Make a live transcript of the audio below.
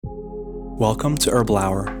Welcome to Herbal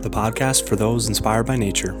Hour, the podcast for those inspired by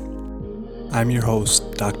nature. I'm your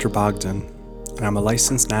host, Dr. Bogdan, and I'm a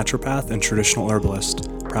licensed naturopath and traditional herbalist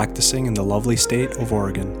practicing in the lovely state of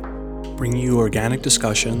Oregon, bringing you organic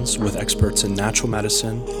discussions with experts in natural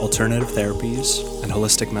medicine, alternative therapies, and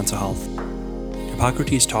holistic mental health.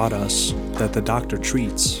 Hippocrates taught us that the doctor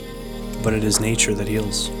treats, but it is nature that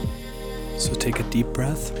heals. So take a deep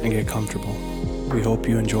breath and get comfortable. We hope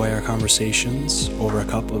you enjoy our conversations over a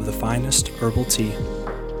cup of the finest herbal tea,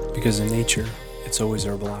 because in nature, it's always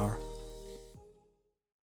Herbal Hour.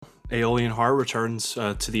 Aeolian Heart returns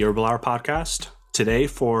to the Herbal Hour podcast today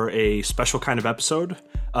for a special kind of episode,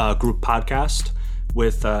 group podcast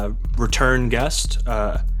with return guest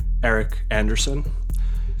Eric Anderson,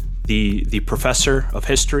 the professor of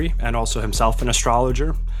history and also himself an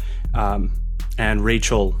astrologer, and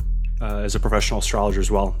Rachel is a professional astrologer as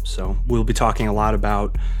well. So we'll be talking a lot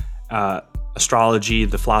about astrology,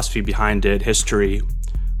 the philosophy behind it, history.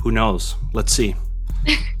 Who knows? Let's see.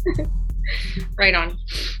 Right on.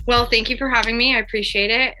 Well, thank you for having me. I appreciate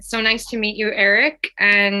it. So nice to meet you, Eric.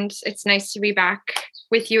 And it's nice to be back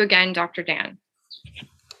with you again, Dr. Dan.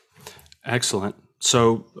 Excellent.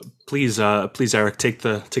 So please, Eric, take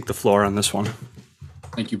the floor on this one.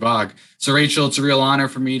 Thank you, Bog. So, Rachel, it's a real honor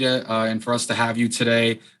for me to and for us to have you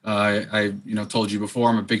today. I told you before,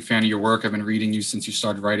 I'm a big fan of your work. I've been reading you since you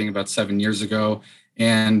started writing about 7 years ago,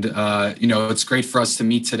 and it's great for us to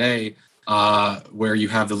meet today, where you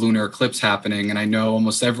have the lunar eclipse happening. And I know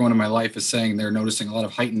almost everyone in my life is saying they're noticing a lot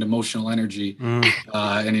of heightened emotional energy,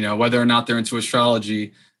 and whether or not they're into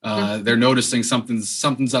astrology, they're noticing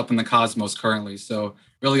something's up in the cosmos currently. So,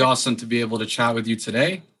 really awesome to be able to chat with you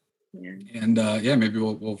today. Yeah. And maybe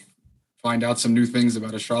we'll find out some new things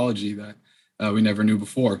about astrology that we never knew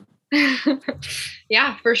before.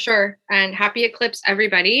 Yeah, for sure. And happy eclipse,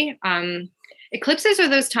 everybody. Eclipses are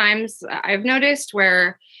those times I've noticed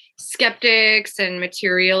where skeptics and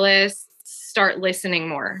materialists start listening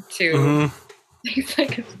more to things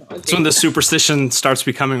like astrology. It's when the superstition starts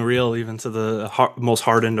becoming real, even to the most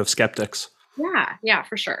hardened of skeptics. Yeah,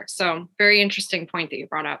 for sure. So very interesting point that you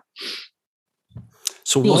brought up.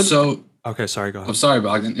 So cool. Okay, sorry, go ahead. I'm sorry,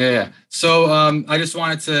 Bogdan. Yeah. So I just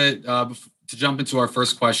wanted to jump into our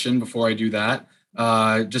first question before I do that.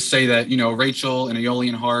 Just say that, Rachel and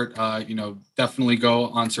Aeolian Heart, definitely go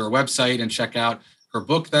onto her website and check out her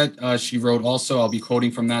book that she wrote. Also, I'll be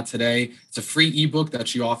quoting from that today. It's a free ebook that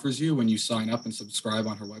she offers you when you sign up and subscribe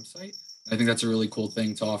on her website. I think that's a really cool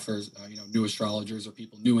thing to offer, new astrologers or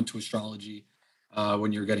people new into astrology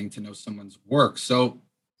when you're getting to know someone's work. So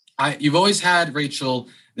you've always had, Rachel,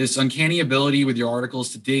 this uncanny ability with your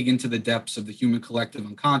articles to dig into the depths of the human collective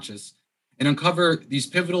unconscious and uncover these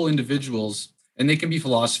pivotal individuals. And they can be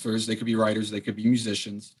philosophers, they could be writers, they could be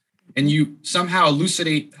musicians. And you somehow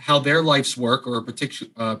elucidate how their life's work or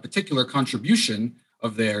a particular contribution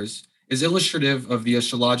of theirs is illustrative of the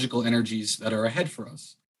astrological energies that are ahead for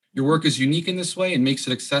us. Your work is unique in this way and makes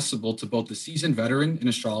it accessible to both the seasoned veteran in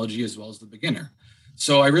astrology as well as the beginner.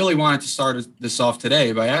 So I really wanted to start this off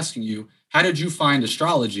today by asking you, how did you find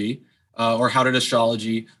astrology, or how did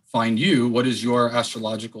astrology find you? What is your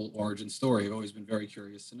astrological origin story? I've always been very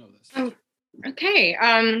curious to know this. Oh, okay.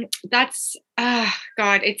 That's,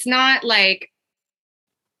 it's not like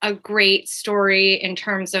a great story in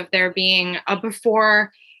terms of there being a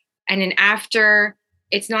before and an after.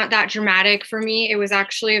 It's not that dramatic for me. It was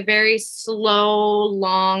actually a very slow,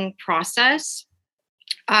 long process.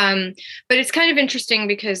 But it's kind of interesting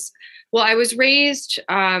because, I was raised,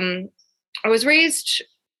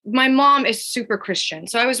 my mom is super Christian.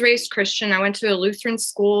 So I was raised Christian. I went to a Lutheran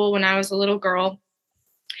school when I was a little girl.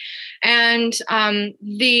 And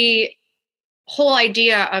the whole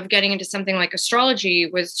idea of getting into something like astrology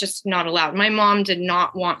was just not allowed. My mom did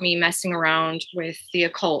not want me messing around with the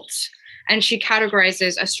occult. And she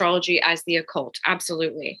categorizes astrology as the occult.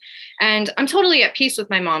 Absolutely. And I'm totally at peace with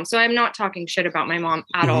my mom. So I'm not talking shit about my mom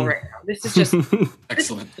at all right now. This is just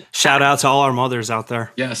excellent. Shout out to all our mothers out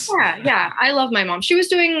there. Yes. Yeah. I love my mom. She was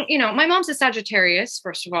doing, my mom's a Sagittarius,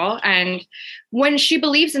 first of all. And when she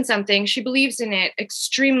believes in something, she believes in it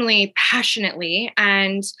extremely passionately.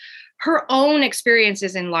 And her own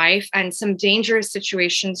experiences in life and some dangerous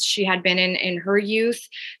situations she had been in her youth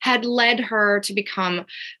had led her to become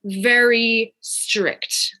very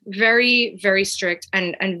strict, very, very strict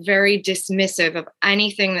and very dismissive of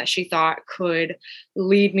anything that she thought could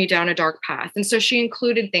lead me down a dark path. And so she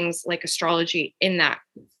included things like astrology in that.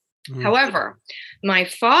 However, my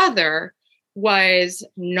father was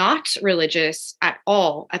not religious at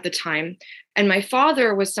all at the time. And my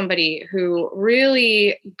father was somebody who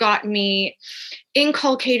really got me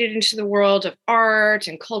inculcated into the world of art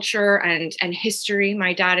and culture and history.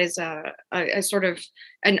 My dad is a sort of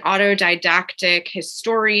an autodidactic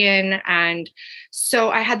historian. And so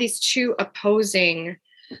I had these two opposing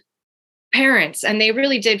parents, and they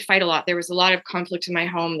really did fight a lot. There was a lot of conflict in my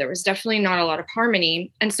home. There was definitely not a lot of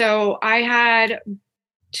harmony. And so I had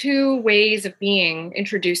two ways of being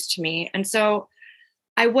introduced to me. And so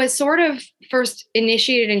I was sort of first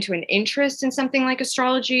initiated into an interest in something like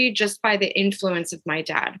astrology just by the influence of my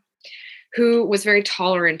dad, who was very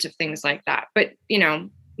tolerant of things like that. But, you know,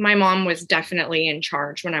 my mom was definitely in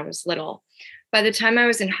charge when I was little. By the time I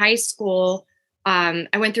was in high school, I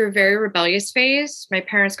went through a very rebellious phase. My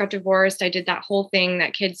parents got divorced. I did that whole thing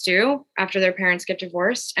that kids do after their parents get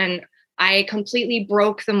divorced. And I completely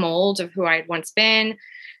broke the mold of who I had once been.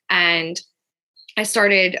 And I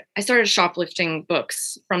started shoplifting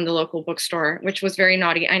books from the local bookstore, which was very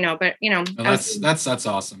naughty. I know, but you know, well, that's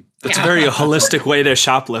awesome. That's a very holistic way to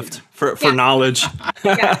shoplift for knowledge.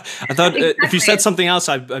 Yeah. I thought if you said something else,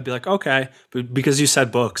 I'd be like, okay, but because you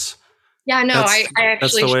said books. Yeah, no, I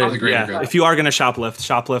actually that's the way. Agreed. If you are going to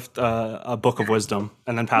shoplift a book of wisdom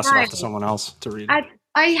and then pass it off to someone else to read.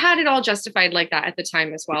 I had it all justified like that at the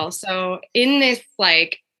time as well. So in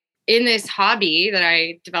this hobby that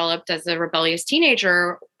I developed as a rebellious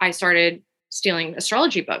teenager, I started stealing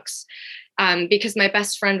astrology books because my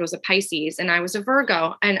best friend was a Pisces and I was a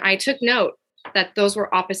Virgo. And I took note that those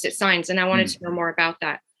were opposite signs and I wanted to know more about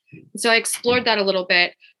that. So I explored that a little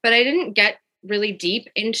bit, but I didn't get really deep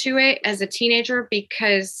into it as a teenager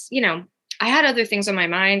because, you know, I had other things on my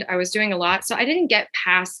mind. I was doing a lot. So I didn't get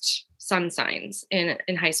past sun signs in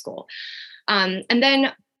high school. And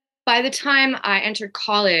then by the time I entered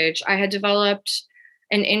college, I had developed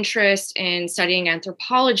an interest in studying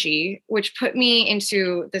anthropology, which put me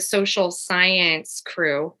into the social science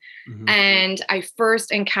crew. Mm-hmm. And I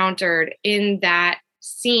first encountered in that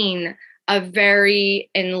scene a very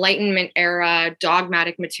Enlightenment era,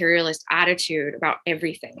 dogmatic materialist attitude about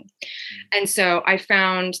everything. Mm-hmm. And so I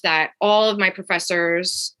found that all of my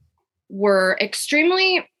professors were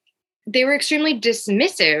extremely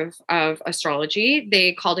dismissive of astrology.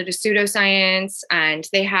 They called it a pseudoscience, and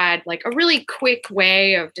they had like a really quick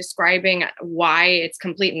way of describing why it's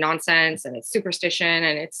complete nonsense and it's superstition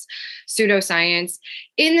and it's pseudoscience.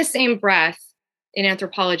 In the same breath, in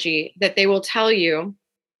anthropology, that they will tell you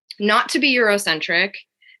not to be Eurocentric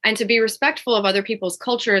and to be respectful of other people's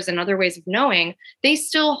cultures and other ways of knowing, they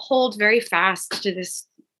still hold very fast to this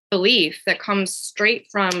belief that comes straight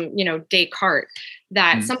from, you know, Descartes,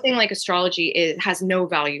 that something like astrology has no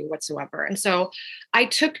value whatsoever. And so I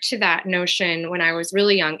took to that notion when I was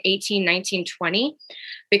really young, 18, 19, 20,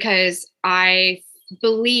 because I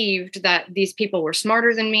believed that these people were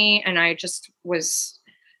smarter than me. And I was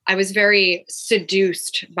very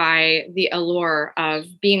seduced by the allure of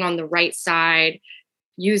being on the right side,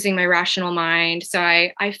 using my rational mind. So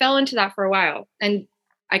I fell into that for a while. And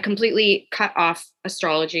I completely cut off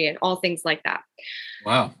astrology and all things like that.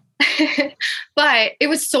 Wow. But it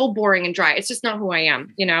was so boring and dry. It's just not who I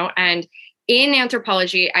am, you know? And in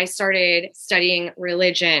anthropology, I started studying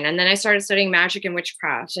religion, and then I started studying magic and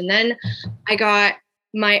witchcraft. And then I got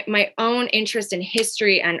my own interest in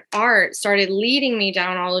history and art started leading me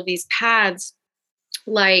down all of these paths.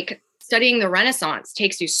 Like studying the Renaissance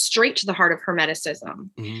takes you straight to the heart of Hermeticism.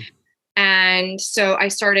 Mm-hmm. And so I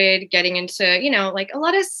started getting into, you know, like a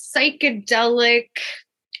lot of psychedelic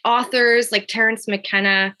authors like Terence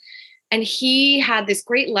McKenna. And he had this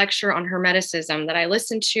great lecture on Hermeticism that I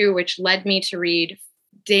listened to, which led me to read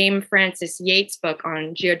Dame Frances Yates' book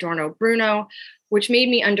on Giordano Bruno, which made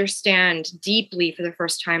me understand deeply for the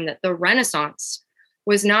first time that the Renaissance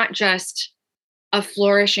was not just a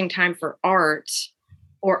flourishing time for art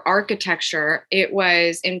or architecture. It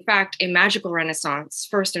was, in fact, a magical renaissance,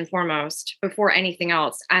 first and foremost, before anything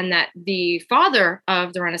else. And that the father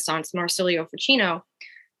of the Renaissance, Marsilio Ficino,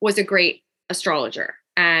 was a great astrologer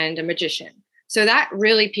and a magician. So that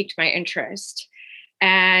really piqued my interest.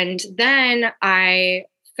 And then I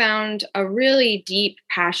found a really deep,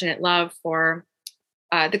 passionate love for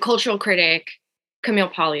the cultural critic, Camille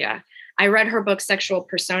Paglia. I read her book, Sexual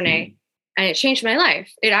Personae, and it changed my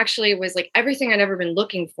life. It actually was like everything I'd ever been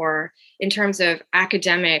looking for in terms of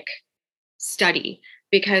academic study,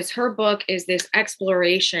 because her book is this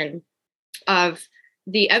exploration of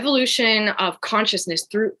the evolution of consciousness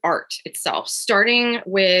through art itself, starting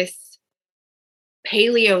with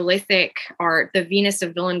Paleolithic art, the Venus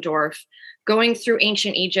of Willendorf, going through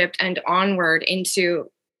ancient Egypt and onward into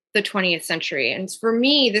the 20th century. And for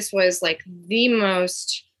me, this was like the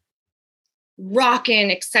most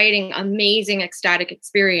rockin', exciting, amazing, ecstatic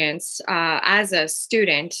experience as a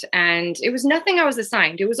student. And it was nothing I was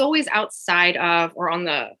assigned. It was always outside of or on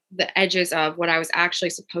the edges of what I was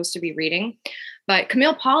actually supposed to be reading. But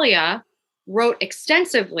Camille Paglia wrote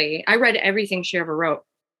extensively. I read everything she ever wrote.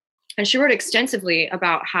 And she wrote extensively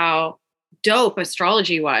about how dope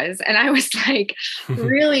astrology was. And I was like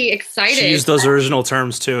really excited. She used those original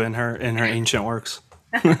terms too in her ancient works.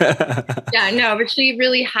 Yeah, no, but she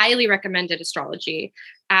really highly recommended astrology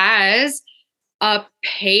as a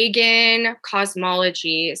pagan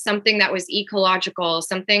cosmology, something that was ecological,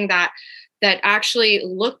 something that actually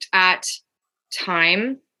looked at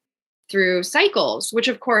time through cycles, which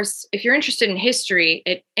of course, if you're interested in history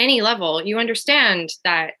at any level, you understand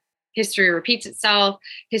that history repeats itself,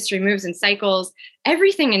 history moves in cycles,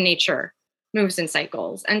 everything in nature moves in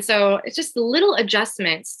cycles. And so it's just little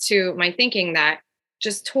adjustments to my thinking that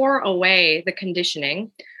just tore away the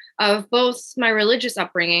conditioning of both my religious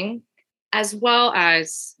upbringing, as well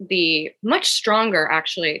as the much stronger,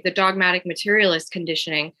 actually, the dogmatic materialist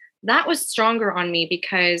conditioning. That was stronger on me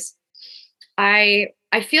because I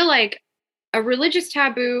feel like a religious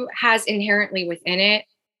taboo has inherently within it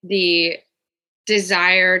the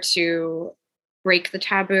desire to break the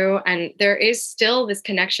taboo. And there is still this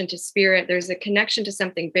connection to spirit. There's a connection to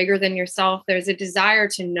something bigger than yourself. There's a desire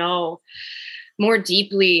to know more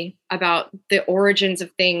deeply about the origins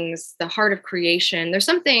of things, the heart of creation. There's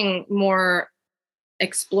something more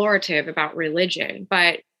explorative about religion,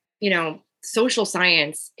 but, social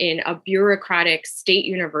science in a bureaucratic state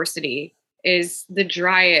university is the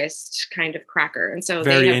driest kind of cracker. And so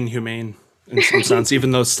very inhumane in some sense, even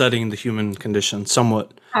though studying the human condition,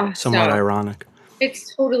 somewhat ironic.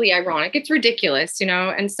 It's totally ironic. It's ridiculous,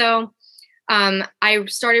 And so I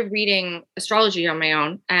started reading astrology on my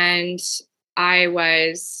own, and I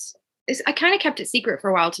kind of kept it secret for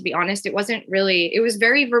a while, to be honest. It was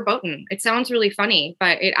very verboten. It sounds really funny,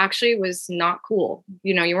 but it actually was not cool.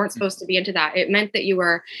 You weren't supposed to be into that. It meant that you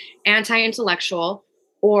were anti-intellectual,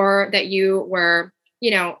 or that you were,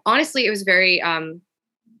 honestly, it was very,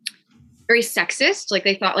 very sexist. Like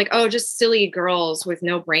they thought like, oh, just silly girls with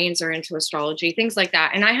no brains are into astrology, things like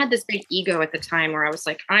that. And I had this big ego at the time where I was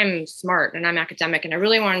like, I'm smart and I'm academic, and I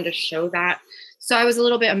really wanted to show that. So I was a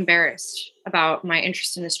little bit embarrassed about my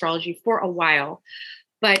interest in astrology for a while.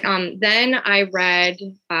 But then I read,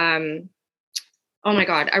 I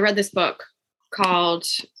read this book called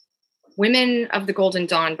Women of the Golden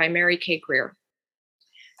Dawn by Mary K. Greer.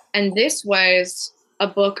 And this was a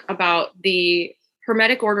book about the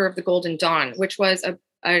Hermetic Order of the Golden Dawn, which was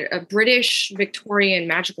a British Victorian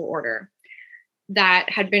magical order that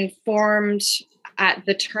had been formed at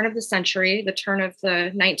the turn of the century, the turn of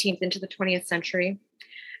the 19th into the 20th century.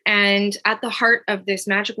 And at the heart of this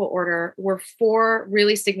magical order were 4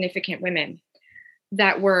 really significant women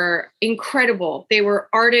that were incredible. They were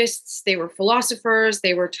artists, they were philosophers,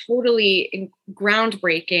 they were totally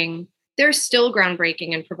groundbreaking. They're still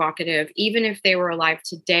groundbreaking and provocative. Even if they were alive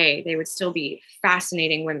today, they would still be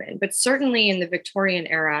fascinating women. But certainly in the Victorian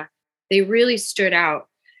era, they really stood out.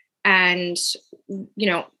 And,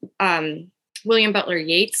 William Butler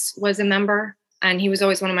Yeats was a member, and he was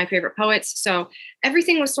always one of my favorite poets. So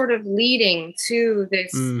everything was sort of leading to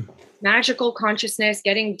this magical consciousness,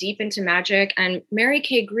 getting deep into magic. And Mary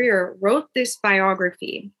K. Greer wrote this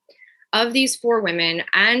biography of these 4 women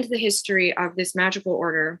and the history of this magical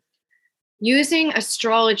order, using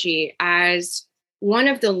astrology as one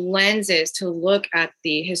of the lenses to look at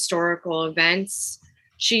the historical events.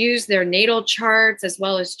 She used their natal charts as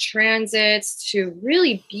well as transits to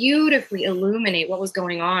really beautifully illuminate what was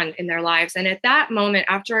going on in their lives. And at that moment,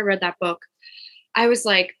 after I read that book, I was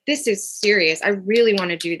like, this is serious. I really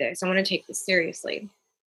want to do this. I want to take this seriously.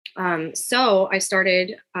 So I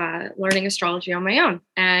started learning astrology on my own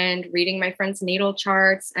and reading my friends' natal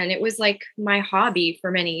charts. And it was like my hobby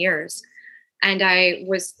for many years. And I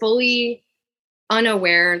was fully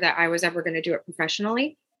unaware that I was ever going to do it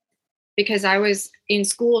professionally, because I was in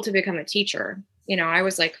school to become a teacher. I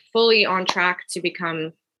was like fully on track to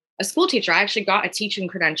become a school teacher. I actually got a teaching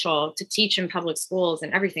credential to teach in public schools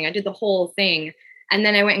and everything. I did the whole thing. And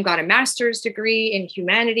then I went and got a master's degree in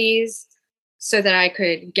humanities so that I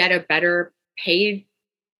could get a better paid,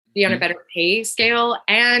 be on a better pay scale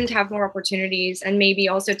and have more opportunities, and maybe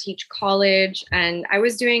also teach college. And I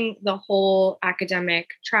was doing the whole academic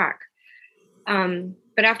track.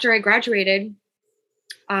 But after I graduated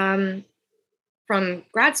from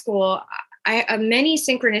grad school, many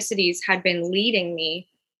synchronicities had been leading me.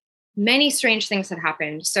 Many strange things had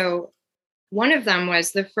happened. So one of them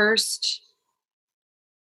was the first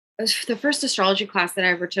the first astrology class that I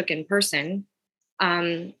ever took in person,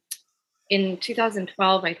 in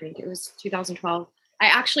 2012, I think it was 2012, I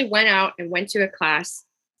actually went to a class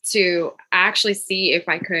to actually see if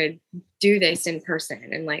I could do this in person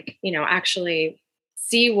and actually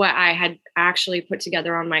see what I had actually put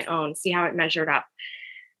together on my own, see how it measured up.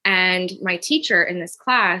 And my teacher in this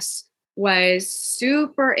class was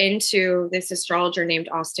super into this astrologer named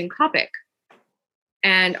Austin Coppock.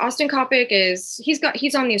 And Austin Coppock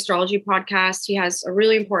he's on the astrology podcast. He has a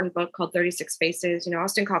really important book called 36 Faces.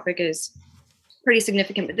 Austin Coppock is pretty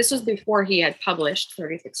significant, but this was before he had published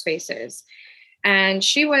 36 Faces. And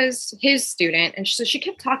she was his student. And so she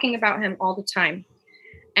kept talking about him all the time.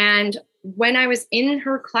 And when I was in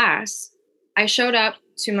her class, I showed up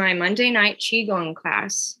to my Monday night Qigong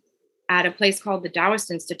class at a place called the Taoist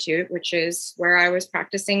Institute, which is where I was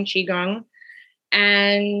practicing Qigong.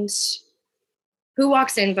 And who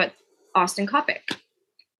walks in but Austin Coppock?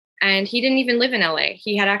 And he didn't even live in LA.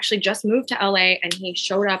 He had actually just moved to LA, and he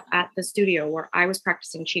showed up at the studio where I was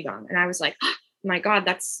practicing Qigong. And I was like, oh my God,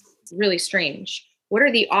 that's really strange. What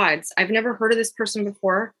are the odds? I've never heard of this person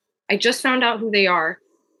before. I just found out who they are.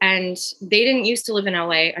 And they didn't used to live in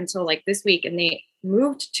LA until like this week. And they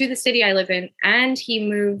moved to the city I live in. And he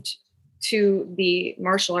moved to the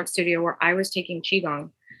martial arts studio where I was taking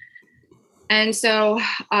Qigong. And so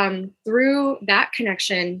through that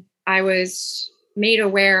connection, I was made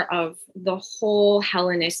aware of the whole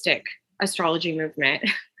Hellenistic astrology movement,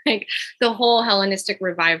 like the whole Hellenistic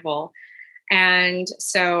revival. And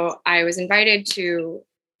so I was invited to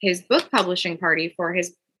his book publishing party for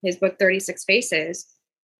his book, 36 Faces.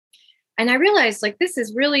 And I realized like, this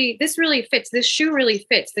really fits. This shoe really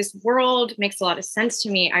fits. This world makes a lot of sense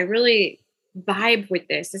to me. I really vibe with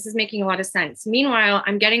this. This is making a lot of sense. Meanwhile,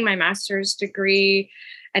 I'm getting my master's degree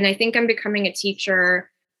and I think I'm becoming a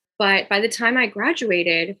teacher. But by the time I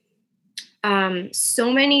graduated,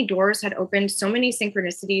 so many doors had opened, so many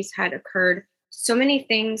synchronicities had occurred, so many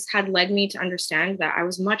things had led me to understand that I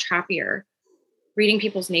was much happier reading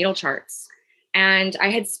people's natal charts. And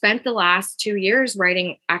I had spent the last 2 years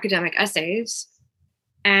writing academic essays.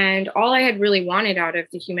 And all I had really wanted out of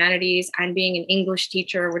the humanities and being an English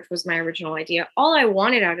teacher, which was my original idea, all I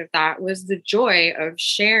wanted out of that was the joy of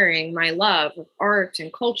sharing my love of art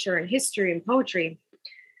and culture and history and poetry.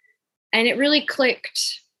 And it really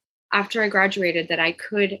clicked after I graduated that I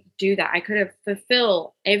could do that. I could have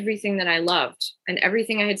fulfilled everything that I loved and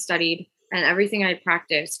everything I had studied and everything I had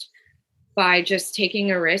practiced by just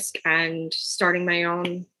taking a risk and starting my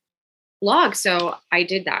own blog. So I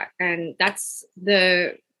did that. And that's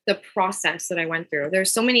the process that I went through.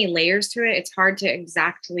 There's so many layers to it. It's hard to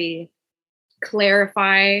exactly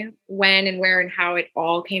clarify when and where and how it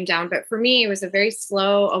all came down. But for me, it was a very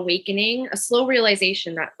slow awakening, a slow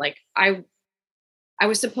realization that like I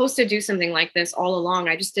was supposed to do something like this all along.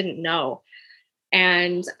 I just didn't know.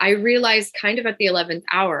 And I realized kind of at the 11th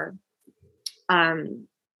hour.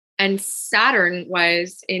 And Saturn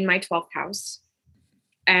was in my 12th house.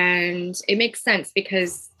 And it makes sense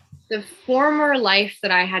because the former life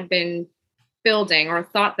that I had been building or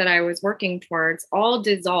thought that I was working towards all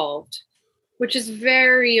dissolved, which is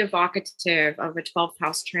very evocative of a 12th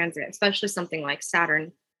house transit, especially something like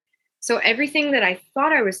Saturn. So everything that I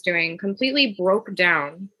thought I was doing completely broke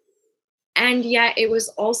down. And yet it was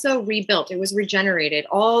also rebuilt. It was regenerated.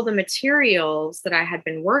 All the materials that I had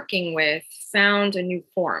been working with found a new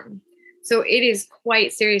form. So it is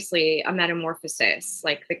quite seriously a metamorphosis.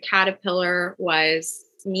 Like the caterpillar was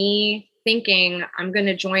me thinking I'm going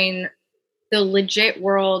to join the legit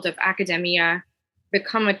world of academia,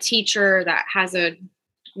 become a teacher that has a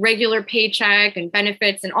regular paycheck and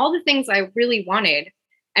benefits and all the things I really wanted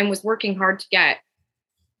and was working hard to get.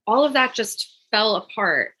 All of that just fell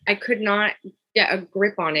apart. I could not get a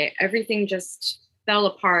grip on it. Everything just fell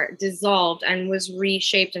apart, dissolved, and was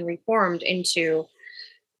reshaped and reformed into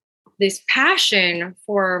this passion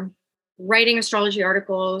for writing astrology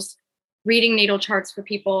articles, reading natal charts for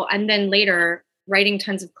people, and then later writing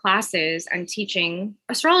tons of classes and teaching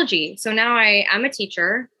astrology. So now I am a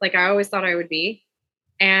teacher, like I always thought I would be.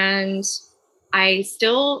 And I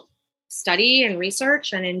still study and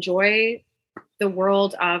research and enjoy the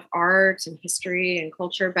world of art and history and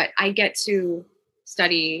culture, but I get to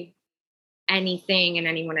study anything and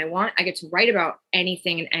anyone I want. I get to write about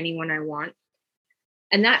anything and anyone I want.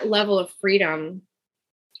 And that level of freedom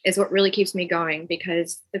is what really keeps me going,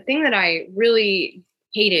 because the thing that I really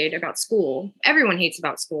hated about school, everyone hates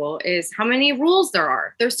about school, is how many rules there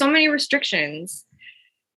are. There's so many restrictions.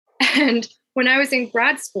 And when I was in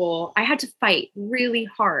grad school, I had to fight really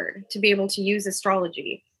hard to be able to use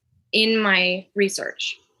astrology in my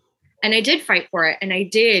research. And I did fight for it. And I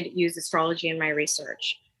did use astrology in my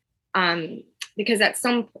research. Because at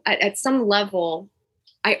some level,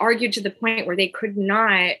 I argued to the point where they could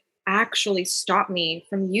not actually stop me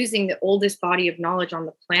from using the oldest body of knowledge on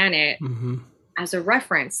the planet as a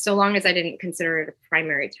reference, so long as I didn't consider it a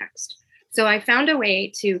primary text. So I found a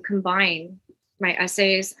way to combine my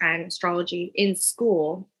essays and astrology in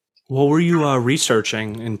school. What were you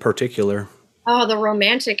researching in particular? Oh, the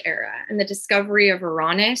Romantic era and the discovery of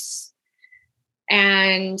Uranus.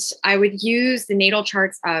 And I would use the natal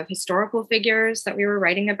charts of historical figures that we were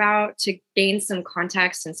writing about to gain some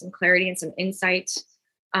context and some clarity and some insight.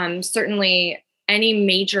 Certainly any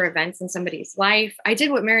major events in somebody's life. I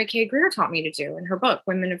did what Mary Kay Greer taught me to do in her book,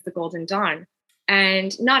 Women of the Golden Dawn.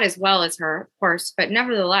 And not as well as her, of course, but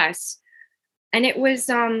nevertheless. And it was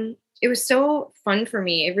so fun for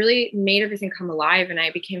me. It really made everything come alive. And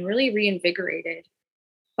I became really reinvigorated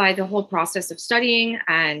by the whole process of studying.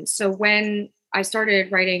 And so when I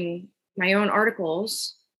started writing my own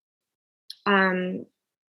articles, I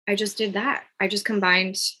just did that. I just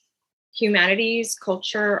combined humanities,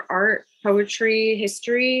 culture, art, poetry,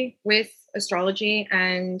 history with astrology.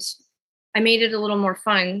 And I made it a little more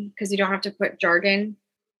fun because you don't have to put jargon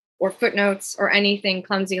or footnotes or anything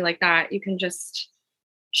clumsy like that. You can just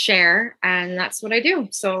share. And that's what I do.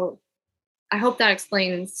 So I hope that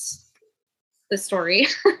explains the story.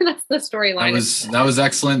 That's the storyline. That was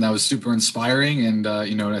excellent. That was super inspiring. And,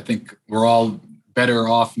 I think we're all better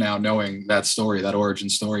off now knowing that story, that origin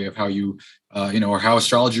story of how you, or how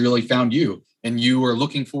astrology really found you. And you were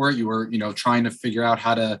looking for it. You were, trying to figure out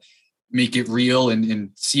how to make it real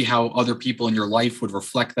and see how other people in your life would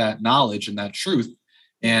reflect that knowledge and that truth.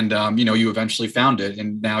 And, you eventually found it.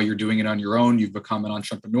 And now you're doing it on your own. You've become an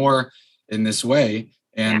entrepreneur in this way.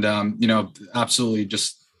 And, absolutely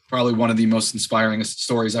just probably one of the most inspiring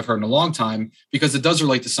stories I've heard in a long time, because it does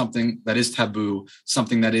relate to something that is taboo,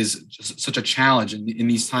 something that is just such a challenge in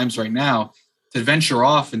these times right now. To venture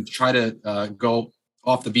off and try to go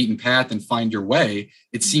off the beaten path and find your way,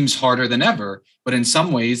 it seems harder than ever. But in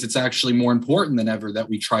some ways, it's actually more important than ever that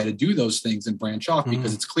we try to do those things and branch off,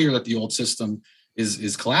 because it's clear that the old system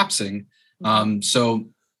is collapsing. So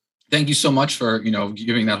thank you so much for,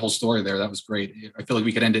 giving that whole story there. That was great. I feel like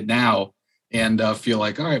we could end it now and feel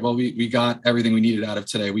like, all right, well, we got everything we needed out of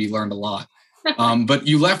today. We learned a lot. But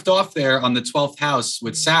you left off there on the 12th house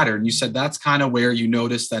with Saturn. You said that's kind of where you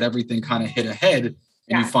noticed that everything kind of hit ahead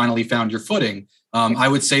and you finally found your footing. I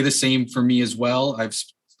would say the same for me as well. I've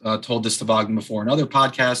told this to Bogdan before in other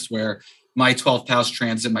podcasts, where my 12th house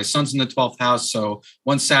transit, my son's in the 12th house. So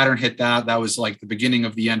once Saturn hit that was like the beginning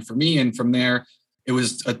of the end for me. And from there, it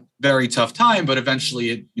was a very tough time, but eventually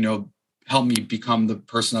it, helped me become the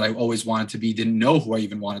person that I always wanted to be, didn't know who I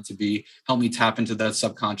even wanted to be, helped me tap into that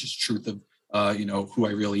subconscious truth of, who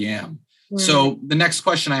I really am. So the next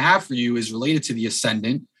question I have for you is related to the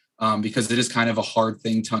ascendant, because it is kind of a hard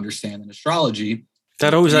thing to understand in astrology.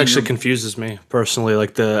 That always actually confuses me personally,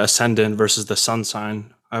 like the ascendant versus the sun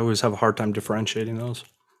sign. I always have a hard time differentiating those.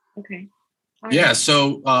 Okay. Yeah.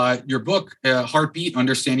 So your book, Heartbeat,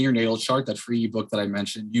 Understanding Your Natal Chart, that free ebook that I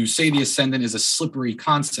mentioned, you say the ascendant is a slippery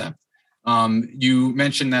concept. You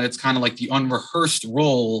mentioned that it's kind of like the unrehearsed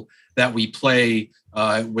role that we play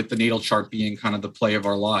with the natal chart being kind of the play of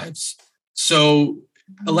our lives. So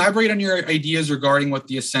elaborate on your ideas regarding what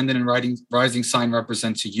the ascendant and rising sign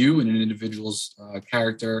represent to you in an individual's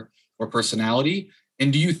character or personality.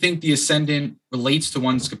 And do you think the ascendant relates to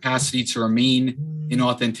one's capacity to remain in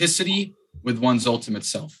authenticity with one's ultimate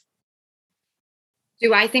self?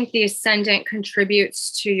 Do I think the ascendant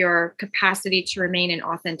contributes to your capacity to remain in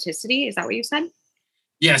authenticity? Is that what you said?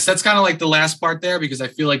 Yes, that's kind of like the last part there, because I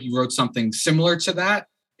feel like you wrote something similar to that.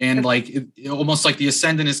 And like almost like the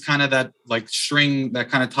ascendant is kind of that like string that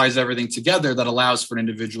kind of ties everything together, that allows for an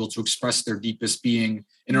individual to express their deepest being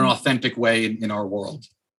in an authentic way in our world.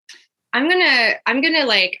 I'm gonna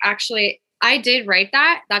like, actually, I did write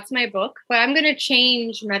that. That's my book, but I'm gonna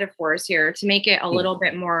change metaphors here to make it a little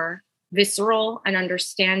bit more visceral and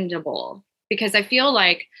understandable, because I feel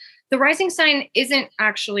like the rising sign isn't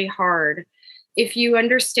actually hard if you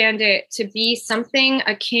understand it to be something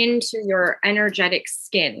akin to your energetic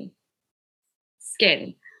skin,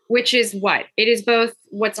 which is what? It is both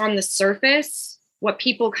what's on the surface, what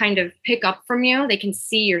people kind of pick up from you. They can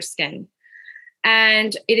see your skin.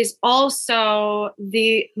 And it is also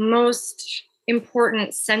the most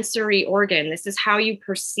important sensory organ. This is how you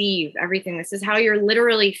perceive everything. This is how you're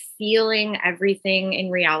literally feeling everything in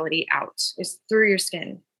reality out, is through your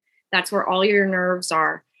skin. That's where all your nerves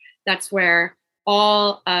are. That's where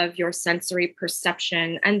all of your sensory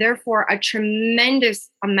perception, and therefore a tremendous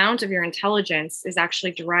amount of your intelligence is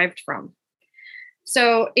actually derived from.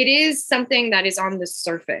 So it is something that is on the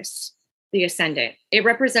surface, the ascendant. It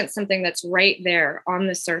represents something that's right there on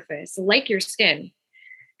the surface, like your skin.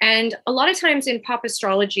 And a lot of times in pop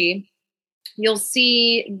astrology, you'll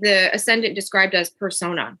see the ascendant described as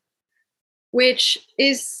persona, which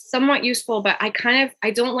is somewhat useful, but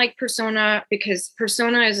I don't like persona because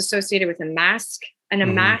persona is associated with a mask, and a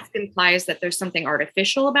mask implies that there's something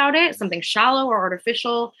artificial about it, something shallow or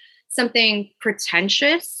artificial, something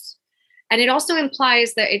pretentious. And it also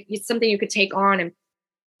implies that it's something you could take on and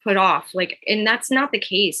put off. And that's not the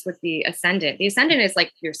case with the ascendant. The ascendant is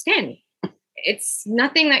like your skin. It's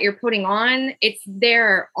nothing that you're putting on. It's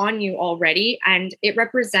there on you already. And it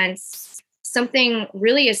represents something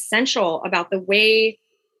really essential about the way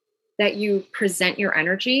that you present your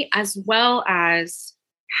energy, as well as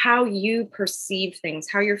how you perceive things,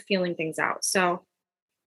 how you're feeling things out. So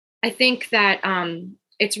I think that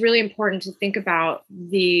it's really important to think about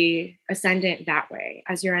the ascendant that way,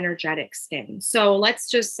 as your energetic skin. So let's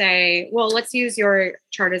just say, let's use your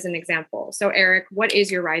chart as an example. So Eric, what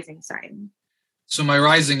is your rising sign? So my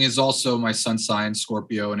rising is also my sun sign,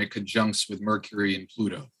 Scorpio, and it conjuncts with Mercury and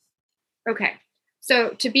Pluto. Okay. So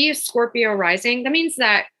to be a Scorpio rising, that means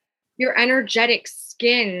that your energetic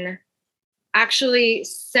skin actually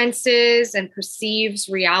senses and perceives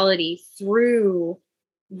reality through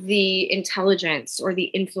the intelligence or the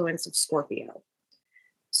influence of Scorpio.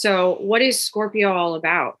 So what is Scorpio all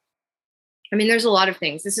about? I mean, there's a lot of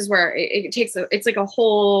things. This is where it's like a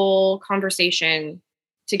whole conversation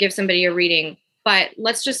to give somebody a reading, but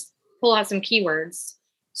let's just pull out some keywords.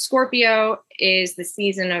 Scorpio is the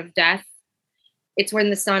season of death. It's when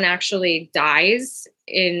the sun actually dies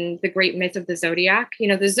in the great myth of the zodiac.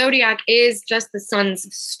 The zodiac is just the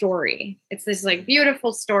sun's story. It's this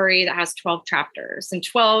beautiful story that has 12 chapters and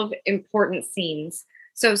 12 important scenes.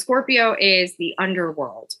 So Scorpio is the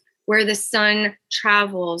underworld where the sun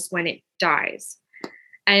travels when it dies.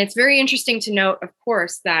 And it's very interesting to note, of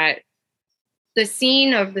course, that the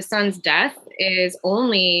scene of the sun's death is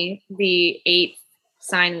only the 8th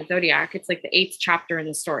sign in the zodiac. It's like the 8th chapter in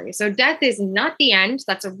the story. So death is not the end.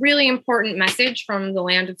 That's a really important message from the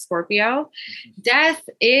land of Scorpio. Death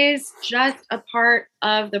is just a part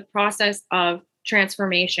of the process of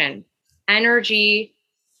transformation. Energy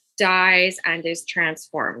dies and is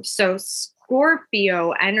transformed. So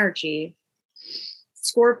Scorpio energy,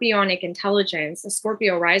 Scorpionic intelligence, a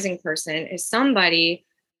Scorpio rising person is somebody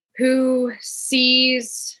who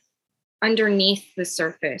sees underneath the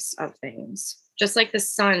surface of things, just like the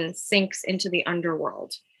sun sinks into the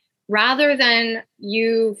underworld. Rather than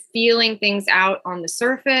you feeling things out on the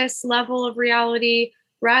surface level of reality,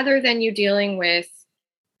 rather than you dealing with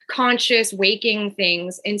conscious waking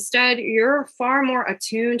things, instead, you're far more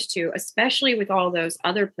attuned to, especially with all those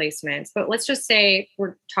other placements. But let's just say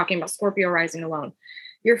we're talking about Scorpio rising alone.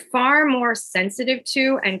 You're far more sensitive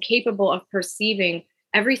to and capable of perceiving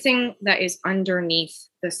everything that is underneath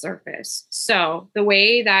the surface. So the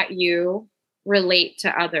way that you relate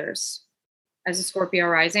to others as a Scorpio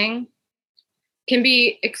rising can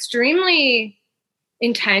be extremely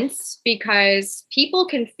intense because people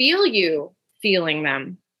can feel you feeling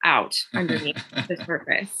them out underneath the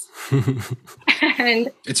surface.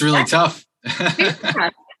 And it's really tough.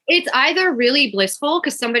 It's either really blissful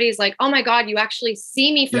because somebody's like, oh my God, you actually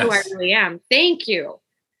see me for who I really am. Thank you.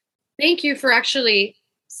 Thank you for actually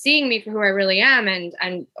seeing me for who I really am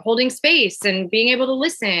and holding space and being able to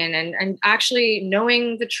listen and actually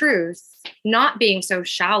knowing the truth, not being so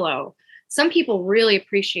shallow. Some people really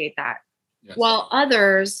appreciate that. Yes. While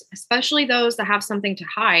others, especially those that have something to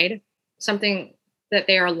hide, something that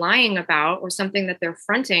they are lying about or something that they're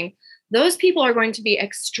fronting, those people are going to be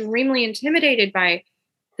extremely intimidated by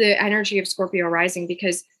the energy of Scorpio rising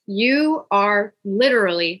because you are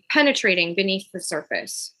literally penetrating beneath the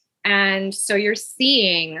surface. And so you're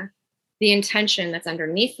seeing the intention that's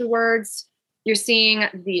underneath the words. You're seeing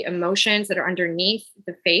the emotions that are underneath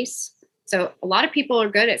the face. So a lot of people are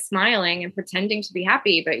good at smiling and pretending to be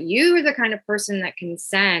happy, but you are the kind of person that can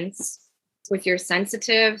sense with your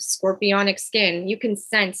sensitive scorpionic skin, you can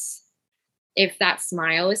sense if that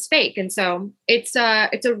smile is fake. And so it's a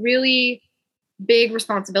really big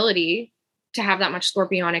responsibility to have that much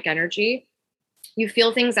scorpionic energy. You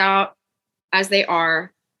feel things out as they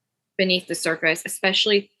are beneath the surface,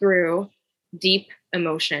 especially through deep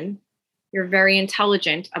emotion. You're very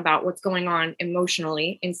intelligent about what's going on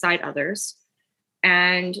emotionally inside others.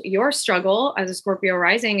 And your struggle as a Scorpio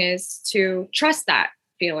rising is to trust that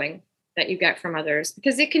feeling, that you get from others,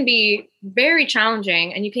 because it can be very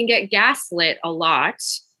challenging and you can get gaslit a lot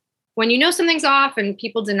when you know something's off and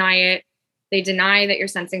people deny it. They deny that you're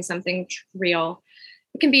sensing something real.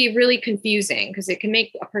 It can be really confusing because it can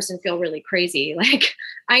make a person feel really crazy. Like,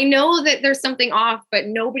 I know that there's something off, but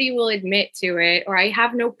nobody will admit to it, or I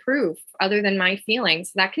have no proof other than my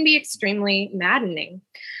feelings. That can be extremely maddening.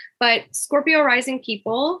 But Scorpio rising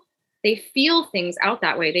people, they feel things out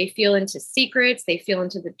that way. They feel into secrets. They feel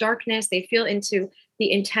into the darkness. They feel into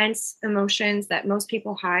the intense emotions that most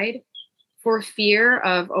people hide for fear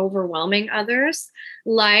of overwhelming others,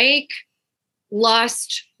 like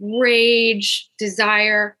lust, rage,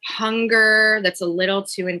 desire, hunger that's a little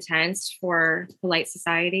too intense for polite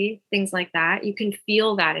society, things like that. You can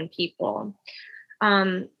feel that in people.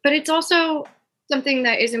 But it's also something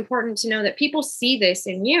that is important to know, that people see this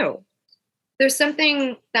in you. There's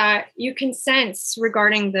something that you can sense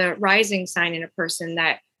regarding the rising sign in a person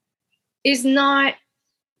that is not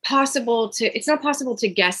possible to, it's not possible to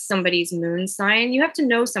guess somebody's moon sign. You have to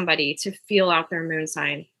know somebody to feel out their moon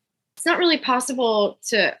sign. It's not really possible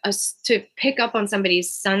to pick up on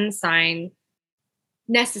somebody's sun sign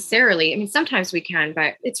necessarily. I mean, sometimes we can,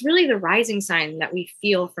 but it's really the rising sign that we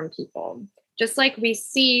feel from people. Just like we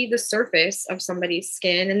see the surface of somebody's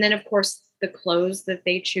skin, and then of course the clothes that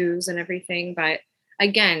they choose and everything. But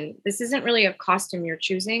again, this isn't really a costume you're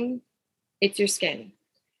choosing. It's your skin.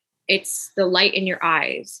 It's the light in your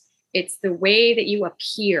eyes. It's the way that you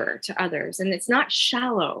appear to others. And it's not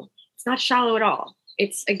shallow. It's not shallow at all.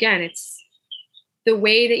 It's the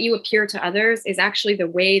way that you appear to others is actually the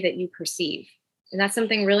way that you perceive. And that's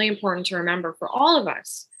something really important to remember for all of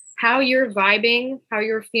us. How you're vibing, how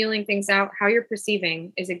you're feeling things out, how you're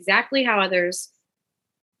perceiving is exactly how others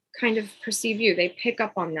kind of perceive you. They pick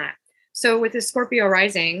up on that. So with the Scorpio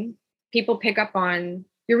rising, people pick up on,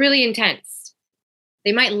 you're really intense.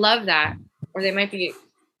 They might love that, or they might be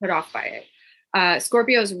put off by it.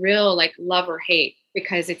 Scorpio's real like love or hate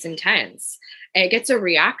because it's intense. It gets a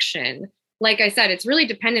reaction. Like I said, it's really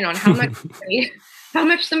dependent on how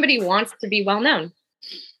much somebody wants to be well known.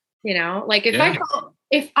 You know, like if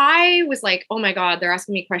I was like, oh my God, they're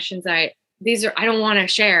asking me questions I don't want to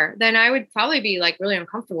share, then I would probably be like really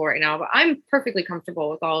uncomfortable right now. But I'm perfectly comfortable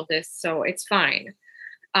with all of this, so it's fine.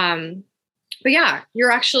 But yeah,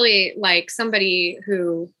 you're actually like somebody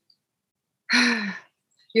who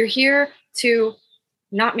you're here to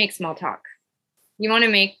not make small talk. You want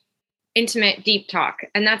to make intimate, deep talk.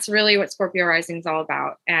 And that's really what Scorpio rising is all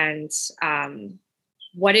about. And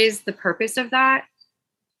what is the purpose of that?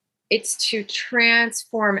 It's to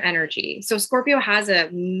transform energy. So Scorpio has a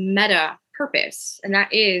meta purpose, and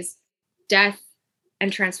that is death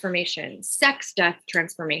and transformation. Sex, death,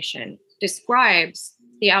 transformation describes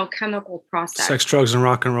the alchemical process. Sex, drugs, and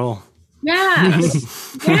rock and roll. Yeah.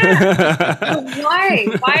 Yeah.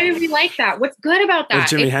 Why do we like that? What's good about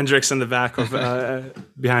that? With Jimi Hendrix in the back of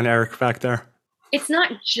behind Eric back there. It's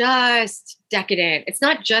not just decadent. It's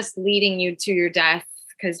not just leading you to your death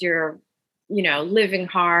because you're, living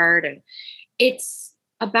hard. And it's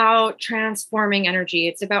about transforming energy.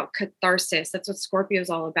 It's about catharsis. That's what Scorpio is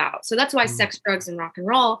all about. So that's why sex, drugs, and rock and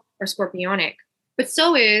roll are scorpionic. But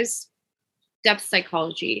so is depth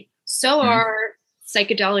psychology. So are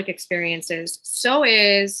psychedelic experiences. So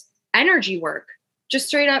is energy work. Just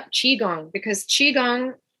straight up Qigong, because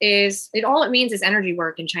Qigong all it means is energy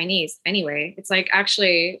work in Chinese anyway. It's like,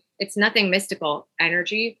 actually, it's nothing mystical.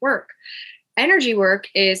 Energy work. Energy work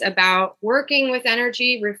is about working with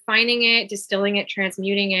energy, refining it, distilling it,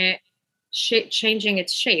 transmuting it, changing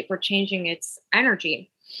its shape or changing its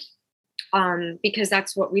energy. Because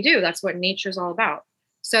that's what we do. That's what nature's all about.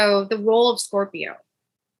 So the role of Scorpio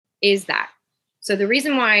is that. So the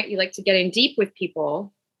reason why you like to get in deep with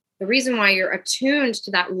people, the reason why you're attuned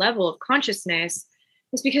to that level of consciousness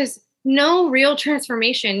is because no real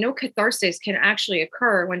transformation, no catharsis can actually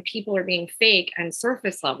occur when people are being fake and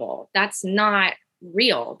surface level. That's not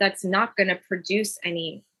real. That's not going to produce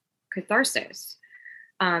any catharsis.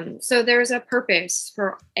 So there's a purpose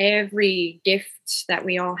for every gift that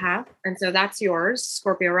we all have. And so that's yours,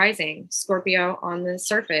 Scorpio rising. Scorpio on the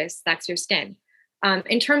surface, that's your skin.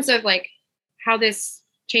 In terms of like how this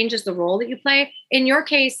changes the role that you play, in your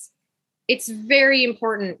case, it's very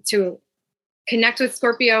important to connect with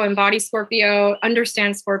Scorpio, embody Scorpio,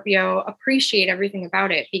 understand Scorpio, appreciate everything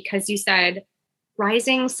about it, because you said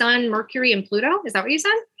rising sun, Mercury, and Pluto. Is that what you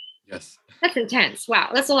said? Yes. That's intense.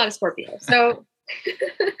 Wow. That's a lot of Scorpio. So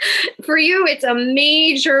for you, it's a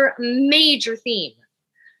major, major theme.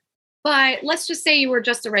 But let's just say you were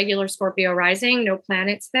just a regular Scorpio rising, no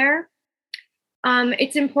planets there.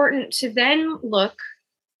 It's important to then look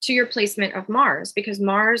to your placement of Mars, because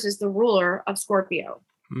Mars is the ruler of Scorpio.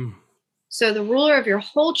 Mm. So the ruler of your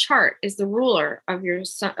whole chart is the ruler of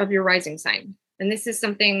your rising sign. And this is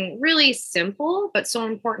something really simple, but so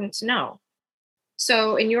important to know.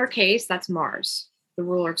 So in your case, that's Mars, the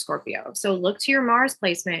ruler of Scorpio. So look to your Mars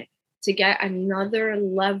placement to get another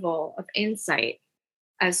level of insight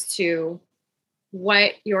as to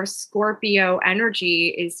what your Scorpio energy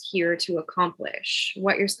is here to accomplish,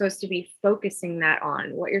 what you're supposed to be focusing that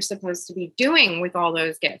on, what you're supposed to be doing with all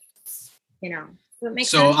those gifts, Does that make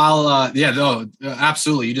sense?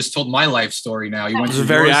 Absolutely. You just told my life story now. You went It was a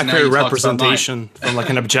very accurate representation from like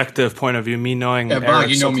an objective point of view, me knowing Eric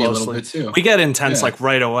you know so me closely. A little bit too. We get intense like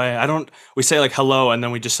right away. We say like hello and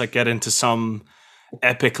then we just like get into some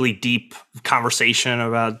epically deep conversation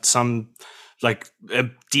about some like a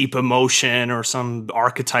deep emotion or some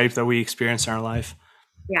archetype that we experience in our life.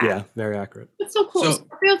 Yeah, very accurate. It's so cool.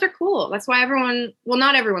 Scorpios are cool. That's why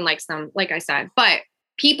not everyone likes them, like I said, but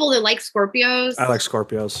people that like Scorpios. I like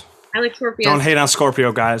Scorpios. Don't hate on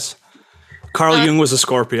Scorpio, guys. Carl Jung was a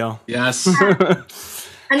Scorpio. Yes.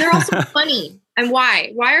 And they're also funny. And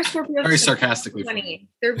why? Why are Scorpios very sarcastically funny?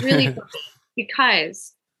 They're really funny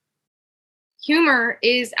because humor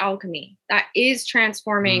is alchemy. That is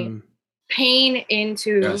transforming pain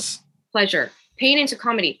into pleasure, pain into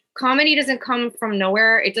comedy. Comedy doesn't come from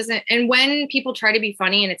nowhere. It doesn't. And when people try to be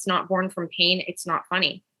funny and it's not born from pain, it's not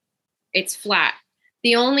funny. It's flat.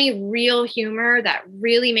 The only real humor that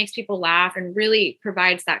really makes people laugh and really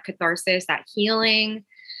provides that catharsis, that healing,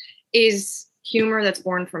 is humor that's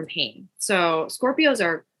born from pain. So Scorpios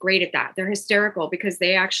are great at that. They're hysterical because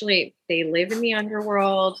they live in the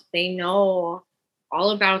underworld. They know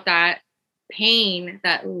all about that pain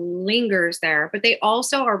that lingers there, but they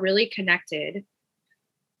also are really connected.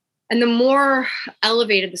 And the more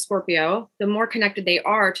elevated the Scorpio, the more connected they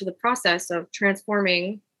are to the process of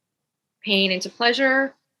transforming pain into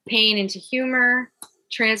pleasure, pain into humor,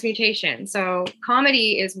 transmutation. So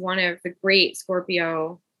comedy is one of the great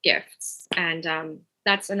Scorpio gifts. And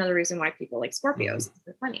that's another reason why people like Scorpios.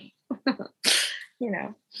 They're funny.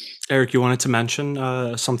 Eric, you wanted to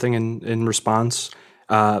mention something in response.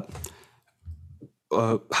 How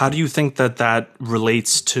do you think that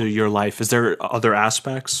relates to your life? Is there other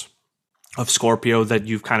aspects of Scorpio that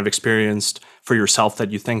you've kind of experienced for yourself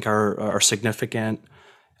that you think are significant?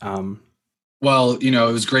 Well,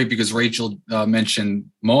 it was great because Rachel mentioned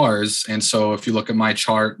Mars. And so if you look at my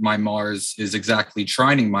chart, my Mars is exactly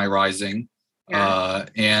trining my rising.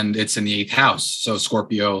 And it's in the 8th house. So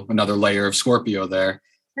Scorpio, another layer of Scorpio there.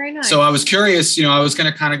 Very nice. So I was curious, I was going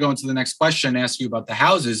to kind of go into the next question and ask you about the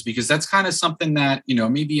houses, because that's kind of something that,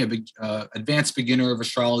 maybe a big advanced beginner of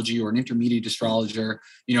astrology or an intermediate astrologer,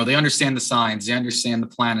 they understand the signs, they understand the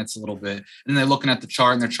planets a little bit, and they're looking at the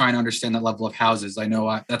chart and they're trying to understand that level of houses. I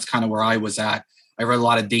know that's kind of where I was at. I read a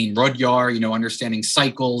lot of Dane Rudyard, understanding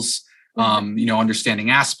cycles, understanding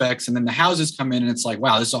aspects, and then the houses come in and it's like,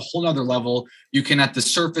 wow, there's a whole nother level. You can at the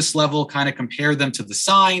surface level kind of compare them to the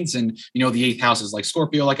signs, and the 8th house is like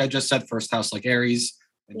Scorpio, like I just said, 1st house like Aries,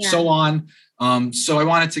 and so on. So I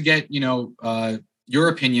wanted to get your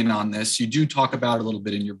opinion on this. You do talk about it a little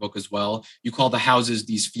bit in your book as well. You call the houses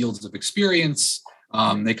these fields of experience.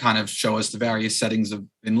 They kind of show us the various settings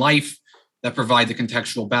in life that provide the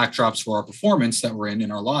contextual backdrops for our performance that we're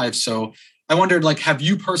in our lives. So I wondered, have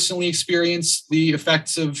you personally experienced the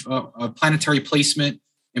effects of planetary placement,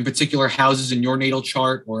 in particular houses in your natal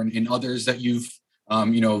chart or in others that you've,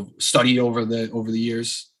 studied over the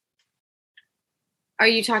years? Are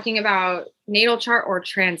you talking about natal chart or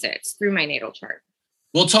transits through my natal chart?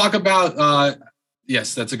 We'll talk about,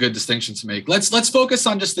 yes, that's a good distinction to make. Let's focus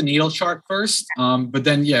on just the natal chart first. But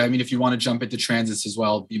then, if you want to jump into transits as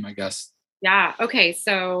well, be my guest. Yeah. Okay.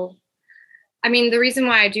 So, the reason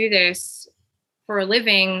why I do this for a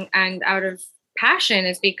living and out of passion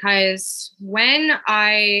is because when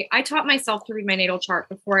I taught myself to read my natal chart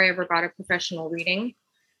before I ever got a professional reading,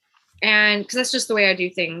 and because that's just the way I do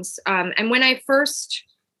things. And when I first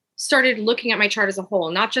started looking at my chart as a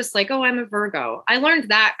whole, not just like, oh, I'm a Virgo. I learned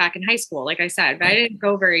that back in high school, like I said, but I didn't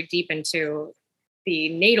go very deep into the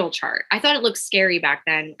natal chart. I thought it looked scary back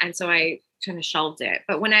then. And so I kind of shelved it.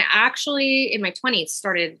 But when I actually in my 20s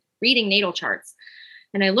started reading natal charts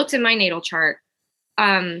and I looked at my natal chart,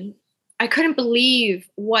 I couldn't believe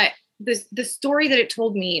what the story that it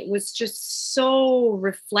told me was just so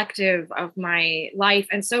reflective of my life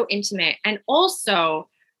and so intimate and also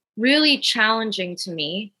really challenging to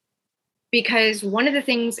me, because one of the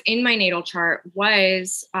things in my natal chart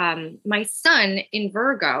was my sun in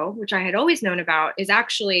Virgo, which I had always known about, is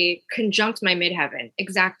actually conjunct my midheaven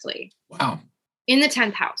exactly. Wow. In the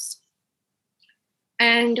 10th house.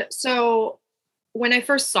 And so when I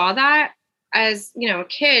first saw that as, a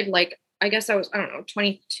kid, like, I guess I was, I don't know,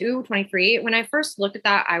 22, 23. When I first looked at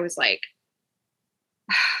that, I was like,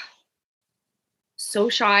 so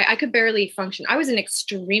shy. I could barely function. I'm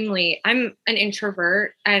an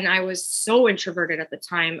introvert, and I was so introverted at the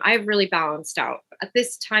time. I've really balanced out. At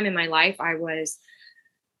this time in my life, I was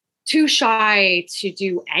too shy to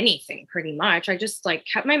do anything pretty much. I just like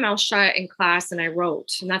kept my mouth shut in class and I wrote.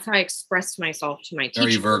 And that's how I expressed myself to my teacher.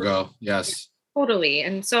 Very Virgo. Yes. Totally.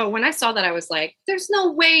 And so when I saw that, I was like, there's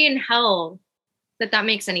no way in hell that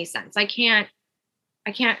makes any sense. I can't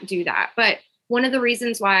do that. But one of the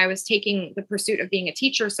reasons why I was taking the pursuit of being a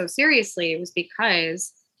teacher so seriously was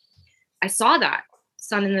because I saw that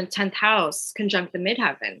Sun in the 10th house conjunct the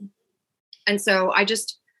midheaven. And so I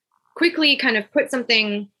just quickly kind of put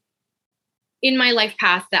something in my life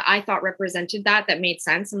path that I thought represented that made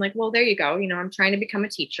sense. I'm like, well, there you go. I'm trying to become a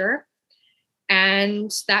teacher.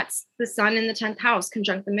 And that's the Sun in the 10th house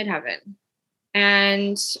conjunct the midheaven.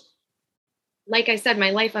 And like I said,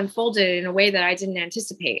 my life unfolded in a way that I didn't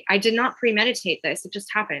anticipate. I did not premeditate this. It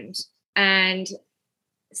just happened. And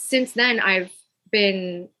since then, I've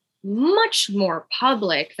been much more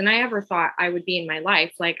public than I ever thought I would be in my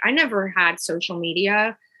life. Like, I never had social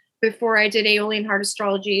media before I did Aeolian Heart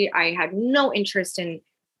Astrology. I had no interest in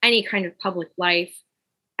any kind of public life.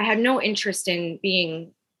 I had no interest in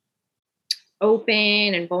being open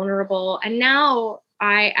and vulnerable. And now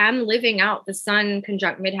I am living out the Sun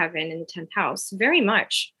conjunct midheaven in the 10th house very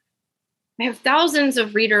much. I have thousands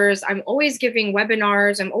of readers. I'm always giving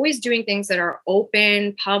webinars. I'm always doing things that are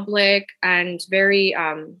open, public, and very,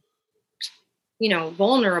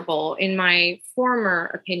 vulnerable in my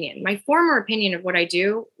former opinion. My former opinion of what I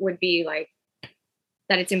do would be like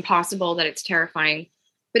that it's impossible, that it's terrifying,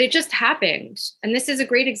 but it just happened. And this is a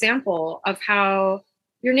great example of how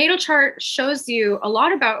your natal chart shows you a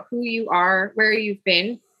lot about who you are, where you've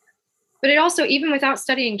been, but it also, even without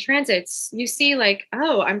studying transits, you see like,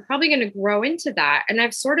 oh, I'm probably going to grow into that. And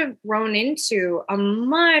I've sort of grown into a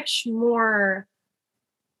much more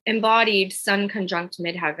embodied Sun conjunct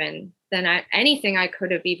midheaven than anything I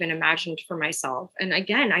could have even imagined for myself. And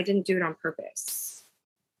again, I didn't do it on purpose.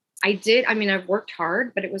 I've worked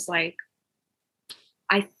hard, but it was like,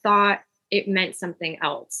 I thought it meant something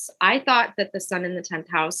else. I thought that the Sun in the 10th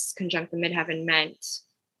house conjunct the midheaven meant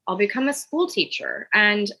I'll become a school teacher.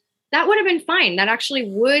 And that would have been fine. That actually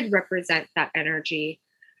would represent that energy.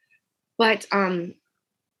 But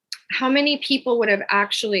how many people would I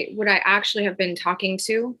actually have been talking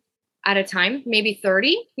to at a time? Maybe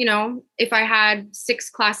 30. If I had 6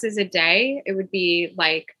 classes a day, it would be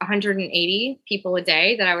like 180 people a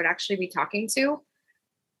day that I would actually be talking to.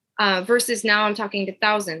 Versus now I'm talking to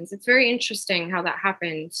thousands. It's very interesting how that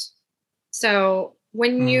happened. So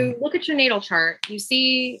when you look at your natal chart, you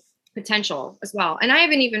see potential as well. And I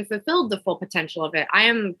haven't even fulfilled the full potential of it. I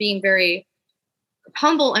am being very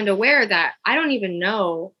humble and aware that I don't even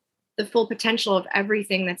know the full potential of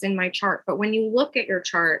everything that's in my chart. But when you look at your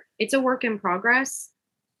chart, it's a work in progress.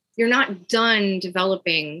 You're not done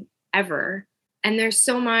developing ever. And there's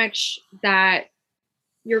so much that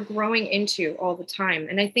you're growing into all the time.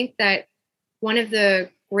 And I think that one of the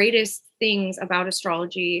greatest things about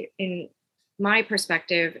astrology, in my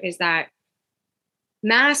perspective, is that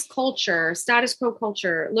mass culture, status quo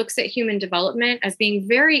culture, looks at human development as being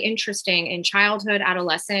very interesting in childhood,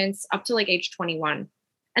 adolescence, up to like age 21.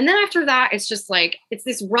 And then after that, it's just like, it's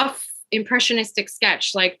this rough impressionistic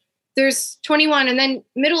sketch. Like there's 21 and then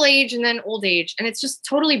middle age and then old age. And it's just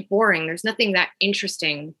totally boring. There's nothing that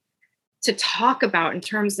interesting to talk about in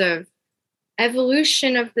terms of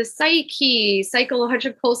evolution of the psyche,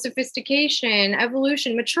 psychological sophistication,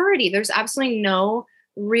 evolution, maturity. There's absolutely no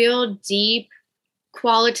real deep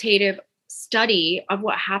qualitative study of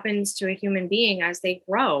what happens to a human being as they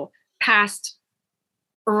grow past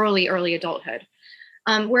early adulthood.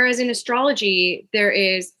 Whereas in astrology, there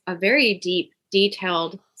is a very deep,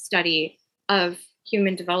 detailed study of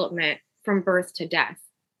human development from birth to death.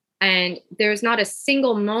 And there's not a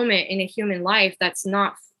single moment in a human life that's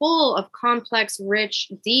not full of complex,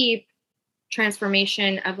 rich, deep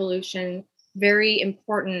transformation, evolution, very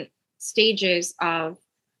important stages of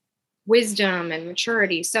wisdom and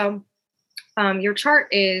maturity. So your chart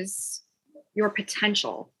is your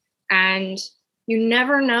potential, and you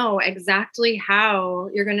never know exactly how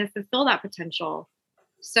you're going to fulfill that potential.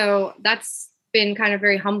 So that's been kind of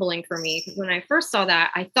very humbling for me, because when I first saw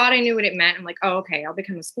that, I thought I knew what it meant. I'm like, oh, okay, I'll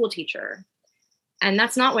become a school teacher. And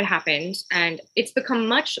that's not what happened. And it's become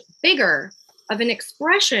much bigger of an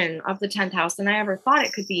expression of the 10th house than I ever thought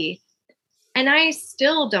it could be. And I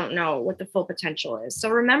still don't know what the full potential is. So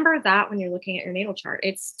remember that when you're looking at your natal chart,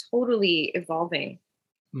 it's totally evolving.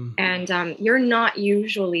 And you're not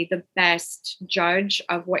usually the best judge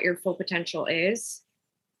of what your full potential is.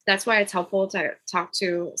 That's why it's helpful to talk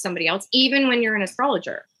to somebody else, even when you're an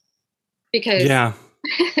astrologer. Because yeah,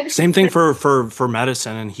 same thing for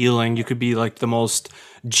medicine and healing. You could be like the most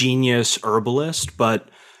genius herbalist, but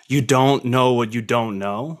you don't know what you don't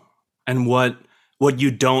know, and what you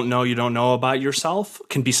don't know about yourself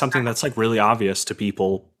can be something that's like really obvious to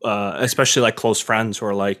people, especially like close friends who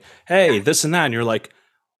are like, "Hey, this and that," and you're like,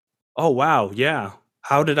 "Oh wow, yeah.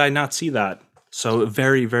 How did I not see that?" So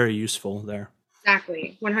very, very useful there.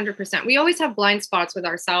 Exactly, 100%. We always have blind spots with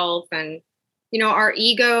ourselves, and our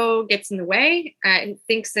ego gets in the way. It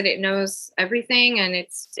thinks that it knows everything, and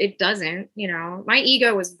it doesn't. My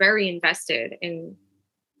ego was very invested in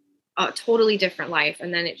a totally different life,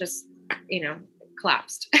 and then it just,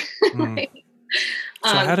 collapsed. Like,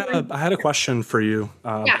 So I had a question for you.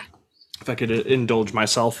 yeah. If I could indulge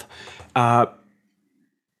myself.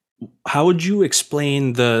 How would you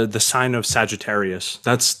explain the sign of Sagittarius?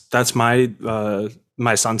 That's my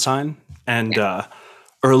my sun sign, and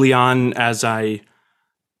early on, as I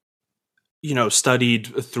studied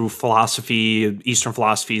through philosophy, Eastern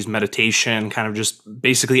philosophies, meditation, kind of just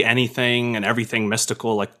basically anything and everything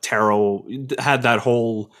mystical, like tarot, had that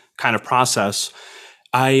whole kind of process.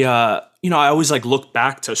 I always like look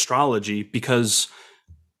back to astrology because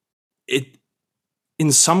it,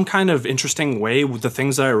 in some kind of interesting way, the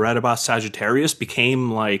things that I read about Sagittarius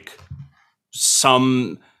became like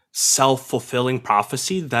some self-fulfilling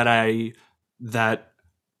prophecy that I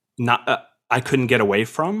couldn't get away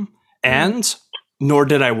from, and nor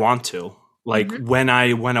did I want to. Like when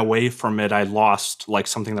I went away from it, I lost like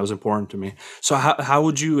something that was important to me. So how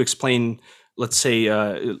would you explain, let's say,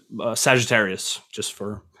 Sagittarius, just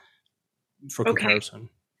for comparison?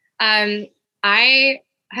 I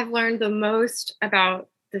have learned the most about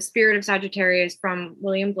the spirit of Sagittarius from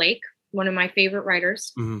William Blake, one of my favorite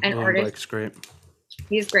writers and William artists. Blake's great.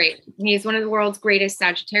 He's great. He's one of the world's greatest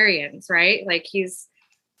Sagittarians, right? Like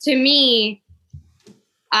to me,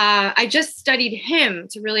 I just studied him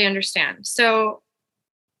to really understand. So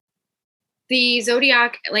the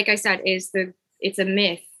zodiac, like I said, it's a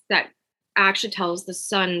myth that actually tells the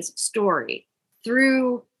sun's story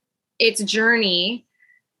through its journey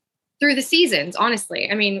through the seasons. Honestly,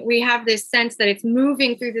 I mean, we have this sense that it's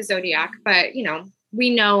moving through the zodiac, but we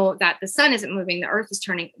know that the sun isn't moving, the earth is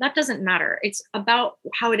turning. That doesn't matter. It's about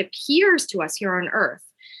how it appears to us here on earth.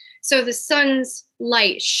 So the sun's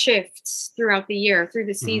light shifts throughout the year, through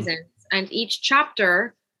the seasons, and each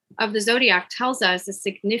chapter of the zodiac tells us a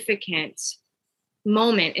significant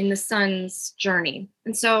moment in the sun's journey.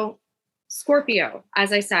 And so Scorpio,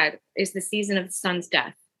 as I said, is the season of the sun's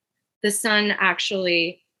death. The sun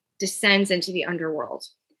actually descends into the underworld.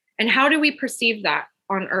 And how do we perceive that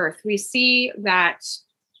on earth? We see that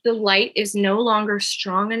the light is no longer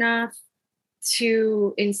strong enough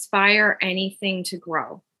to inspire anything to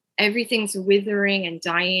grow. Everything's withering and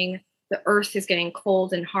dying. The earth is getting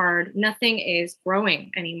cold and hard. Nothing is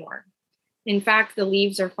growing anymore. In fact, the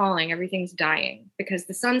leaves are falling. Everything's dying because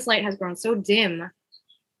the sun's light has grown so dim.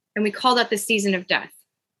 And we call that the season of death.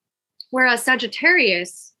 Whereas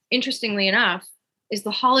Sagittarius, interestingly enough, is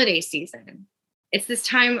the holiday season. It's this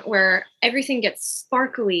time where everything gets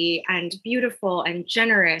sparkly and beautiful and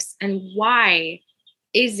generous. And why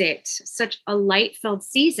is it such a light-filled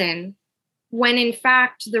season when in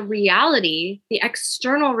fact the reality, the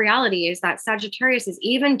external reality, is that Sagittarius is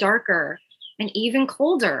even darker and even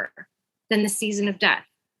colder than the season of death?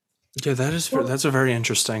 Yeah, that's a very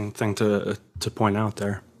interesting thing to point out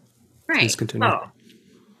there. Right. Please continue. So,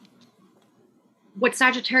 what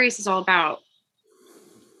Sagittarius is all about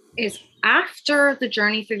is after the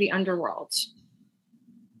journey through the underworld.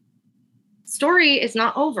 Story is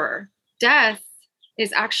not over. Death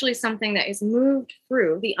is actually something that is moved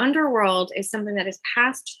through. The underworld is something that is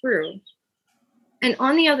passed through. And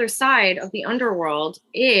on the other side of the underworld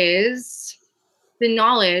is the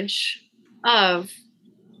knowledge of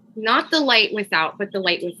not the light without, but the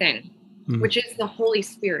light within, which is the Holy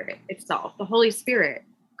Spirit itself. The Holy Spirit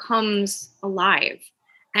comes alive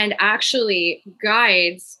and actually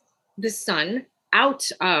guides the sun out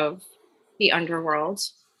of the underworld.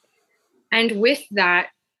 And with that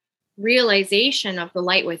realization of the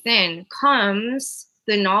light within comes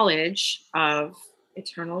the knowledge of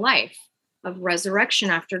eternal life, of resurrection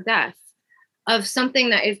after death, of something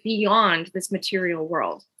that is beyond this material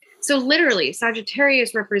world. So literally,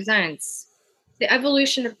 Sagittarius represents the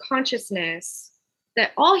evolution of consciousness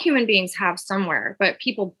that all human beings have somewhere, but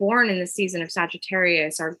people born in the season of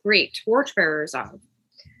Sagittarius are great torchbearers of.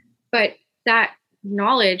 But that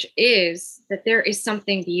knowledge is that there is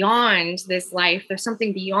something beyond this life. There's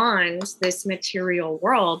something beyond this material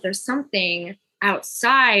world. There's something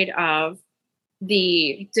outside of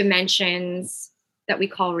the dimensions that we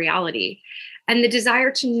call reality. And the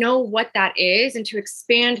desire to know what that is and to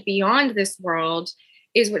expand beyond this world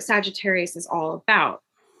is what Sagittarius is all about.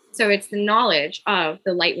 So it's the knowledge of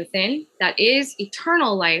the light within, that is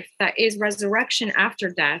eternal life, that is resurrection after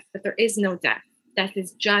death, but there is no death. Death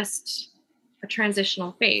is just a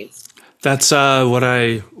transitional phase. That's what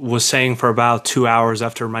I was saying for about 2 hours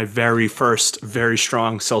after my very first, very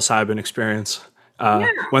strong psilocybin experience.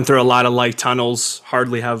 Went through a lot of light tunnels,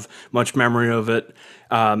 hardly have much memory of it.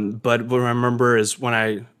 But what I remember is when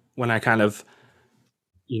I kind of,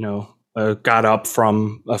 got up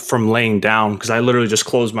from laying down, because I literally just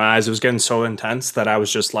closed my eyes. It was getting so intense that I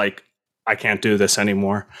was just like, I can't do this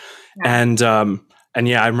anymore. Yeah. And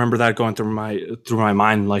yeah, I remember that going through my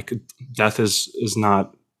mind, like death is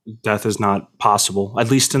not possible,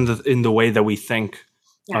 at least in the way that we think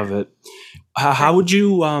of it. How would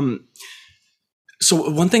you?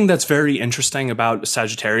 So one thing that's very interesting about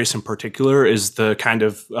Sagittarius in particular is the kind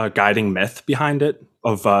of guiding myth behind it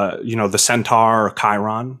of the centaur or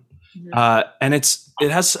Chiron, and it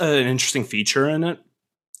has an interesting feature in it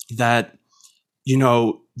that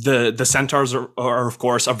the centaurs are of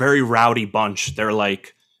course a very rowdy bunch. They're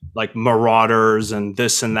like marauders and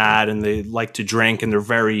this and that, and they like to drink, and they're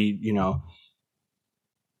very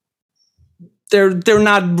they're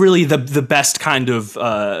not really the best kind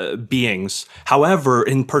of beings. However,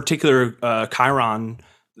 in particular, Chiron,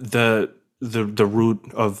 the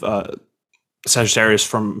root of Sagittarius,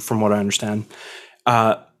 from what I understand,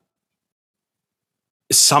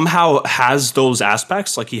 somehow has those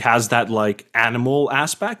aspects. Like he has that like animal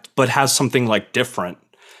aspect, but has something like different,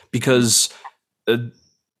 because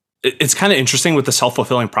it's kind of interesting with the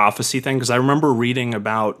self-fulfilling prophecy thing. Because I remember reading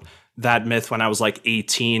about that myth when I was like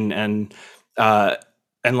 18, and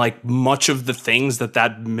like much of the things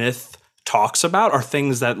that myth talks about are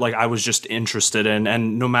things that like I was just interested in,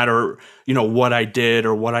 and no matter what I did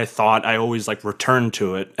or what I thought, I always like returned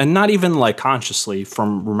to it, and not even like consciously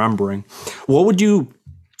from remembering. What would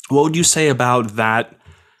you say about that?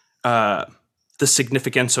 The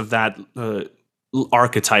significance of that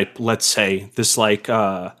archetype, let's say, this like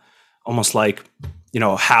almost like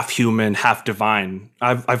half human, half divine.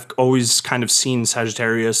 I've always kind of seen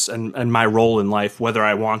Sagittarius and my role in life, whether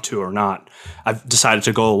I want to or not, I've decided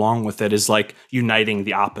to go along with it, is like uniting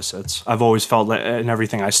the opposites. I've always felt that in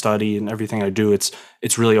everything I study and everything I do,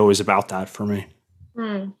 it's really always about that for me.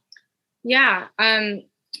 Yeah.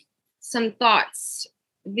 Some thoughts.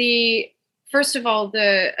 First of all,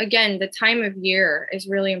 the time of year is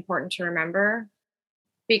really important to remember,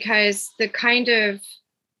 because the kind of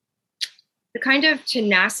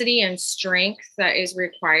tenacity and strength that is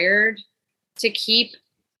required to keep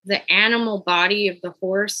the animal body of the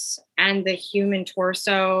horse and the human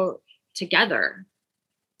torso together,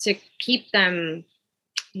 to keep them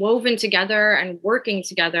woven together and working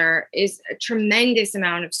together, is a tremendous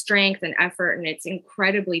amount of strength and effort. And it's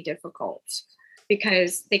incredibly difficult,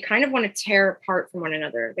 because they kind of want to tear apart from one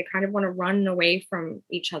another. They kind of want to run away from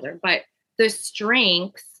each other. But the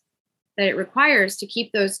strength that it requires to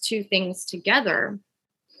keep those two things together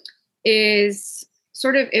is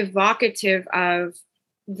sort of evocative of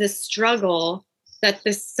the struggle that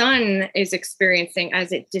the sun is experiencing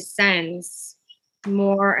as it descends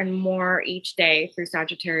more and more each day through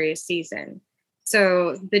Sagittarius season.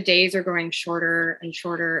 So the days are growing shorter and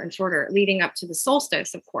shorter and shorter, leading up to the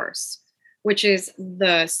solstice, of course, which is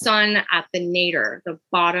the sun at the nadir, the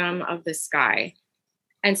bottom of the sky.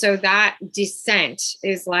 And so that descent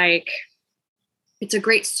is like, it's a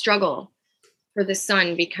great struggle for the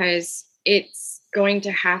sun, because it's going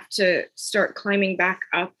to have to start climbing back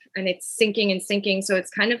up, and it's sinking and sinking. So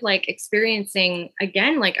it's kind of like experiencing,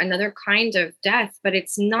 again, like another kind of death, but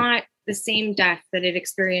it's not the same death that it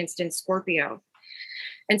experienced in Scorpio.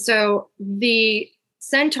 And so the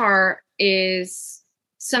centaur is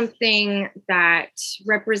something that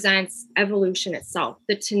represents evolution itself,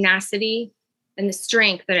 the tenacity and the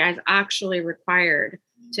strength that is actually required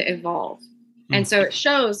to evolve. And so it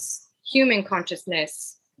shows human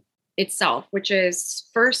consciousness itself, which is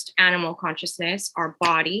first animal consciousness, our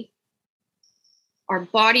body. Our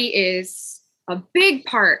body is a big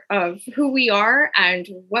part of who we are and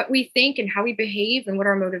what we think and how we behave and what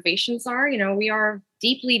our motivations are. We are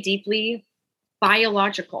deeply, deeply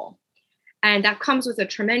biological. And that comes with a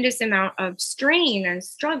tremendous amount of strain and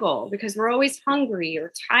struggle because we're always hungry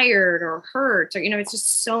or tired or hurt, or, it's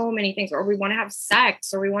just so many things, or we want to have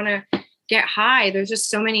sex or we want to get high. There's just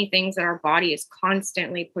so many things that our body is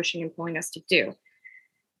constantly pushing and pulling us to do.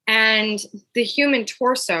 And the human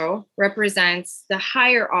torso represents the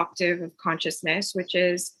higher octave of consciousness, which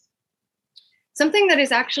is something that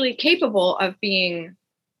is actually capable of being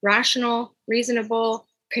rational, reasonable,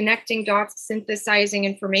 connecting dots, synthesizing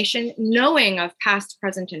information, knowing of past,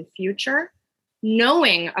 present, and future,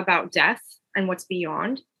 knowing about death and what's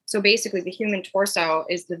beyond. So basically, the human torso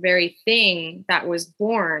is the very thing that was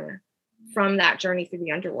born from that journey through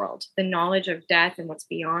the underworld, the knowledge of death and what's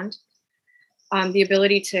beyond, the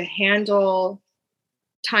ability to handle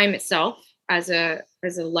time itself as a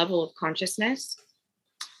level of consciousness.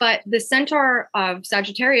 But the centaur of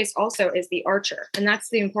Sagittarius also is the archer. And that's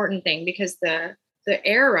the important thing, because the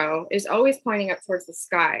arrow is always pointing up towards the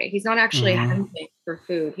sky. He's not actually hunting for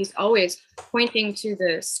food. He's always pointing to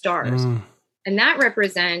the stars. And that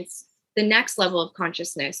represents the next level of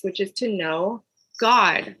consciousness, which is to know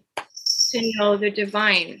God, to know the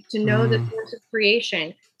divine, to know the source of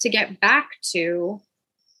creation, to get back to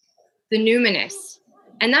the numinous.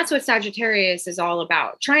 And that's what Sagittarius is all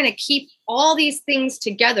about, trying to keep all these things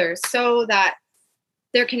together so that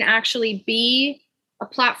there can actually be a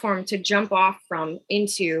platform to jump off from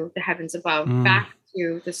into the heavens above, back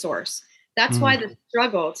to the source. That's why the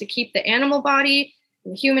struggle to keep the animal body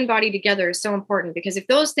and the human body together is so important, because if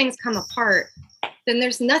those things come apart, then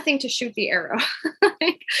there's nothing to shoot the arrow.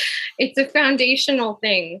 It's a foundational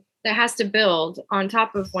thing that has to build on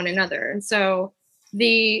top of one another. And so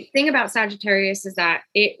the thing about Sagittarius is that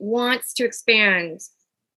it wants to expand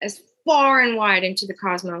as far and wide into the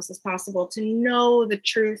cosmos as possible, to know the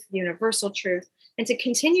truth, the universal truth, and to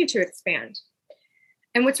continue to expand.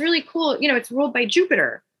 And what's really cool, it's ruled by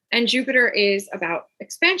Jupiter, and Jupiter is about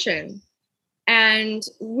expansion. And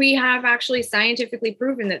we have actually scientifically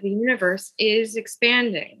proven that the universe is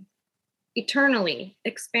expanding, eternally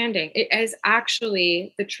expanding. It is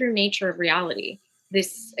actually the true nature of reality,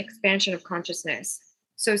 this expansion of consciousness.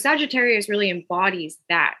 So Sagittarius really embodies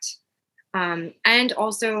that, and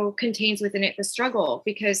also contains within it the struggle,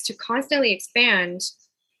 because to constantly expand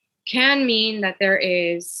can mean that there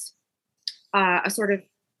is a sort of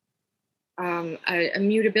a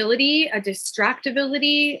mutability, a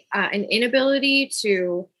distractibility, an inability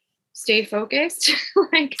to stay focused.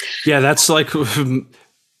 That's like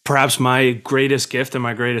perhaps my greatest gift and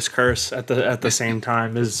my greatest curse at the same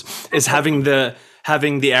time is having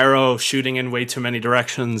the arrow shooting in way too many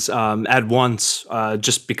directions at once,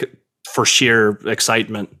 just because, for sheer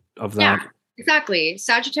excitement of that. Yeah, exactly.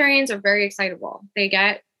 Sagittarians are very excitable.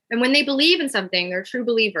 And when they believe in something, they're true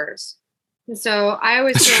believers. And so I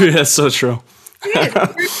always That's true. That's so true. It is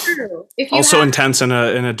very true. Also intense in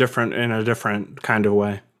a different kind of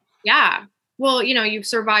way. Yeah. Well, you've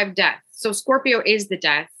survived death. So Scorpio is the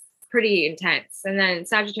death, pretty intense. And then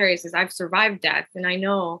Sagittarius is, I've survived death and I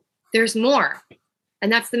know there's more.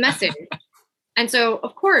 And that's the message. And so,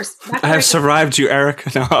 of course, I have survived you,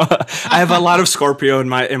 Eric. No, I have a lot of Scorpio in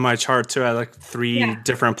my chart too. I have like 3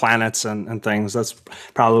 different planets and things. That's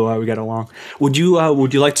probably why we get along. Would you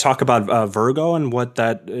like to talk about Virgo and what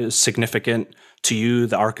that is significant to you?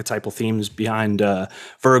 The archetypal themes behind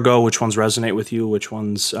Virgo. Which ones resonate with you? Which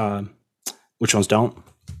ones don't?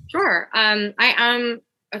 Sure. I am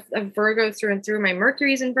a Virgo through and through. My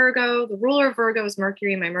Mercury's in Virgo. The ruler of Virgo is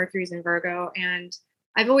Mercury. My Mercury's in Virgo, and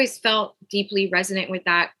I've always felt deeply resonant with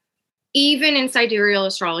that. Even in sidereal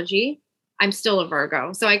astrology, I'm still a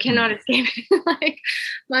Virgo, so I cannot escape it.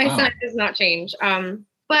 My sign does not change.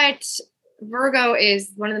 But Virgo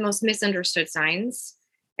is one of the most misunderstood signs.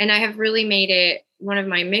 And I have really made it one of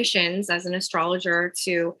my missions as an astrologer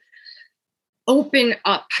to open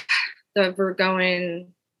up the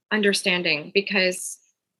Virgoan understanding, because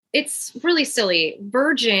it's really silly.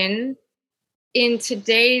 Virgin in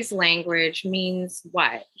today's language means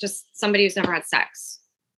what? Just somebody who's never had sex.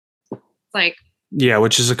 Like, yeah,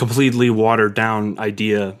 which is a completely watered down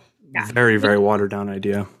idea. Yeah. Very, very watered down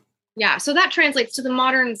idea. Yeah. So that translates to the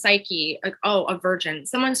modern psyche. Like, a virgin,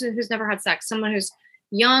 someone who's never had sex, someone who's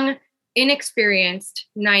young, inexperienced,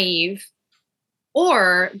 naive,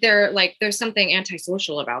 or there's something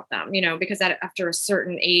antisocial about them, because after a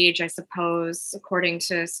certain age, I suppose, according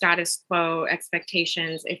to status quo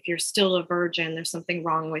expectations, if you're still a virgin, there's something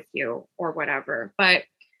wrong with you or whatever. But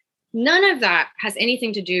none of that has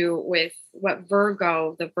anything to do with what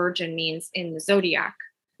Virgo, the virgin, means in the zodiac.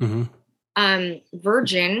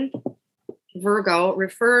 Virgin, Virgo,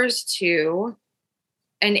 refers to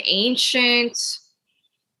an ancient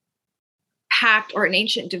pact or an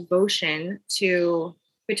ancient devotion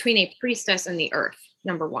between a priestess and the earth,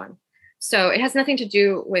 number one. So it has nothing to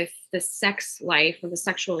do with the sex life or the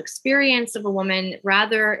sexual experience of a woman.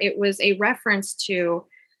 Rather, it was a reference to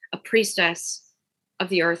a priestess of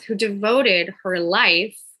the earth who devoted her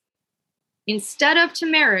life instead of to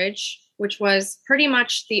marriage, which was pretty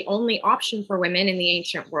much the only option for women in the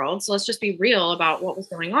ancient world. So let's just be real about what was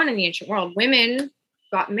going on in the ancient world. Women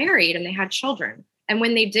got married and they had children. And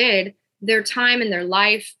when they did, their time and their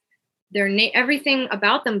life, everything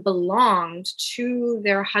about them belonged to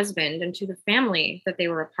their husband and to the family that they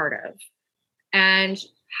were a part of. And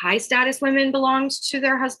high status women belonged to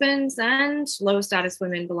their husbands and low status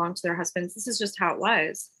women belonged to their husbands. This is just how it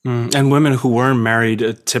was. And women who weren't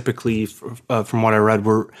married typically, from what I read,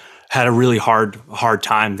 had a really hard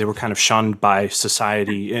time. They were kind of shunned by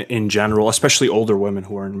society in general, especially older women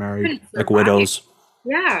who weren't married, like widows.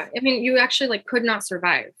 Yeah. I mean, you actually could not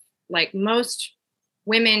survive. Like most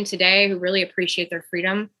women today who really appreciate their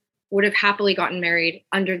freedom would have happily gotten married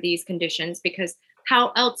under these conditions, because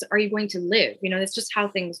how else are you going to live? That's just how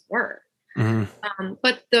things were. Mm-hmm.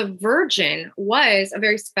 But the virgin was a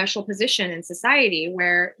very special position in society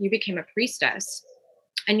where you became a priestess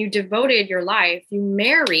and you devoted your life. You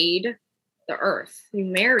married the earth. You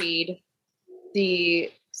married the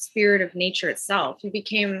spirit of nature itself. You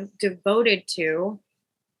became devoted to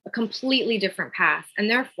a completely different path. And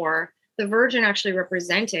therefore, the virgin actually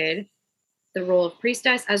represented the role of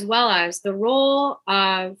priestess as well as the role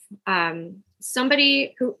of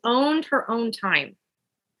somebody who owned her own time,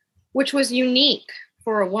 which was unique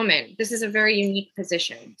for a woman. This is a very unique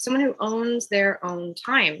position. Someone who owns their own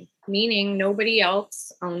time, meaning nobody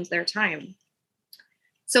else owns their time.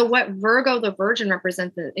 So what Virgo, the virgin,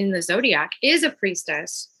 represents in the zodiac is a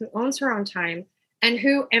priestess who owns her own time and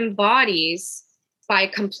who embodies by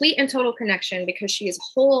complete and total connection, because she is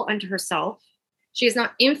whole unto herself. She is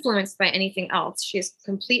not influenced by anything else. She is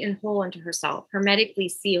complete and whole unto herself, hermetically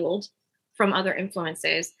sealed from other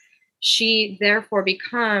influences. She therefore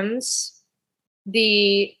becomes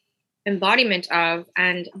the embodiment of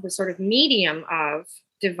and the sort of medium of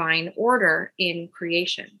divine order in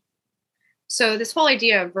creation. So this whole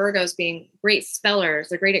idea of Virgos being great spellers,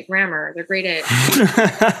 they're great at grammar, they're great at...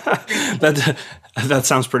 that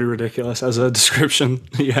sounds pretty ridiculous as a description.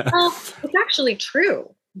 Yeah. Well, it's actually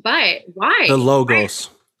true. But why? The logos.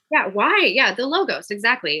 Why? Yeah, the logos,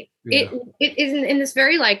 exactly. Yeah. It is in this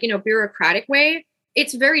very bureaucratic way.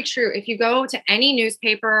 It's very true. If you go to any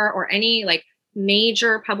newspaper or any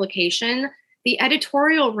major publication, the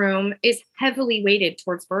editorial room is heavily weighted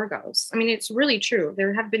towards Virgos. I mean, it's really true.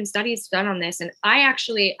 There have been studies done on this. And I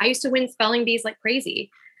used to win spelling bees like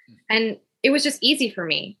crazy. And it was just easy for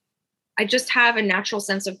me. I just have a natural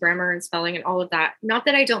sense of grammar and spelling and all of that. Not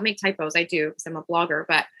that I don't make typos. I do, because I'm a blogger,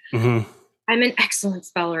 but I'm an excellent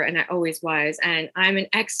speller and I always was. And I'm an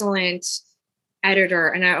excellent editor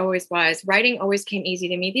and I always was. Writing always came easy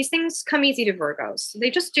to me. These things come easy to Virgos.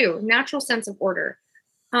 They just do. Natural sense of order.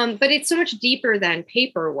 But it's so much deeper than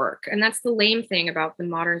paperwork. And that's the lame thing about the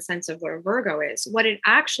modern sense of what a Virgo is. What it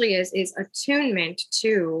actually is attunement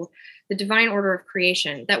to the divine order of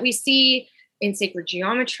creation that we see in sacred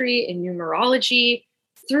geometry, in numerology,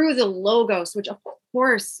 through the logos, which of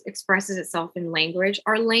course expresses itself in language.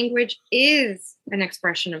 Our language is an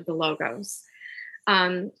expression of the logos,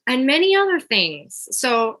 and many other things.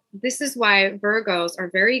 So this is why Virgos are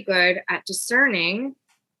very good at discerning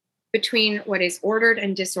between what is ordered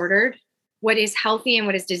and disordered, what is healthy and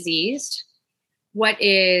what is diseased, what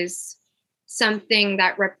is something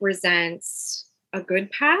that represents a good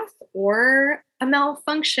path or a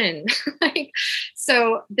malfunction.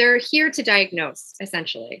 So they're here to diagnose,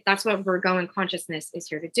 essentially. That's what Virgoan consciousness is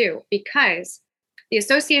here to do, because the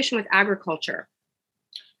association with agriculture,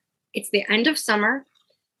 it's the end of summer.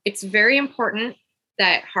 It's very important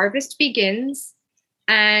that harvest begins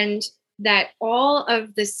and that all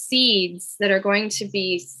of the seeds that are going to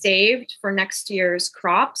be saved for next year's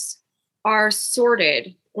crops are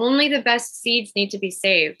sorted. Only the best seeds need to be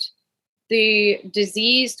saved. The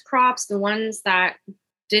diseased crops, the ones that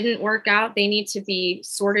didn't work out, they need to be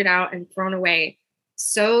sorted out and thrown away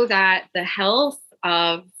so that the health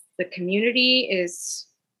of the community is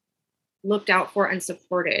looked out for and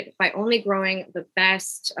supported by only growing the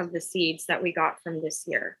best of the seeds that we got from this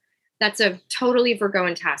year. That's a totally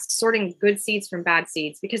Virgoan task, sorting good seeds from bad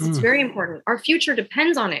seeds, because it's very important. Our future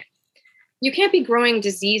depends on it. You can't be growing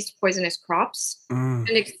diseased, poisonous crops and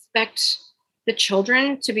expect the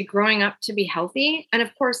children to be growing up to be healthy. And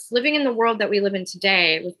of course, living in the world that we live in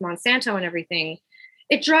today with Monsanto and everything,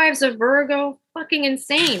 it drives a Virgo fucking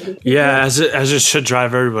insane. Yeah, as it should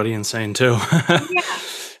drive everybody insane too. Yeah.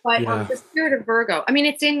 But Yeah. the spirit of Virgo, I mean,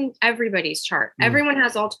 it's in everybody's chart. Everyone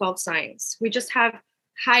has all 12 signs. We just have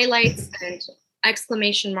highlights and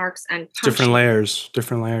exclamation marks and Different layers.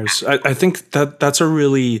 I think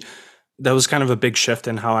that was kind of a big shift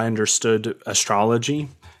in how I understood astrology.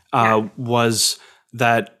 Was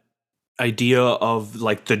that idea of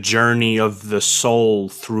like the journey of the soul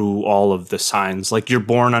through all of the signs. Like you're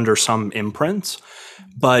born under some imprints,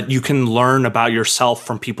 but you can learn about yourself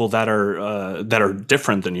from people that are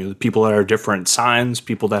different than you, people that are different signs,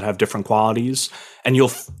 people that have different qualities, and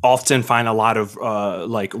you'll often find a lot of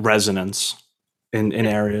like resonance in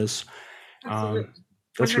areas.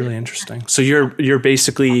 That's really interesting. So you're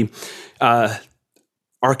basically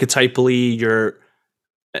archetypally you're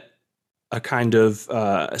a kind of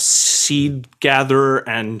seed gatherer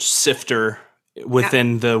and sifter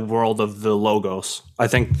within the world of the logos. I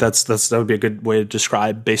think that would be a good way to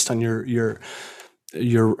describe based on your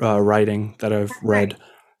writing that I've read.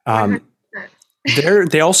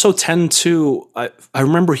 They also tend to. I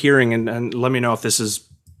remember hearing, and let me know if this is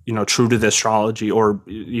true to the astrology or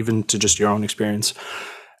even to just your own experience.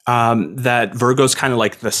 That Virgo's kind of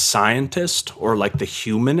like the scientist or like the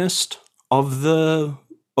humanist of the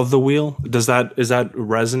wheel. Is that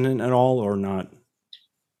resonant at all or not?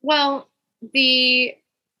 Well, the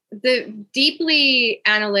deeply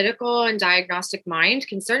analytical and diagnostic mind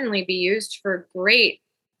can certainly be used for great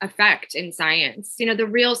effect in science. The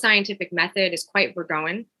real scientific method is quite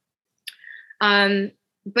Virgoan.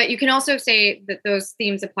 But you can also say that those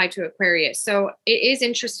themes apply to Aquarius. So it is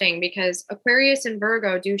interesting because Aquarius and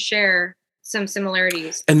Virgo do share some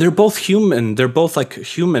similarities. And they're both human. They're both like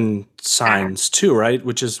human signs too, right?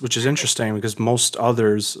 Which is interesting because most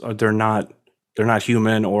others they're not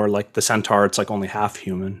human, or like the Centaur, it's like only half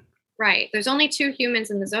human. Right. There's only 2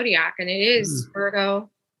 humans in the zodiac, and it is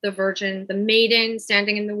Virgo, the Virgin, the maiden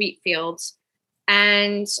standing in the wheat fields,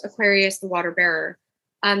 and Aquarius, the water bearer.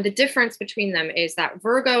 The difference between them is that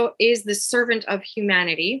Virgo is the servant of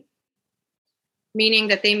humanity, meaning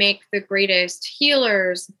that they make the greatest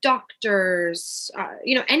healers, doctors,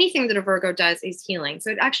 anything that a Virgo does is healing.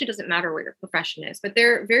 So it actually doesn't matter what your profession is, but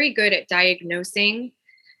they're very good at diagnosing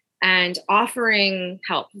and offering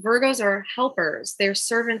help. Virgos are helpers. They're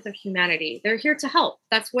servants of humanity. They're here to help.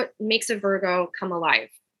 That's what makes a Virgo come alive.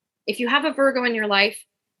 If you have a Virgo in your life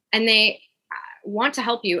and they want to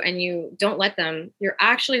help you and you don't let them, you're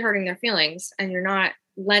actually hurting their feelings and you're not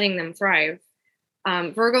letting them thrive.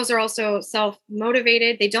 Virgos are also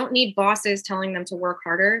self-motivated. They don't need bosses telling them to work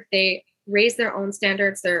harder. They raise their own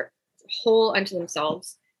standards. They're whole unto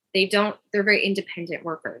themselves. They're very independent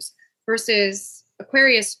workers versus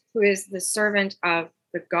Aquarius, who is the servant of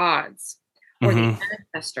the gods or the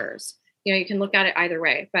manifestors. You can look at it either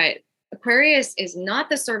way, but Aquarius is not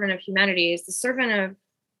the servant of humanity, is the servant of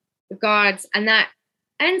the gods. And that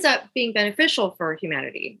ends up being beneficial for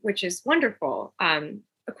humanity, which is wonderful.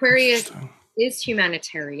 Aquarius is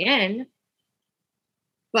humanitarian,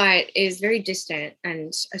 but is very distant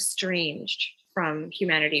and estranged from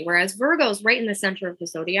humanity. Whereas Virgo's right in the center of the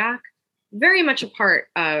zodiac, very much a part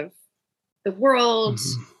of the world,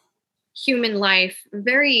 human life,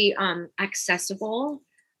 very accessible,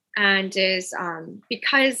 and is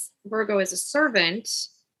because Virgo is a servant,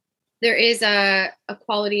 there is a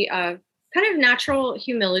quality of kind of natural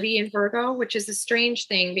humility in Virgo, which is a strange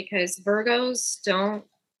thing because Virgos don't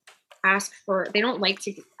like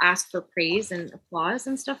to ask for praise and applause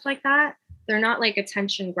and stuff like that. They're not like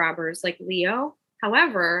attention grabbers like Leo.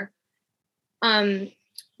 However,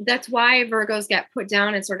 that's why Virgos get put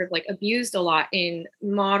down and sort of like abused a lot in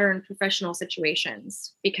modern professional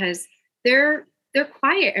situations because they're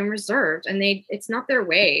quiet and reserved, and it's not their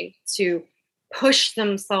way to push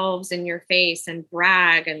themselves in your face and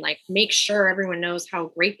brag and like make sure everyone knows how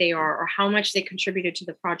great they are or how much they contributed to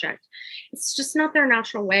the project. It's just not their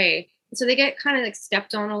natural way. So they get kind of like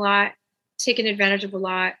stepped on a lot, taken advantage of a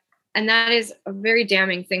lot. And that is a very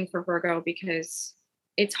damning thing for Virgo because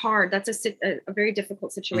it's hard. That's a very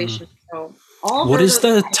difficult situation. So what is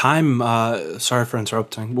the time? Sorry for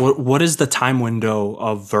interrupting. What is the time window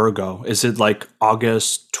of Virgo? Is it like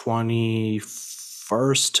August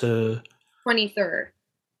 21st to 23rd?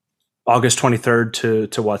 August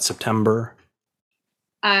 23rd to what, September?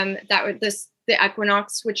 The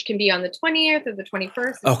equinox, which can be on the 20th or the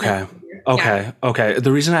 21st. Okay.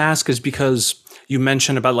 The reason I ask is because you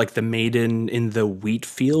mentioned about like the maiden in the wheat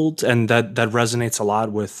field, and that resonates a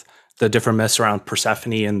lot with the different myths around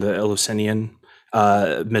Persephone and the Eleusinian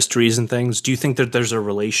mysteries and things. Do you think that there's a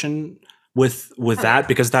relation with that?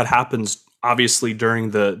 Because that happens obviously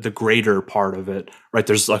during the greater part of it, right?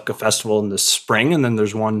 There's like a festival in the spring, and then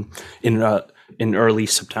there's one in early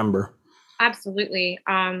September. Absolutely.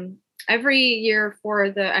 Every year for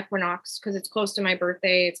the equinox, because it's close to my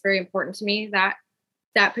birthday, it's very important to me that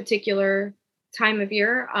particular time of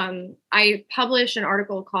year. I publish an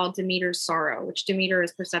article called Demeter's Sorrow, which Demeter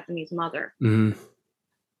is Persephone's mother. Mm-hmm.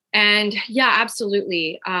 And yeah,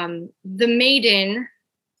 absolutely. The maiden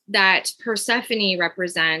that Persephone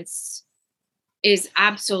represents is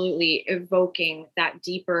absolutely evoking that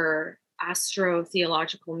deeper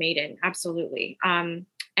astro-theological maiden. Absolutely.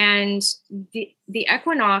 And the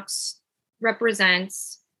equinox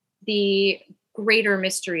represents the greater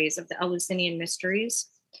mysteries of the Eleusinian mysteries.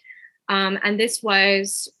 And this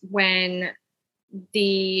was when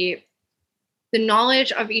the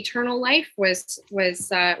knowledge of eternal life was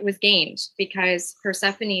gained, because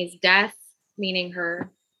Persephone's death, meaning her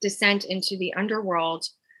descent into the underworld,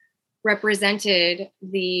 represented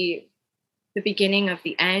the beginning of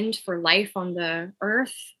the end for life on the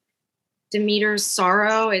earth. Demeter's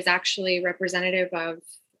sorrow is actually representative of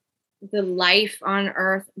the life on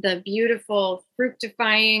earth, the beautiful,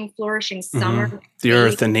 fructifying, flourishing summer. Mm-hmm. The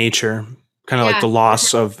earth and nature, kind of like the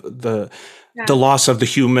loss of the loss of the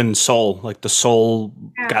human soul, like the soul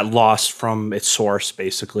got lost from its source,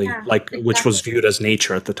 basically, which was viewed as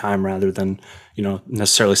nature at the time rather than,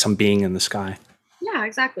 necessarily some being in the sky. Yeah,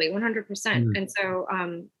 exactly. 100%. And so,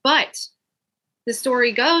 but the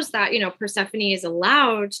story goes that, Persephone is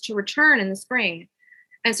allowed to return in the spring.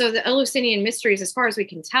 And so the Eleusinian mysteries, as far as we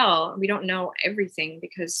can tell, we don't know everything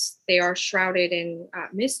because they are shrouded in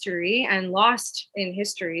mystery and lost in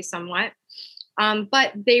history somewhat.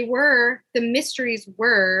 But the mysteries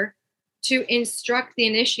were to instruct the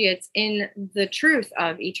initiates in the truth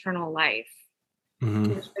of eternal life,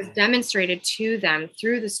 which was demonstrated to them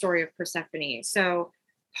through the story of Persephone. So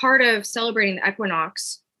part of celebrating the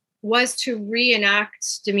equinox was to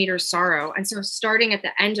reenact Demeter's sorrow. And so starting at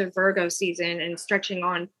the end of Virgo season and stretching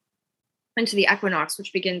on into the equinox,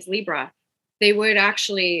 which begins Libra, they would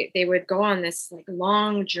go on this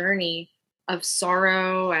long journey of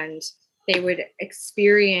sorrow, and they would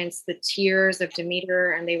experience the tears of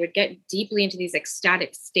Demeter, and they would get deeply into these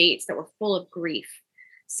ecstatic states that were full of grief,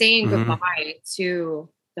 saying goodbye to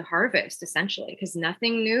the harvest, essentially, because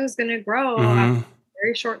nothing new is going to grow after a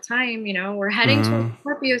very short time. We're heading to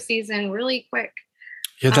Scorpio season really quick.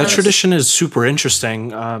 Yeah, that tradition is super interesting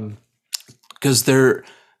because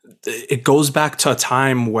it goes back to a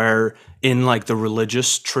time where in the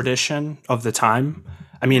religious tradition of the time,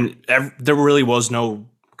 I mean, there really was no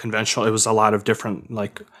conventional. It was a lot of different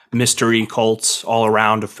mystery cults all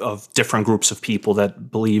around of different groups of people that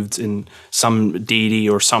believed in some deity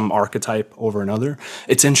or some archetype over another.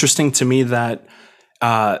 It's interesting to me that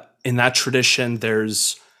in that tradition,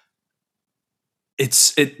 there's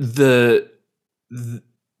a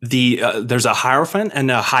hierophant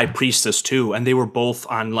and a high priestess too, and they were both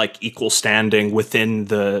on equal standing within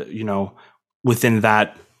within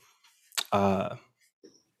that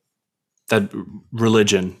that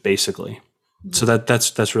religion, basically. So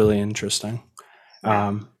that's really interesting.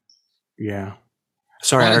 Yeah.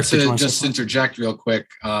 Sorry, I wanted to just interject real quick.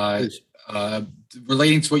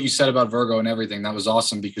 Relating to what you said about Virgo and everything, that was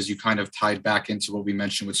awesome because you kind of tied back into what we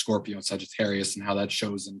mentioned with Scorpio and Sagittarius and how that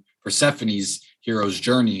shows in Persephone's hero's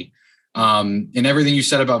journey. In everything you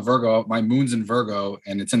said about Virgo, my moon's in Virgo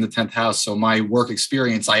and it's in the 10th house. So my work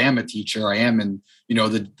experience, I am a teacher. I am in,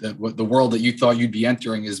 the world that you thought you'd be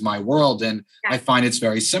entering is my world. And I find it's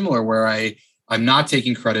very similar where I'm not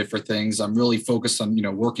taking credit for things. I'm really focused on,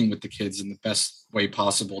 working with the kids in the best way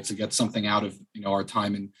possible to get something out of, our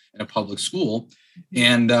time in a public school.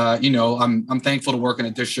 And, I'm thankful to work in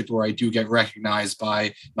a district where I do get recognized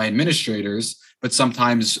by my administrators, but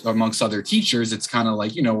sometimes amongst other teachers, it's kind of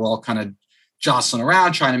we're all kind of jostling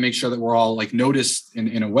around, trying to make sure that we're all noticed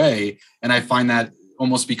in a way. And I find that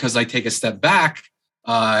almost because I take a step back,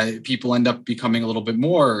 people end up becoming a little bit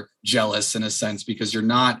more jealous in a sense, because you're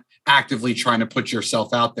not actively trying to put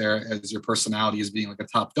yourself out there as your personality as being a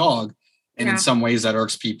top dog. And in some ways that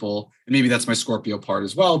irks people. And maybe that's my Scorpio part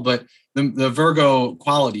as well. But the Virgo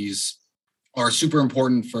qualities are super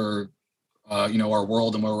important for, our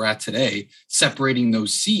world and where we're at today, separating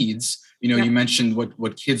those seeds. You mentioned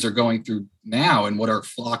what kids are going through now and what our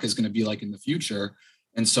flock is going to be like in the future.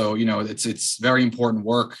 And so, it's very important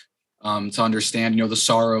work to understand, the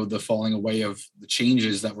sorrow, the falling away of the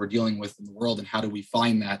changes that we're dealing with in the world. And how do we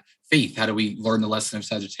find that faith? How do we learn the lesson of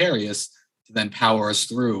Sagittarius to then power us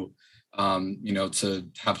through, to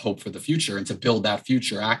have hope for the future and to build that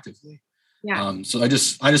future actively. Yeah. So I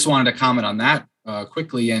just wanted to comment on that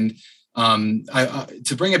quickly. And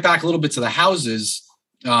to bring it back a little bit to the houses,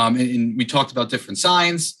 and we talked about different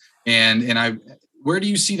signs and where do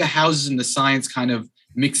you see the houses and the signs kind of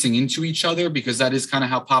mixing into each other, because that is kind of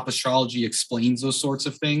how pop astrology explains those sorts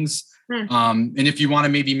of things. And if you want to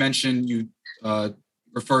maybe mention, you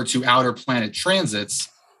refer to outer planet transits,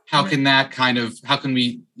 how can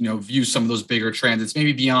we, view some of those bigger transits,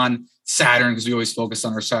 maybe beyond Saturn, because we always focus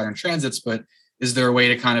on our Saturn transits, but is there a way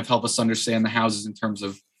to kind of help us understand the houses in terms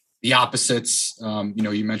of the opposites?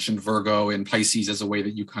 You mentioned Virgo and Pisces as a way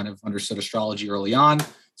that you kind of understood astrology early on.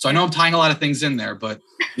 So I know I'm tying a lot of things in there, but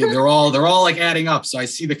they're all like adding up. So I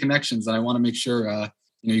see the connections, and I want to make sure,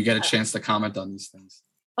 you get a chance to comment on these things.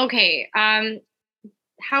 Okay.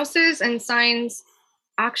 Houses and signs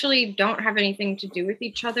actually don't have anything to do with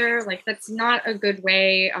each other. Like, that's not a good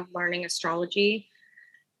way of learning astrology.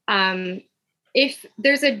 If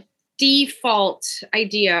there's a default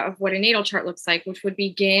idea of what a natal chart looks like, which would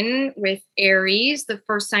begin with Aries, the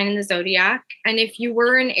first sign in the zodiac. And if you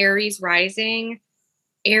were an Aries rising,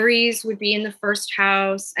 Aries would be in the first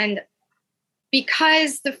house. And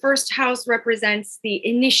because the first house represents the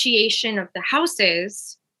initiation of the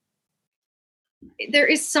houses, there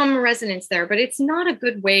is some resonance there, but it's not a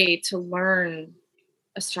good way to learn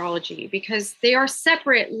astrology because they are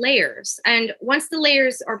separate layers. And once the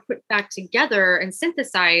layers are put back together and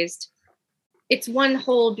synthesized, it's one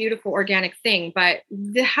whole beautiful organic thing. But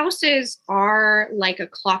the houses are like a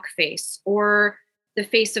clock face or the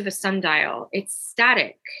face of a sundial. It's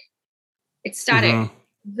static. Mm-hmm.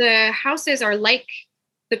 The houses are like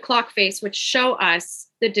the clock face, which show us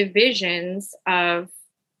the divisions of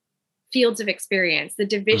fields of experience, the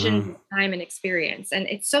divisions of time and experience. And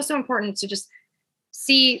it's so important to just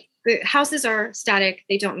see the houses are static.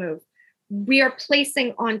 They don't move. We are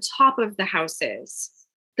placing on top of the houses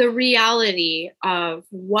the reality of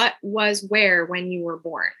what was where when you were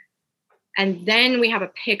born. And then we have a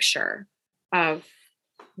picture of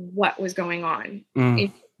what was going on,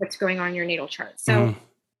 what's going on in your natal chart. So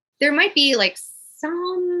there might be like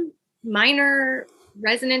some minor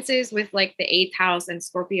resonances with like the 8th house and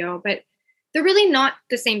Scorpio, but they're really not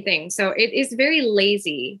the same thing. So it is very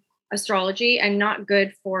lazy astrology and not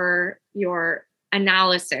good for your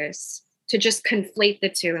analysis to just conflate the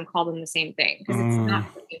two and call them the same thing, because it's not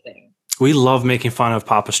the same thing. We love making fun of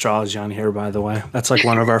pop astrology on here, by the way. That's like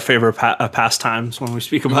one of our favorite pastimes when we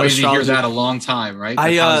speak about astrology. You hear that a long time, right?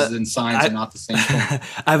 Houses and signs are not the same thing.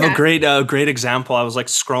 I have a great example. I was like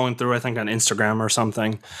scrolling through, I think on Instagram or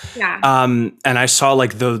something. Yeah. And I saw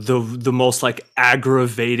like the most like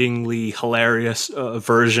aggravatingly hilarious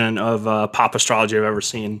version of pop astrology I've ever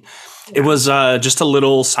seen. Yeah. It was just a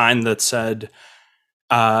little sign that said,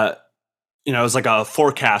 it was like a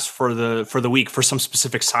forecast for the week for some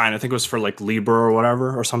specific sign. I think it was for like Libra or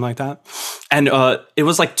whatever or something like that. And it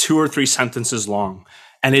was like 2 or 3 sentences long.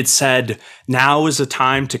 And it said, now is the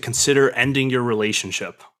time to consider ending your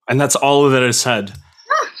relationship. And that's all that it said.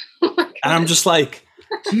 Oh and I'm just like,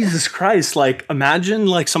 Jesus Christ. Like, imagine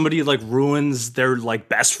like somebody like ruins their like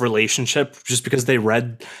best relationship just because they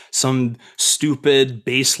read some stupid,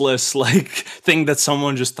 baseless like thing that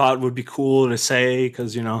someone just thought would be cool to say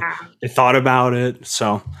because, they thought about it.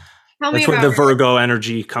 So that's where the Virgo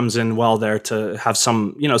energy comes in well there to have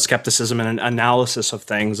some, skepticism and an analysis of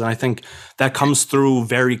things. And I think that comes through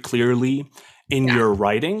very clearly in your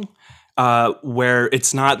writing. Where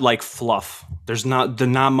it's not like fluff. There's not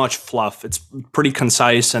much fluff. It's pretty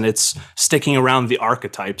concise and it's sticking around the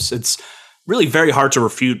archetypes. It's really very hard to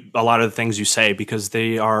refute a lot of the things you say because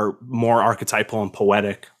they are more archetypal and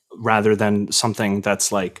poetic rather than something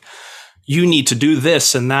that's like, you need to do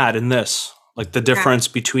this and that and this. Like the difference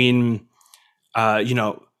between,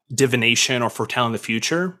 divination or foretelling the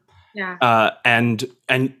future, and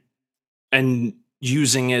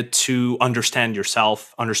using it to understand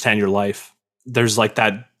yourself, understand your life. There's like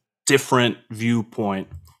that different viewpoint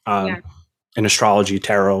in astrology,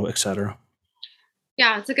 tarot, etc.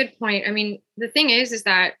 Yeah, it's a good point. I mean, the thing is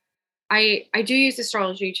that I do use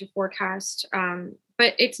astrology to forecast,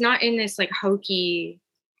 but it's not in this like hokey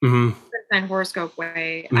horoscope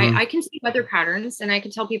way. I can see weather patterns and I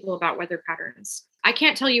can tell people about weather patterns. I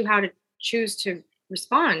can't tell you how to choose to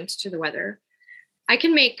respond to the weather. I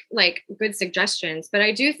can make like good suggestions, but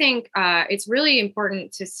I do think it's really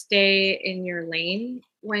important to stay in your lane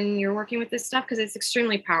when you're working with this stuff because it's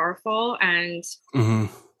extremely powerful. And to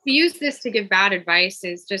use this to give bad advice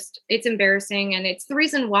is just, it's embarrassing. And it's the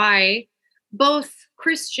reason why both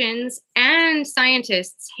Christians and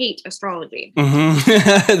scientists hate astrology.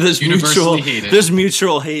 There's mutual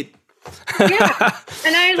hate. Yeah,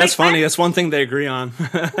 and that's funny. That's one thing they agree on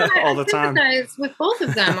all the time. I sympathize with both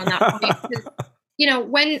of them on that point.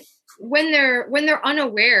 When they're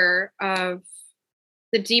unaware of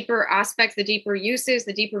the deeper aspects, the deeper uses,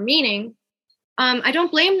 the deeper meaning, I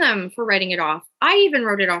don't blame them for writing it off. I even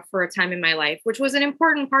wrote it off for a time in my life, which was an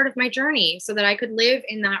important part of my journey so that I could live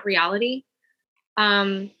in that reality.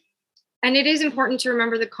 And it is important to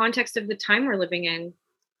remember the context of the time we're living in.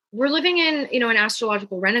 We're living in, an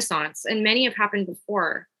astrological renaissance, and many have happened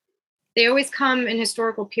before. They always come in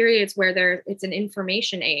historical periods where it's an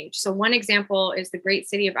information age. So one example is the great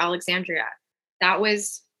city of Alexandria. That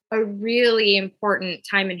was a really important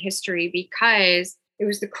time in history because it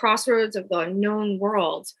was the crossroads of the known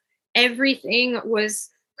world. Everything was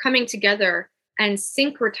coming together and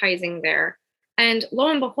syncretizing there. And lo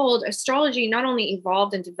and behold, astrology not only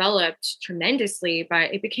evolved and developed tremendously,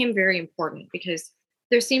 but it became very important because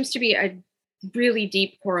there seems to be a really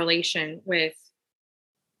deep correlation with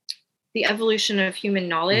the evolution of human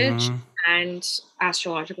knowledge and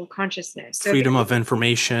astrological consciousness. So freedom of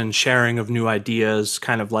information, sharing of new ideas,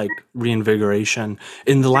 kind of like reinvigoration.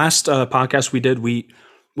 In the last podcast we did, we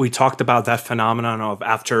talked about that phenomenon of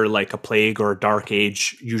after like a plague or a dark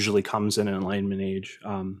age usually comes in an enlightenment age.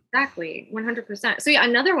 Exactly, 100%. So yeah,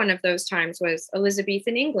 another one of those times was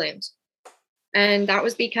Elizabethan England. And that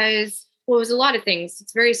was because, well, it was a lot of things.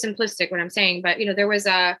 It's very simplistic what I'm saying, but there was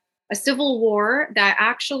a civil war that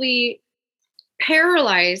actually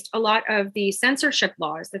paralyzed a lot of the censorship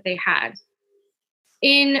laws that they had,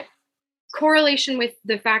 in correlation with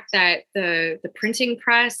the fact that the printing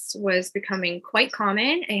press was becoming quite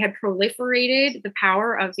common. It had proliferated the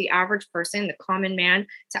power of the average person, the common man,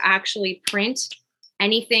 to actually print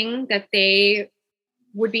anything that they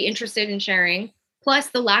would be interested in sharing, plus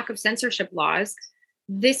the lack of censorship laws.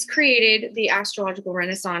 This created the astrological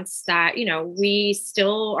renaissance that, we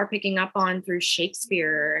still are picking up on through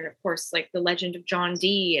Shakespeare. And of course, like the legend of John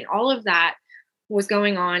Dee and all of that was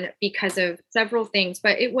going on because of several things.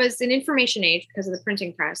 But it was an information age because of the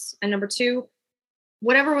printing press. And number two,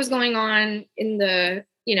 whatever was going on in the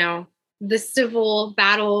civil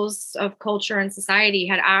battles of culture and society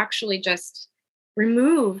had actually just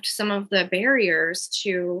removed some of the barriers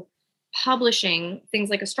to publishing things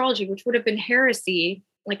like astrology, which would have been heresy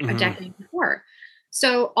like a decade before.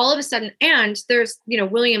 So all of a sudden, and there's,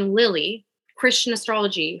 William Lilly, Christian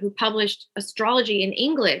astrology, who published astrology in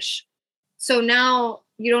English. So now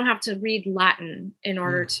you don't have to read Latin in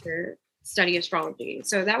order to study astrology.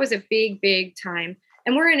 So that was a big, big time.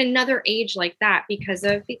 And we're in another age like that because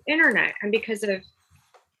of the internet and because of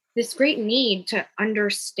this great need to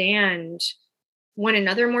understand one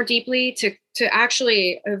another more deeply, to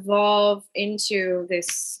actually evolve into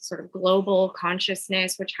this sort of global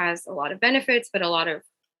consciousness, which has a lot of benefits, but a lot of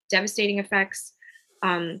devastating effects.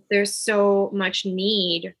 There's so much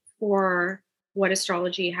need for what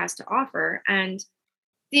astrology has to offer. And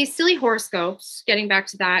these silly horoscopes, getting back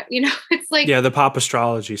to that, it's like, yeah, the pop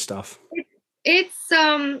astrology stuff. It's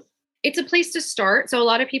a place to start. So a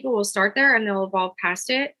lot of people will start there and they'll evolve past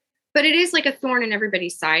it. But it is like a thorn in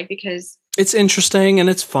everybody's side because it's interesting and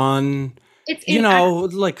it's fun.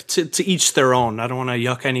 It's like to each their own. I don't want to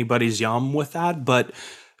yuck anybody's yum with that, but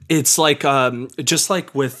it's like just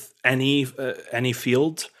like with any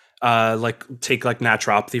field, like take like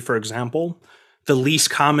naturopathy for example, the least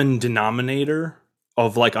common denominator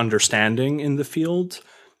of like understanding in the field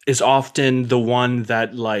is often the one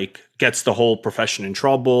that like gets the whole profession in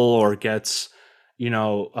trouble or gets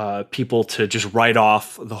people to just write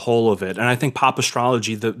off the whole of it. And I think pop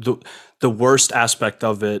astrology, the worst aspect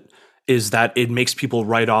of it is that it makes people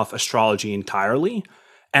write off astrology entirely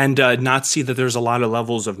and not see that there's a lot of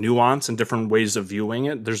levels of nuance and different ways of viewing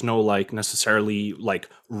it. There's no like necessarily like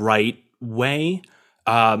right way.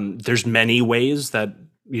 There's many ways that,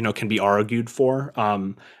 can be argued for.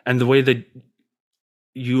 And the way that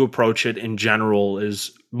you approach it in general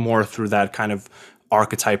is more through that kind of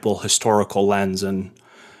archetypal historical lens. And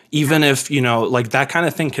even if, like that kind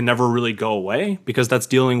of thing can never really go away because that's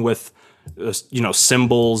dealing with,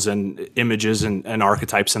 symbols and images and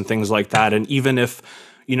archetypes and things like that. And even if,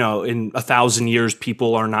 in 1,000 years,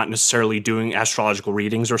 people are not necessarily doing astrological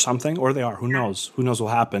readings or something, or they are, who knows what will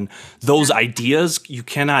happen. Those ideas, you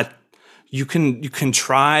can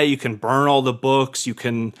try, you can burn all the books, you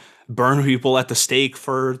can burn people at the stake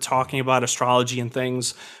for talking about astrology and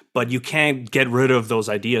things, but you can't get rid of those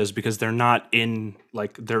ideas because they're not in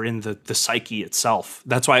they're in the psyche itself.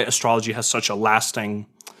 That's why astrology has such a lasting,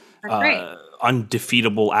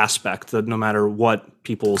 undefeatable aspect that no matter what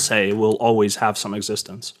people say will always have some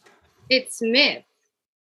existence. It's myth.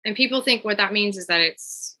 And people think what that means is that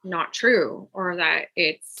it's not true or that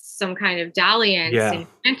it's some kind of dalliance in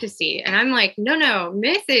fantasy. And I'm like, no,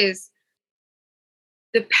 myth is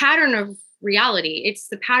the pattern of reality. It's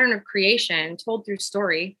the pattern of creation told through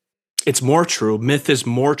story. It's more true. Myth is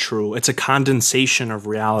more true. It's a condensation of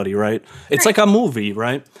reality, right? It's like a movie,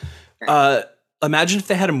 right? Imagine if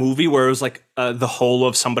they had a movie where it was like the whole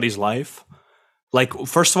of somebody's life. Like,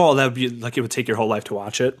 first of all, that would be like it would take your whole life to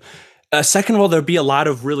watch it. Second of all, there'd be a lot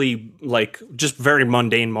of really like just very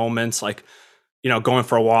mundane moments, like, you know, going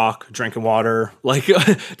for a walk, drinking water, like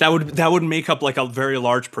that would make up like a very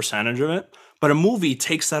large percentage of it. But a movie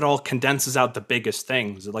takes that all, condenses out the biggest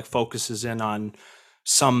things. It like focuses in on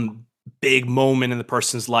some big moment in the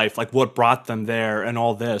person's life, like what brought them there and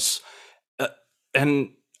all this. And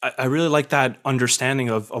I really like that understanding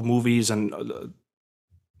of movies and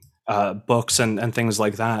books and things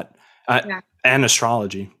like that, and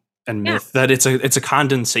astrology and myth, that it's a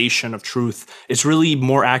condensation of truth. It's really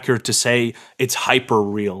more accurate to say it's hyper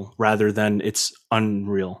real rather than it's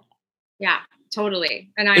unreal. Yeah,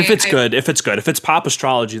 totally. And if it's pop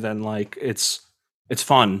astrology, then like it's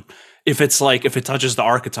fun. If it touches the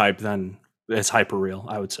archetype, then it's hyper real,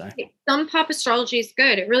 I would say. Some pop astrology is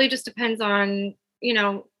good. It really just depends on, you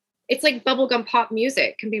know, it's like bubblegum pop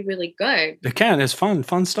music can be really good. It can. It's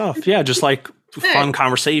fun stuff. Yeah, just like fun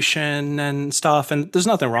conversation and stuff. And there's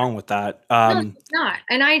nothing wrong with that. No, it's not.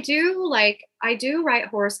 And I do write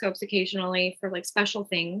horoscopes occasionally for like special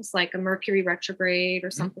things like a Mercury retrograde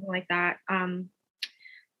or something like that.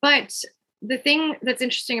 But the thing that's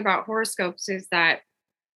interesting about horoscopes is that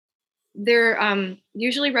they're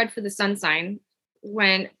usually read for the sun sign,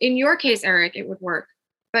 when in your case, Eric, it would work.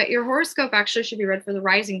 But your horoscope actually should be read for the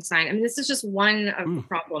rising sign. I mean, this is just one of the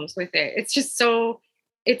problems with it. It's just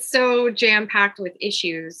it's so jam-packed with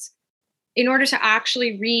issues. In order to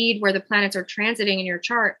actually read where the planets are transiting in your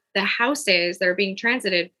chart, the houses that are being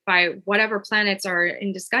transited by whatever planets are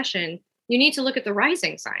in discussion, you need to look at the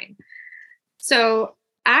rising sign. So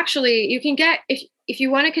actually, you can get, if you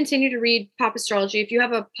want to continue to read pop astrology, if you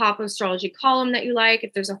have a pop astrology column that you like,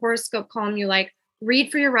 if there's a horoscope column you like,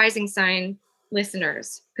 read for your rising sign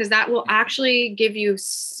listeners, because that will actually give you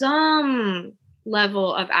some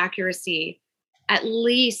level of accuracy, at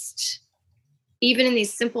least even in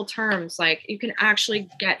these simple terms. Like you can actually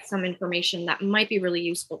get some information that might be really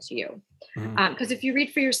useful to you. Because if you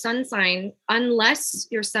read for your sun sign, unless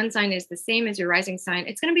your sun sign is the same as your rising sign,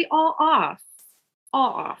 it's going to be all off.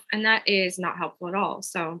 And that is not helpful at all.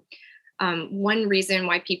 So one reason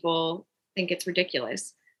why people think it's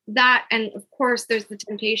ridiculous. That, and of course, there's the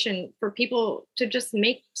temptation for people to just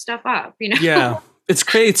make stuff up, you know? Yeah, it's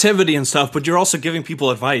creativity and stuff, but you're also giving people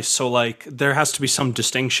advice. So like there has to be some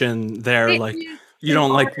distinction there. Like you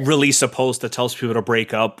don't like release a post that tells people to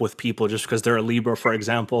break up with people just because they're a Libra, for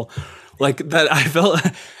example. Like that,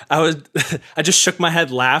 I just shook my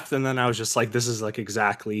head, laughed, and then I was just like, this is like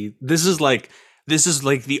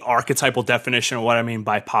the archetypal definition of what I mean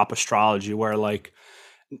by pop astrology, where like,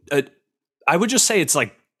 I would just say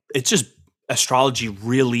it's just astrology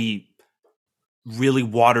really, really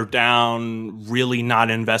watered down, really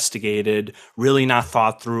not investigated, really not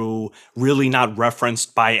thought through, really not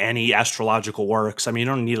referenced by any astrological works. I mean, you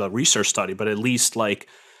don't need a research study, but at least like,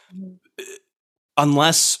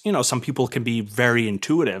 unless, you know, some people can be very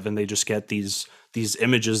intuitive and they just get these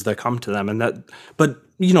images that come to them, and that, but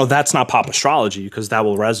you know, that's not pop astrology because that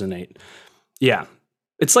will resonate. Yeah.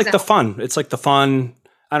 It's like the fun.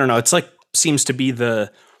 I don't know. It's like, seems to be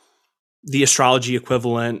the astrology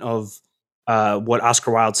equivalent of what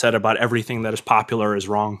Oscar Wilde said about everything that is popular is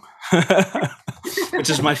wrong, which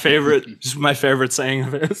is my favorite saying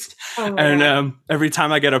of his. And every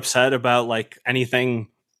time I get upset about like anything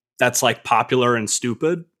that's like popular and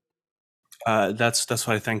stupid, that's what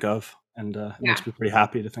I think of. And it makes me pretty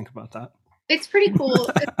happy to think about that. It's pretty cool.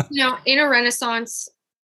 You know, in a Renaissance,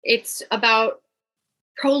 it's about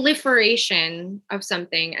proliferation of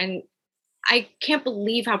something. And I can't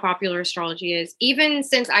believe how popular astrology is, even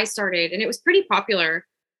since I started. And it was pretty popular,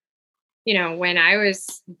 you know, when I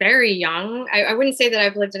was very young. I wouldn't say that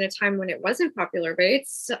I've lived in a time when it wasn't popular, but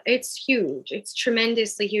it's huge. It's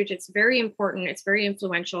tremendously huge. It's very important. It's very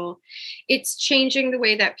influential. It's changing the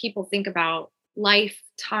way that people think about life,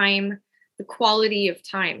 time, the quality of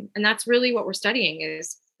time. And that's really what we're studying,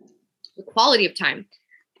 is the quality of time.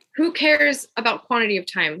 Who cares about quantity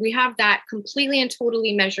of time? We have that completely and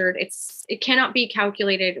totally measured. It cannot be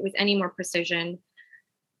calculated with any more precision.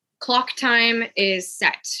 Clock time is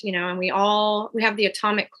set, you know, and we have the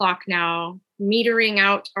atomic clock now metering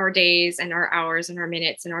out our days and our hours and our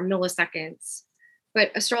minutes and our milliseconds.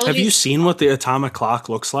 But astrology. Have you seen what the atomic clock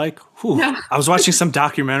looks like? No. I was watching some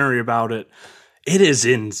documentary about it. It is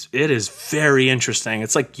very interesting.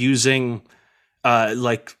 It's like using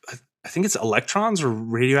like, I think it's electrons or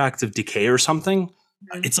radioactive decay or something.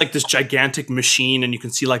 It's like this gigantic machine and you can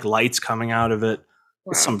see like lights coming out of it.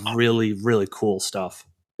 It's some really, really cool stuff.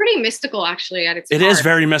 Pretty mystical, actually, at its It heart. is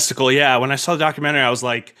very mystical. Yeah. When I saw the documentary, I was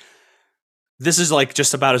like, this is like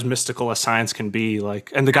just about as mystical as science can be.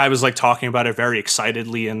 Like, and the guy was like talking about it very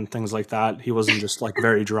excitedly and things like that. He wasn't just like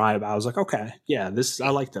very dry about it. I was like, okay, yeah, I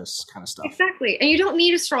like this kind of stuff. Exactly. And you don't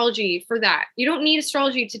need astrology for that. You don't need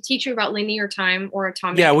astrology to teach you about linear time or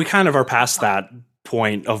atomic. Yeah, we kind of are past that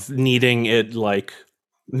point of needing it, like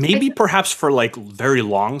maybe perhaps for like very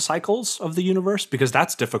long cycles of the universe, because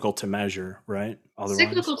that's difficult to measure, right? Otherwise.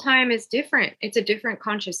 Cyclical time is different. It's a different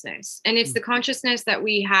consciousness. And it's the consciousness that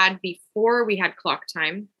we had before we had clock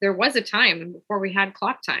time. There was a time before we had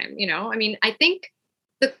clock time, you know? I mean, I think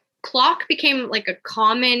the clock became like a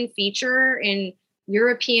common feature in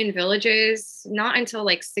European villages, not until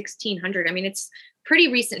like 1600. I mean, it's pretty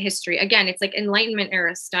recent history. Again, it's like Enlightenment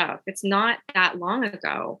era stuff. It's not that long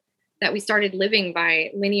ago that we started living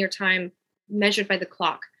by linear time measured by the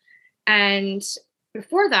clock. And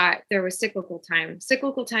before that, there was cyclical time.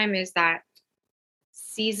 Cyclical time is that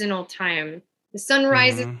seasonal time. The sun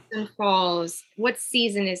rises and falls. What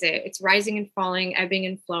season is it? It's rising and falling, ebbing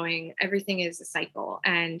and flowing. Everything is a cycle.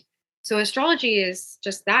 And so astrology is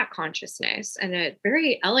just that consciousness and a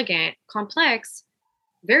very elegant, complex,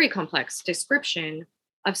 very complex description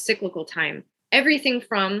of cyclical time. Everything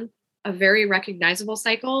from a very recognizable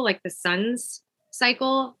cycle, like the sun's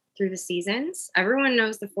cycle, through the seasons. Everyone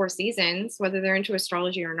knows the 4 seasons, whether they're into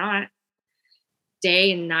astrology or not.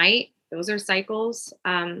 Day and night, those are cycles.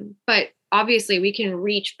 But obviously, we can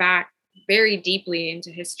reach back very deeply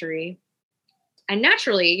into history. And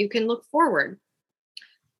naturally, you can look forward.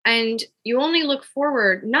 And you only look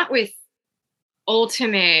forward not with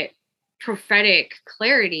ultimate prophetic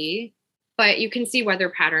clarity, but you can see weather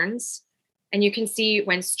patterns and you can see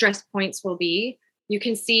when stress points will be. You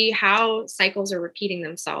can see how cycles are repeating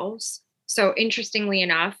themselves. So interestingly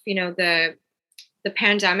enough, you know, the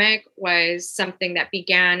pandemic was something that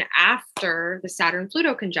began after the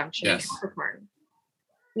Saturn-Pluto conjunction in Capricorn.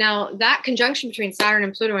 Now, that conjunction between Saturn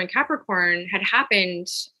and Pluto in Capricorn had happened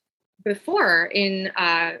before in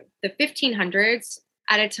the 1500s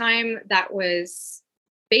at a time that was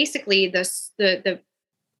basically the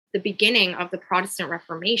beginning of the Protestant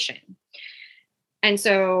Reformation. And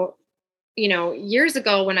so, you know, years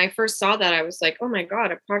ago when I first saw that, I was like, oh my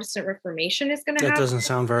God, a Protestant Reformation is going to happen. That doesn't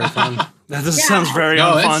sound very fun. That doesn't sound very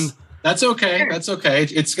unfun. That's okay. Sure. That's okay.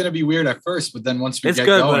 It's going to be weird at first, but then once we get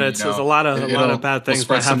good, going, but it's there's a lot of bad things.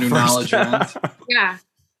 Spread some new knowledge around.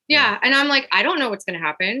 Yeah. And I'm like, I don't know what's going to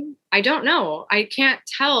happen. I don't know. I can't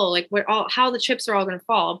tell like how the chips are all going to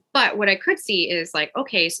fall. But what I could see is like,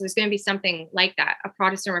 okay, so there's going to be something like that, a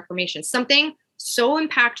Protestant Reformation, something so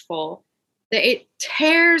impactful that it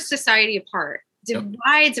tears society apart,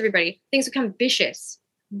 divides everybody. Things become vicious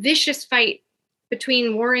fight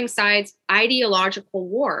between warring sides, ideological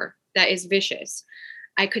war that is vicious.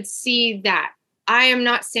 I could see that. I am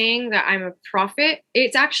not saying that I'm a prophet.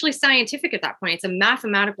 It's actually scientific at that point. It's a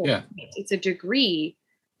mathematical point. It's a degree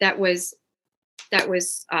that was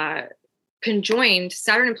conjoined,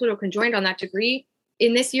 Saturn and Pluto conjoined on that degree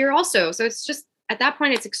in this year also. So it's just, at that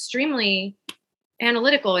point, it's extremely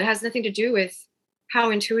analytical. It has nothing to do with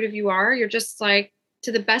how intuitive you are. You're just like,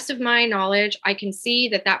 to the best of my knowledge, I can see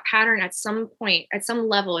that pattern at some point, at some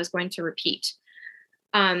level is going to repeat.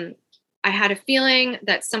 I had a feeling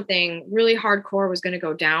that something really hardcore was going to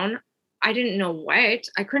go down. I didn't know what.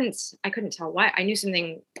 I couldn't tell what. I knew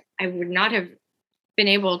something I would not have been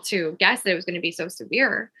able to guess that it was going to be so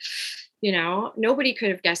severe. You know, nobody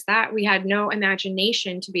could have guessed that. We had no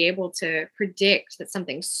imagination to be able to predict that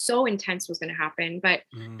something so intense was going to happen. But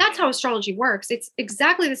that's how astrology works. It's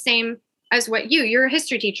exactly the same as what you're a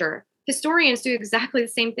history teacher. Historians do exactly the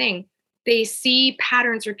same thing. They see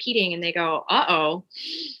patterns repeating and they go, uh-oh,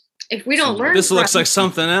 if we don't learn. This looks like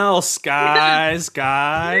something else, guys.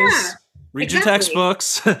 Yeah, read your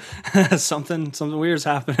textbooks. something weird's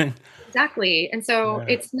happening. Exactly. And so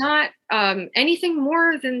it's not anything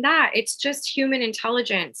more than that. It's just human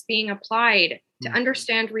intelligence being applied to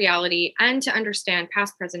understand reality and to understand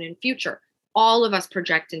past, present, and future. All of us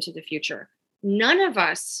project into the future. None of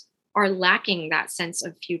us are lacking that sense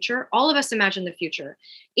of future. All of us imagine the future.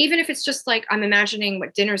 Even if it's just like, I'm imagining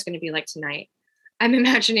what dinner is going to be like tonight. I'm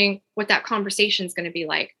imagining what that conversation is going to be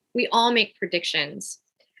like. We all make predictions.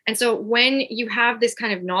 And so when you have this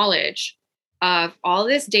kind of knowledge of all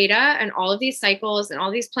this data and all of these cycles and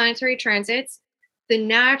all these planetary transits, the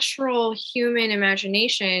natural human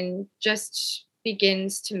imagination just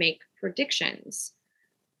begins to make predictions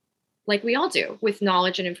like we all do with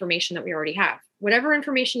knowledge and information that we already have. Whatever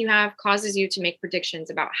information you have causes you to make predictions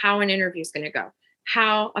about how an interview is going to go,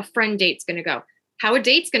 how a friend date's going to go, how a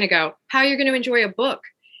date's going to go, how you're going to enjoy a book.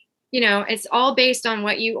 It's all based on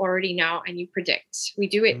what you already know and you predict. We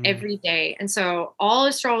do it every day. And so all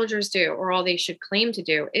astrologers do, or all they should claim to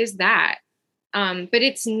do, is that. But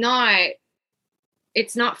it's not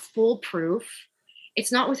foolproof.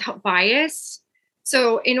 It's not without bias.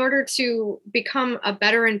 So in order to become a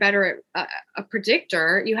better and better a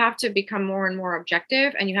predictor, you have to become more and more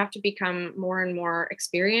objective, and you have to become more and more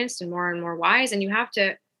experienced and more wise, and you have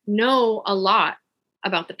to know a lot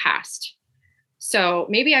about the past. So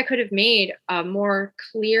maybe I could have made a more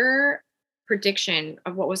clear prediction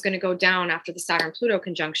of what was going to go down after the Saturn-Pluto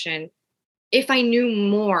conjunction if I knew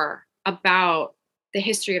more about the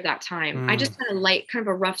history of that time. I just kind of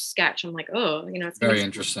a rough sketch. I'm like, it's very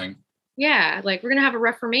interesting. Yeah, like we're gonna have a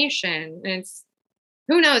reformation, and it's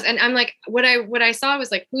who knows. And I'm like, what I saw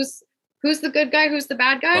was like, who's the good guy, who's the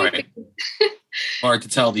bad guy? Right. Hard to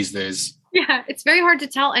tell these days. Yeah, it's very hard to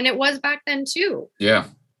tell, and it was back then too. Yeah.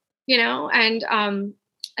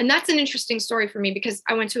 And that's an interesting story for me, because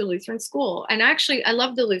I went to a Lutheran school, and actually I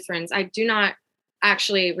love the Lutherans. I do not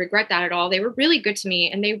actually regret that at all. They were really good to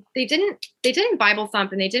me, and they didn't Bible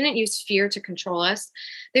thump, and they didn't use fear to control us.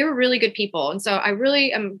 They were really good people. And so I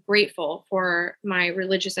really am grateful for my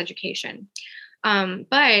religious education.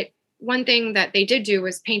 But one thing that they did do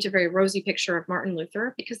was paint a very rosy picture of Martin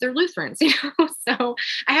Luther, because they're Lutherans, So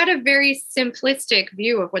I had a very simplistic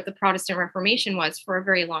view of what the Protestant Reformation was for a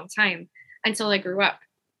very long time, until I grew up.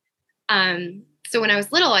 So when I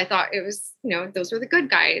was little, I thought it was, those were the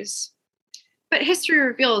good guys. But history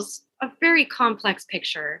reveals a very complex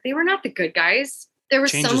picture. They were not the good guys. There was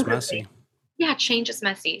change some is messy. Yeah, change is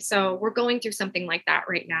messy. So we're going through something like that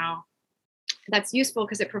right now. That's useful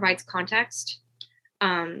because it provides context.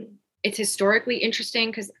 It's historically interesting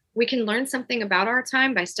because we can learn something about our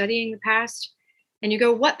time by studying the past. And you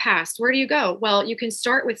go, what past? Where do you go? Well, you can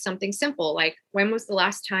start with something simple, like when was the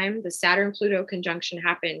last time the Saturn-Pluto conjunction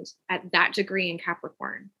happened at that degree in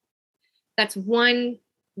Capricorn? That's one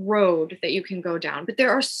road that you can go down. But there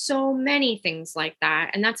are so many things like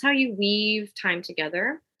that. And that's how you weave time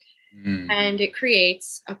together. And it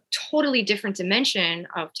creates a totally different dimension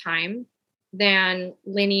of time than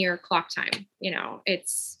linear clock time.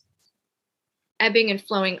 It's ebbing and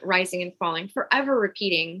flowing, rising and falling, forever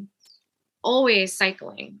repeating, always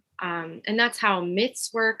cycling. And that's how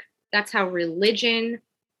myths work. That's how religion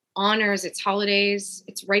honors its holidays,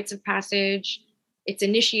 its rites of passage, its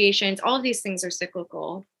initiations. All of these things are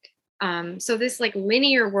cyclical. So this like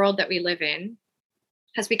linear world that we live in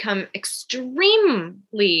has become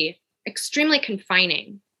extremely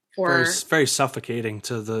confining for very suffocating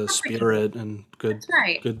to the spirit and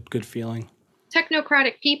good feeling.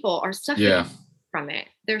 Technocratic people are suffering from it.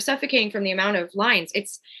 They're suffocating from the amount of lines.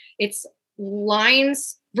 It's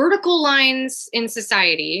lines, vertical lines in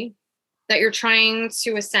society that you're trying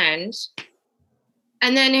to ascend.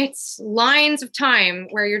 And then it's lines of time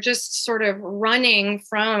where you're just sort of running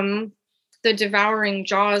from the devouring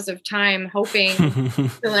jaws of time, hoping to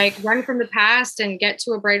like run from the past and get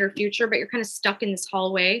to a brighter future, but you're kind of stuck in this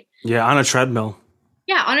hallway. Yeah, on a treadmill.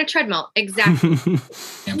 Yeah, on a treadmill. Exactly.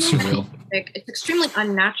 Hamster wheel. It's extremely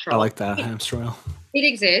unnatural. I like that, hamster wheel. It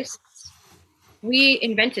exists. We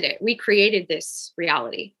invented it. We created this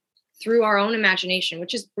reality through our own imagination,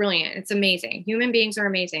 which is brilliant. It's amazing. Human beings are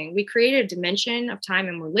amazing. We created a dimension of time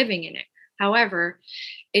and we're living in it. However,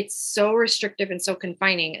 it's so restrictive and so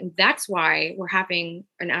confining. And that's why we're having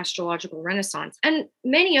an astrological renaissance and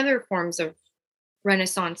many other forms of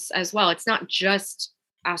renaissance as well. It's not just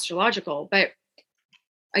astrological, but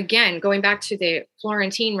again, going back to the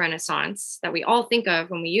Florentine Renaissance that we all think of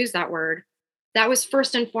when we use that word, that was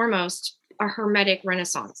first and foremost a Hermetic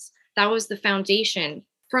Renaissance. That was the foundation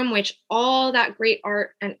from which all that great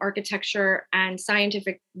art and architecture and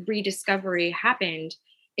scientific rediscovery happened.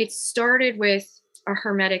 It started with a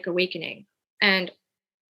Hermetic awakening. And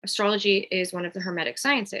astrology is one of the Hermetic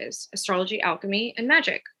sciences: astrology, alchemy, and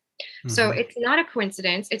magic. Mm-hmm. So it's not a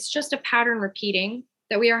coincidence. It's just a pattern repeating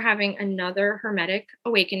that we are having another Hermetic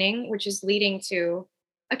awakening, which is leading to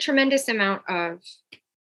a tremendous amount of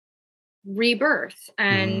rebirth.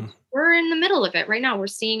 And we're in the middle of it right now. We're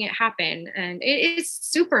seeing it happen. And it is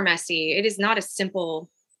super messy. It is not a simple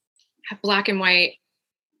black and white,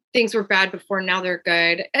 things were bad before, now they're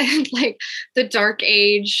good. And like the Dark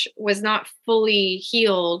Age was not fully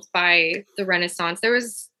healed by the Renaissance. There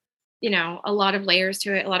was, a lot of layers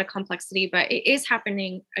to it, a lot of complexity, but it is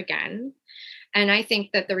happening again. And I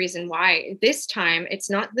think that the reason why this time it's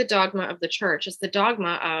not the dogma of the church, it's the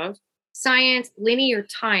dogma of science, linear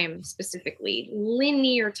time, specifically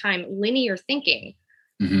linear time, linear thinking.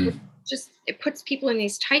 Mm-hmm. It puts people in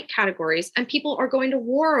these tight categories, and people are going to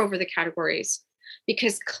war over the categories.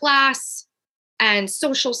 because class and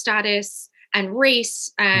social status and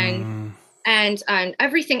race and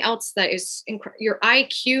everything else that is your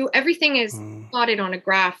IQ, everything is plotted on a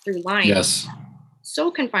graph through lines. Yes.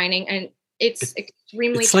 So confining, and it's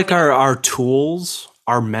extremely. It's like our tools,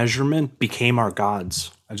 our measurement became our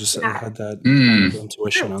gods. I had that kind of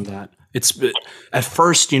intuition on that. It's at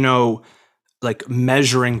first, like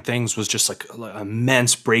measuring things was just like an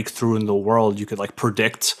immense breakthrough in the world. You could like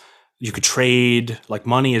predict, you could trade. Like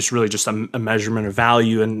money is really just a measurement of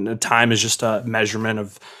value, and time is just a measurement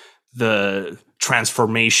of the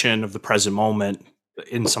transformation of the present moment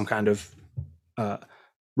in some kind of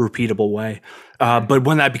repeatable way. But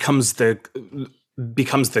when that becomes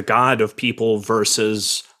the god of people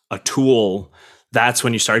versus a tool, that's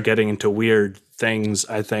when you start getting into weird things,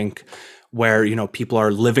 I think, where people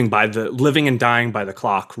are living and dying by the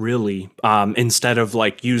clock, really, instead of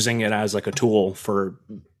like using it as like a tool for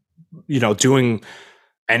doing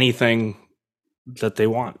anything that they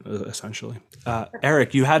want, essentially.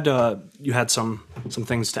 Eric, you had some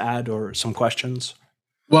things to add or some questions?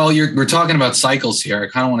 Well, we're talking about cycles here. I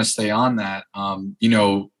kind of want to stay on that.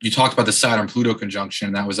 You talked about the Saturn-Pluto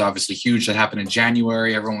conjunction. That was obviously huge. That happened in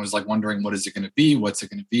January. Everyone was like wondering, what is it going to be? What's it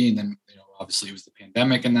going to be? And then, obviously it was the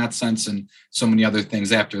pandemic in that sense, and so many other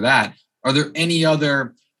things after that. Are there any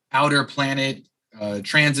other outer planet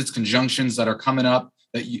transits, conjunctions that are coming up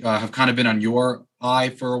that have kind of been on your eye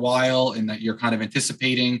for a while and that you're kind of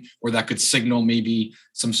anticipating, or that could signal maybe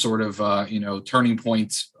some sort of, turning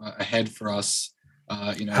points ahead for us?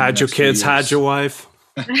 Had your kids, had your wife,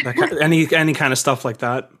 any kind of stuff like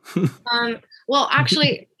that? Well,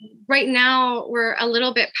 actually, right now we're a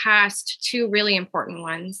little bit past two really important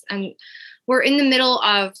ones, and we're in the middle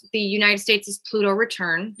of the United States' Pluto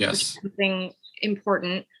return. Yes, which is something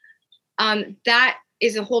important. That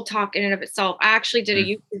is a whole talk in and of itself. I actually did a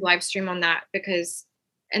YouTube live stream on that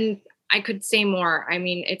and I could say more. I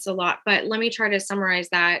mean, it's a lot, but let me try to summarize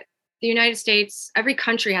that. The United States, every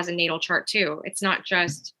country has a natal chart too. It's not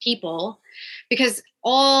just people, because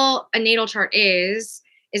all a natal chart is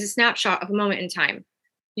a snapshot of a moment in time.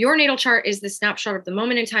 Your natal chart is the snapshot of the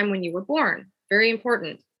moment in time when you were born. Very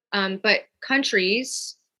important. But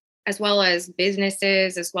countries, as well as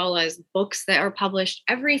businesses, as well as books that are published,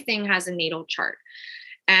 everything has a natal chart.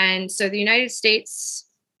 And so the United States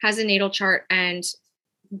has a natal chart, and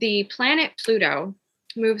the planet Pluto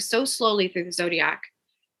moves so slowly through the zodiac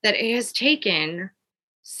that it has taken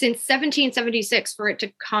since 1776 for it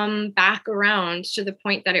to come back around to the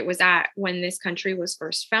point that it was at when this country was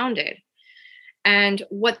first founded. And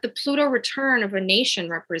what the Pluto return of a nation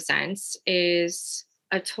represents is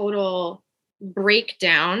a total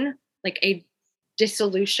breakdown, like a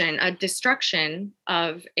dissolution, a destruction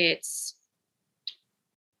of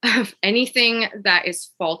anything that is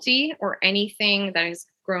faulty or anything that has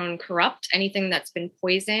grown corrupt, anything that's been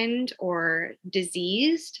poisoned or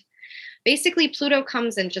diseased. Basically, Pluto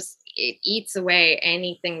comes and it eats away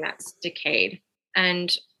anything that's decayed.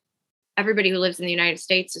 And everybody who lives in the United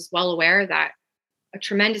States is well aware that a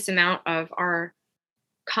tremendous amount of our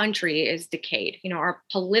country is decayed. Our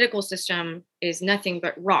political system is nothing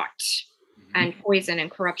but rot and poison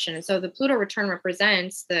and corruption. And so the Pluto return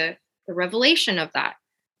represents the revelation of that.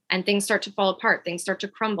 And things start to fall apart. Things start to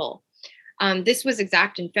crumble. This was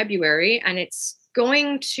exact in February, and it's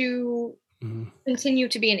going to continue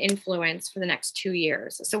to be an influence for the next 2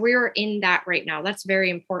 years. So we are in that right now. That's very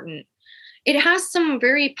important. It has some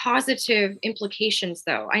very positive implications,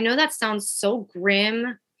 though. I know that sounds so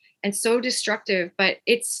grim and so destructive, but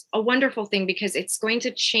it's a wonderful thing because it's going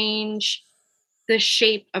to change the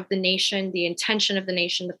shape of the nation, the intention of the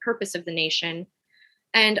nation, the purpose of the nation.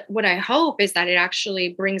 And what I hope is that it actually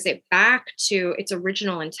brings it back to its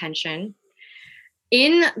original intention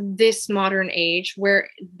in this modern age, where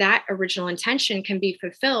that original intention can be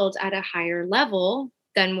fulfilled at a higher level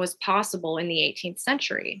than was possible in the 18th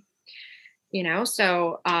century.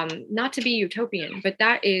 So not to be utopian, but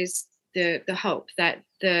that is the hope, that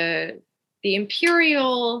the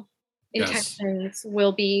imperial intentions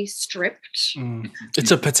will be stripped.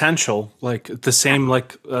 It's a potential, like the same,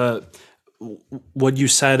 like what you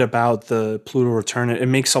said about the Pluto return. It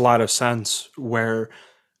makes a lot of sense where,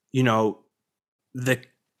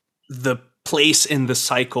 the place in the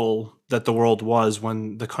cycle that the world was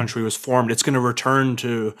when the country was formed, it's going to return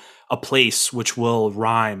to a place which will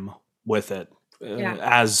rhyme with it,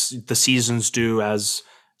 as the seasons do, as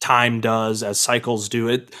time does, as cycles do.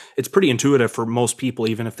 It's pretty intuitive for most people,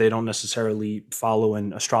 even if they don't necessarily follow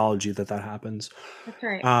in astrology, that happens. That's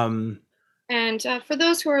right. And for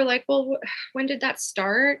those who are like, well, when did that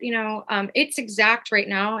start? It's exact right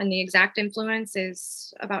now, and the exact influence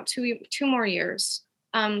is about two more years.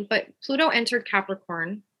 But Pluto entered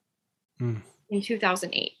Capricorn in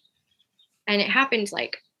 2008, and it happened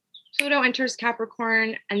like Pluto enters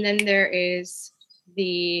Capricorn, and then there is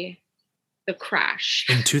the crash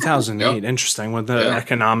in 2008. Interesting, with the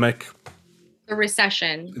economic, the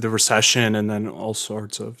recession, and then all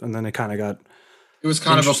sorts of, and then it kind of got. It was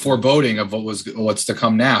kind of a foreboding of what's to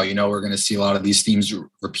come now. We're going to see a lot of these themes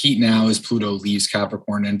repeat now as Pluto leaves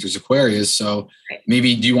Capricorn and enters Aquarius. So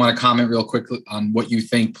maybe, do you want to comment real quickly on what you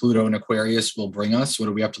think Pluto and Aquarius will bring us? What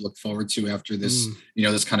do we have to look forward to after this,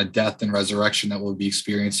 this kind of death and resurrection that we'll be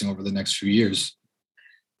experiencing over the next few years?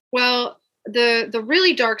 Well, the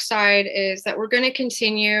really dark side is that we're going to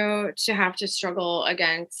continue to have to struggle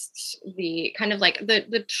against the kind of like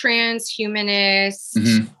the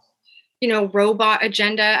transhumanist, robot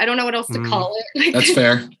agenda. I don't know what else to call it. That's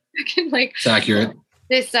fair. It's accurate.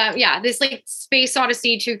 This like Space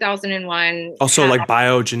Odyssey 2001. Also like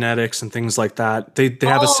biogenetics and things like that. They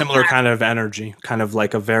have a similar kind of energy, kind of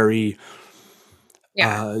like a very,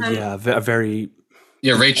 Rachel,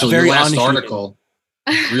 your last article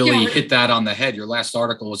really hit that on the head. Your last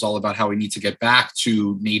article was all about how we need to get back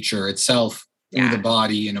to nature itself through the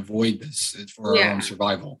body and avoid this for our own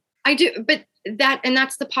survival. I do, but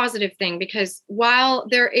that's the positive thing, because while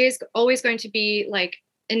there is always going to be like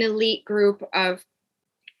an elite group of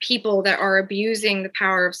people that are abusing the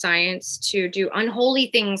power of science to do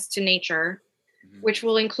unholy things to nature, which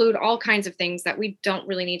will include all kinds of things that we don't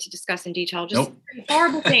really need to discuss in detail, just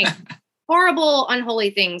horrible things, horrible,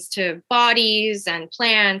 unholy things to bodies and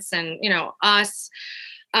plants and, us.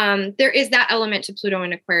 There is that element to Pluto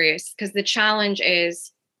and Aquarius, because the challenge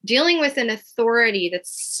is dealing with an authority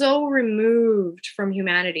that's so removed from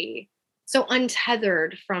humanity, so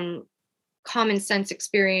untethered from common sense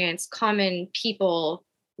experience, common people,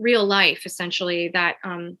 real life, essentially, that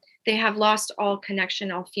they have lost all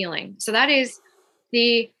connection, all feeling. So that is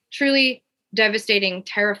the truly devastating,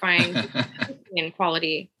 terrifying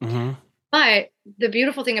quality. But the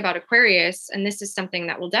beautiful thing about Aquarius, and this is something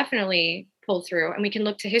that will definitely pull through, and we can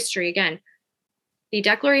look to history again, the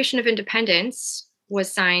Declaration of Independence was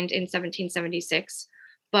signed in 1776,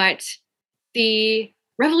 but the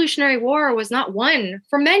Revolutionary War was not won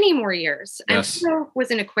for many more years. And Pluto was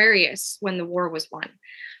in Aquarius when the war was won.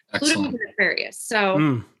 Pluto was in Aquarius.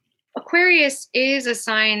 So Aquarius is a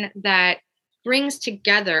sign that brings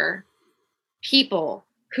together people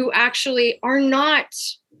who actually are not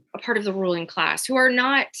a part of the ruling class, who are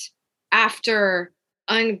not after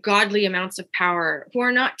ungodly amounts of power, who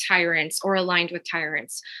are not tyrants or aligned with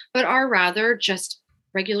tyrants, but are rather just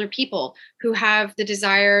regular people who have the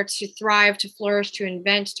desire to thrive, to flourish, to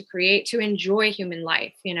invent, to create, to enjoy human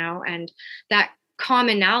life, and that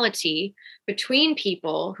commonality between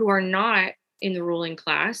people who are not in the ruling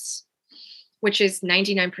class, which is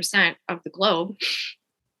 99% of the globe,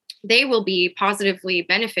 they will be positively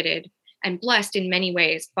benefited and blessed in many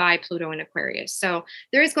ways by Pluto and Aquarius. So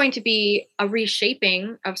there is going to be a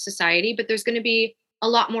reshaping of society, but there's going to be a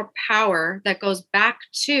lot more power that goes back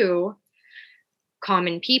to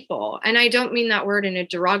common people. And I don't mean that word in a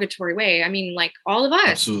derogatory way. I mean, like all of us,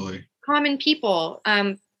 absolutely, common people.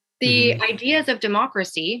 The ideas of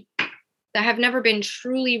democracy that have never been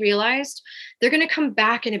truly realized, they're going to come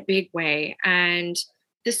back in a big way. And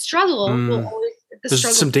the struggle will always.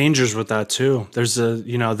 There's some dangers with that too. There's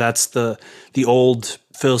that's the old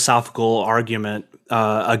philosophical argument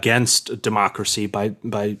against democracy by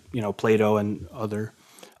Plato and other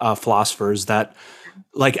philosophers, that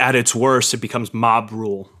like at its worst it becomes mob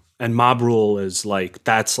rule, and mob rule is like,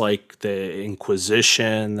 that's like the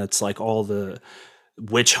Inquisition, that's like all the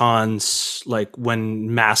witch hunts, like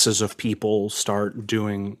when masses of people start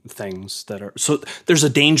doing things that are, so there's a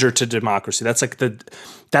danger to democracy. That's like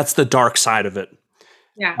that's the dark side of it.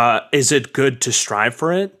 Yeah. Is it good to strive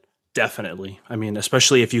for it? Definitely. I mean,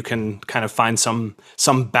 especially if you can kind of find some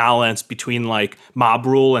balance between like mob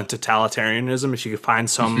rule and totalitarianism. If you could find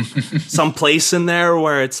some place in there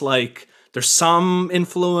where it's like there's some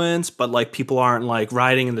influence, but like people aren't like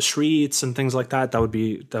rioting in the streets and things like that, that would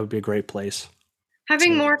be a great place.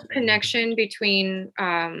 Having more connection between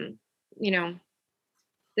the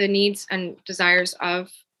needs and desires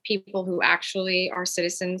of people who actually are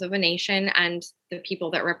citizens of a nation and the people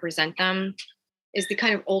that represent them is the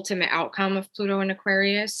kind of ultimate outcome of Pluto and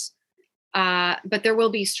Aquarius. But there will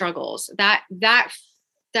be struggles. That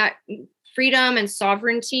freedom and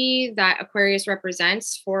sovereignty that Aquarius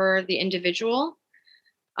represents for the individual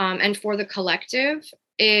and for the collective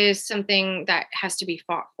is something that has to be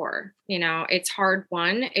fought for. It's hard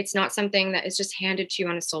won. It's not something that is just handed to you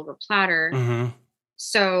on a silver platter. Mm-hmm.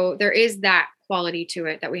 So there is that quality to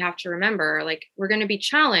it that we have to remember. Like, we're going to be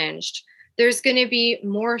challenged. There's going to be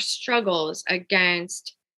more struggles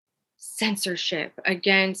against censorship,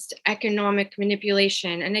 against economic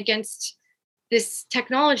manipulation, and against this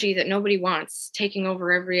technology that nobody wants taking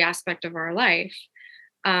over every aspect of our life.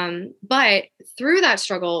 But through that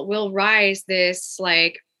struggle will rise this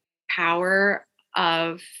like power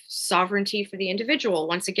of sovereignty for the individual.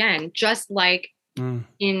 Once again, just like in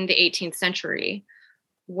the 18th century,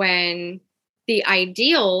 when the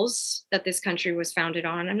ideals that this country was founded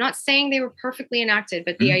on, I'm not saying they were perfectly enacted,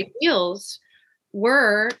 but the ideals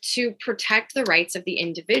were to protect the rights of the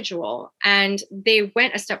individual. And they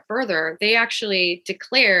went a step further. They actually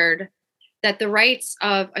declared that the rights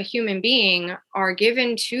of a human being are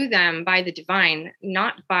given to them by the divine,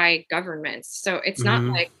 not by governments. So it's not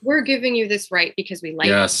like we're giving you this right because we like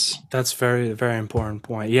Yes. it. That's very, very important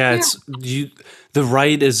point. Yeah, the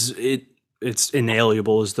right is it's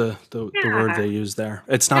inalienable is the word they use there.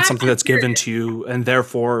 It's not something that's given to you, and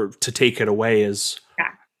therefore to take it away is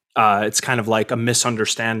it's kind of like a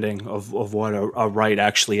misunderstanding of what a right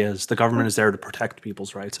actually is. The government is there to protect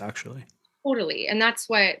people's rights, actually. Totally. And that's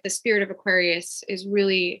what the spirit of Aquarius is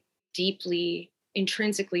really deeply,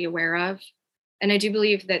 intrinsically aware of. And I do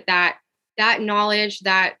believe that knowledge,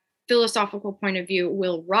 that philosophical point of view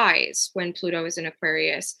will rise when Pluto is in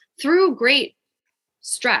Aquarius through great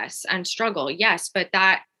stress and struggle. Yes, but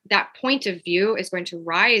that point of view is going to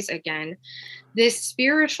rise again. This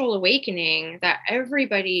spiritual awakening that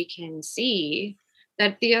everybody can see,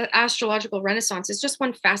 that the astrological renaissance is just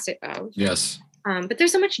one facet of. Yes. But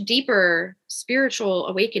there's a much deeper spiritual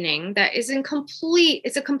awakening that is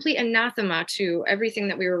it's a complete anathema to everything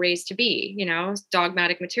that we were raised to be,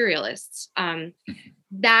 dogmatic materialists.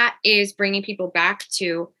 That is bringing people back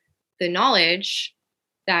to the knowledge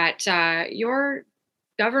that your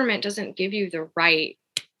government doesn't give you the right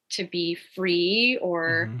to be free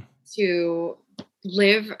or to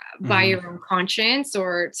live by your own conscience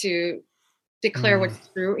or to declare what's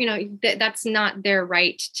true. That's not their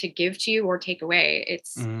right to give to you or take away.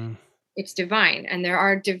 It's divine, and there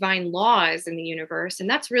are divine laws in the universe, and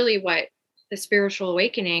that's really what the spiritual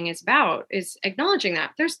awakening is about, is acknowledging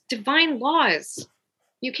that there's divine laws.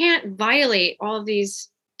 You can't violate all of these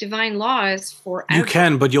divine laws forever. You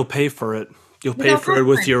can, but you'll pay for it. You'll pay for it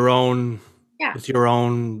with your own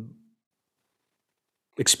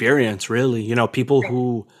experience, really. People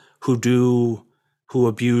who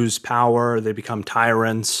abuse power, they become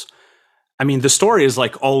tyrants. I mean, the story is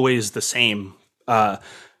like always the same. At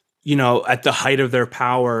the height of their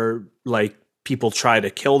power, like people try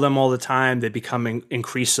to kill them all the time. They become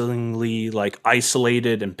increasingly like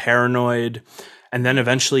isolated and paranoid. And then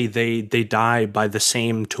eventually they die by the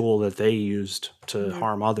same tool that they used to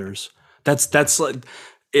harm others. That's like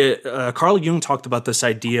Carl Jung talked about this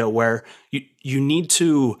idea where you need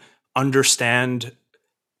to understand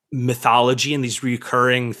mythology and these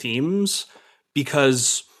recurring themes,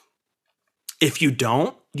 because if you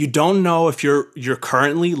don't know if you're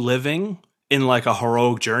currently living in like a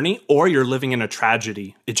heroic journey or you're living in a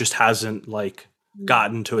tragedy. It just hasn't like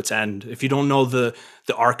gotten to its end. If you don't know the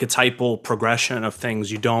archetypal progression of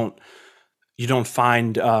things, you don't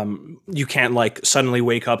find you can't like suddenly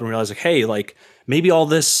wake up and realize like, hey, like maybe all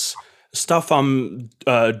this stuff I'm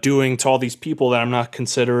doing to all these people that I'm not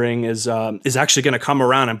considering is actually going to come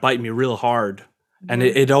around and bite me real hard. And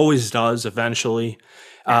it always does eventually.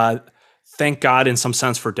 Thank God in some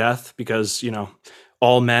sense for death, because,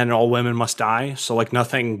 all men and all women must die. So like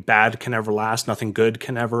nothing bad can ever last. Nothing good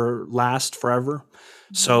can ever last forever.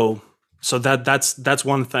 So that's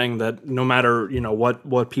one thing that no matter,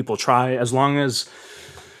 what people try, as long as,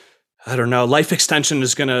 I don't know, life extension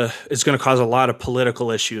is gonna cause a lot of political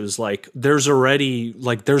issues. Like there's already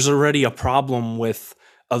a problem with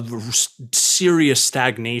a serious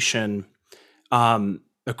stagnation, a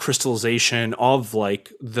crystallization of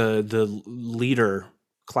like the leader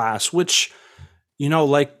class, which,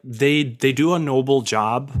 like they do a noble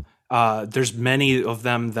job. There's many of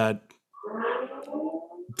them that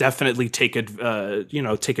definitely take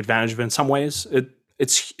advantage of it in some ways.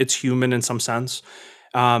 It's human in some sense.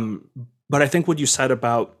 But I think what you said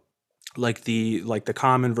about like the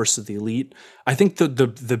common versus the elite, I think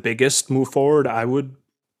the biggest move forward I would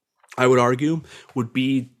argue would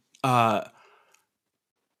be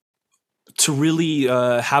to really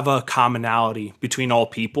have a commonality between all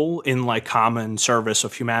people in like common service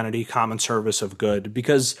of humanity, common service of good,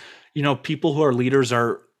 because people who are leaders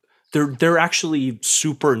they're actually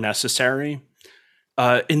super necessary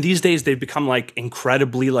in these days they've become like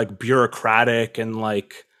incredibly like bureaucratic and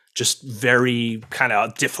like just very kind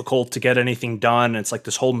of difficult to get anything done. It's like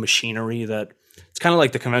this whole machinery that it's kind of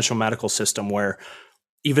like the conventional medical system where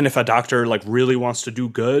even if a doctor like really wants to do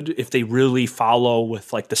good, if they really follow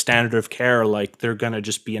with like the standard of care, like they're going to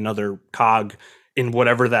just be another cog in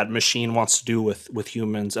whatever that machine wants to do with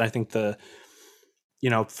humans. And I think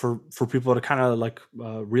for people to kind of like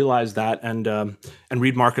realize that and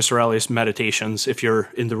read Marcus Aurelius Meditations. If you're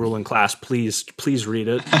in the ruling class, please read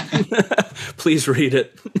it. Please read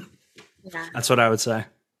it. Yeah, that's what I would say.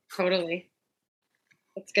 Totally,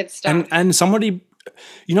 that's good stuff. And somebody,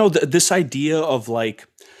 this idea of like,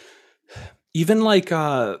 even like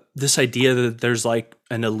this idea that there's like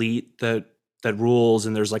an elite that rules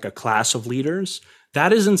and there's like a class of leaders,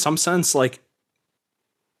 that is in some sense like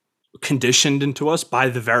conditioned into us by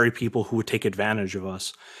the very people who would take advantage of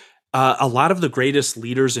us. A lot of the greatest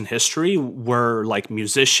leaders in history were like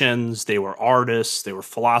musicians, they were artists, they were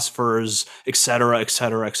philosophers, et cetera, et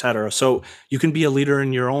cetera, et cetera. So you can be a leader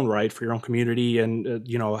in your own right for your own community and,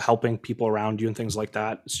 helping people around you and things like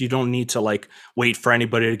that. So you don't need to like wait for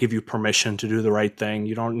anybody to give you permission to do the right thing.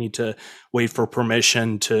 You don't need to wait for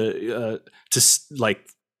permission to like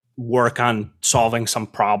work on solving some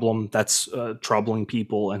problem that's troubling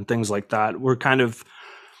people and things like that. We're kind of,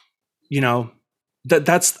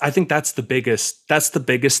 I think that's the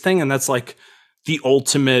biggest thing. And that's like the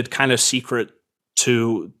ultimate kind of secret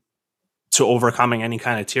to overcoming any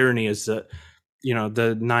kind of tyranny is that,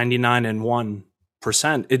 the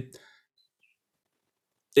 99.1%,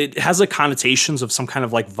 it has like connotations of some kind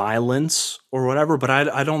of like violence or whatever, but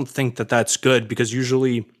I don't think that that's good, because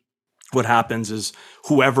usually what happens is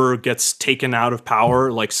whoever gets taken out of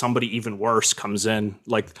power, like somebody even worse comes in,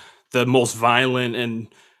 like the most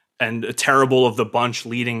violent and terrible of the bunch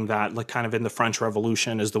leading that, like kind of in the French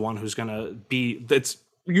Revolution, is the one who's going to be, it's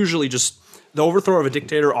usually just the overthrow of a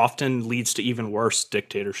dictator often leads to even worse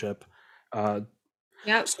dictatorship.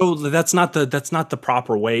 Yeah. So that's not the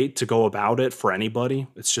proper way to go about it for anybody.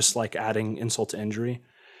 It's just like adding insult to injury.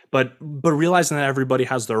 But realizing that everybody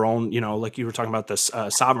has their own, like you were talking about this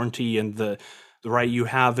sovereignty and the right you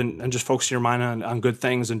have, and just focusing your mind on good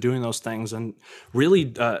things and doing those things. And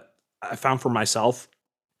really, I found for myself,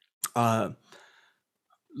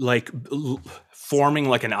 forming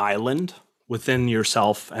like an island within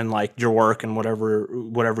yourself and like your work and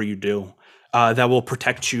whatever you do, that will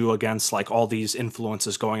protect you against like all these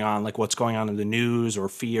influences going on, like what's going on in the news or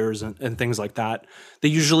fears and things like that. They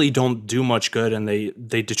usually don't do much good, and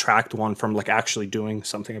they detract one from like actually doing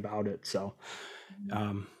something about it. So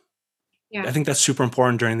I think that's super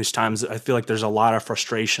important during these times. I feel like there's a lot of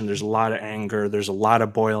frustration, there's a lot of anger, there's a lot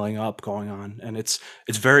of boiling up going on, and it's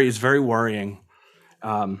very worrying.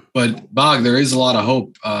 But Bog, there is a lot of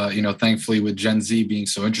hope, thankfully, with Gen Z being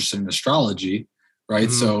so interested in astrology, right?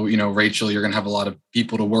 Mm-hmm. So, Rachel, you're going to have a lot of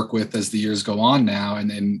people to work with as the years go on now,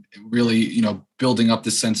 and really, building up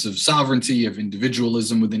this sense of sovereignty, of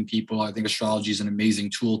individualism within people. I think astrology is an amazing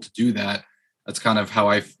tool to do that. That's kind of how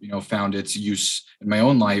I've, found its use in my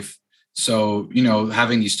own life. So,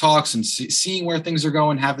 having these talks and seeing where things are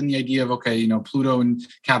going, having the idea of, okay, Pluto and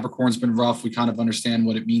Capricorn's been rough. We kind of understand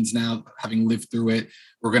what it means now, having lived through it.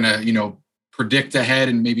 We're going to, predict ahead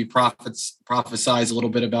and maybe prophesize a little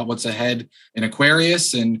bit about what's ahead in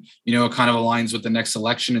Aquarius. And, it kind of aligns with the next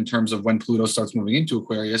election in terms of when Pluto starts moving into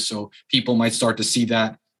Aquarius. So people might start to see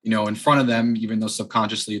that, in front of them, even though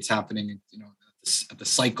subconsciously it's happening, at the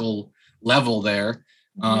cycle level there.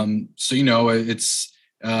 Mm-hmm. So, it's,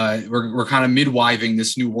 we're kind of midwiving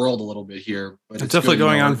this new world a little bit here. But I'm definitely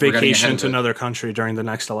going on vacation to another country during the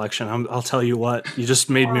next election. I'll tell you what, you just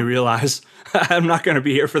made me realize I'm not going to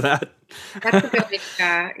be here for that. That's a good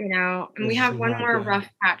idea, and we have one more rough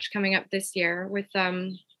patch coming up this year with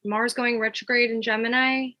Mars going retrograde in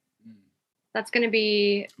Gemini. That's going to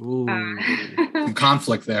be some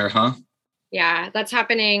conflict there, huh? Yeah, that's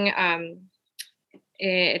happening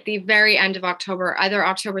at the very end of October, either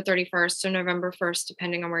October 31st or November 1st,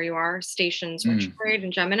 depending on where you are, stations retrograde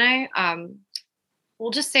in Gemini.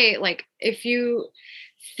 We'll just say, like, if you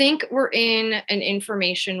think we're in an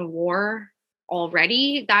information war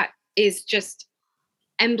already, that is just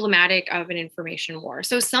emblematic of an information war.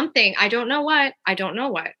 So something, I don't know what, I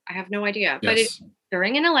have no idea, yes. But it's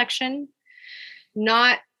during an election,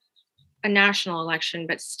 not a national election,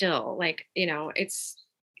 but still, like, it's,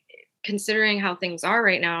 considering how things are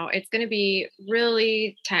right now, it's going to be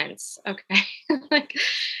really tense. Okay. Like,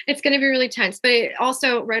 it's going to be really tense, but it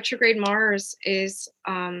also, retrograde Mars is,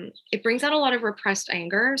 it brings out a lot of repressed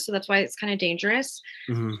anger. So that's why it's kind of dangerous.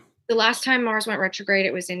 Mm-hmm. The last time Mars went retrograde,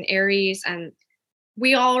 it was in Aries, and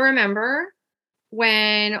we all remember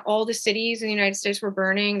when all the cities in the United States were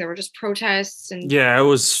burning? There were just protests and Yeah, it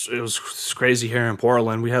was crazy here in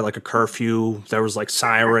Portland. We had like a curfew. There was like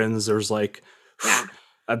sirens. There was like yeah.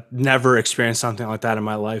 I've never experienced something like that in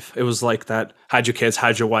my life. It was like that hide your kids,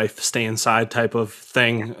 hide your wife, stay inside type of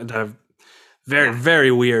thing. Very,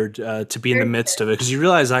 very weird to be in the midst of it, because you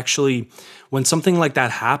realize actually when something like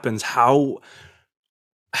that happens, how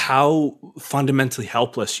fundamentally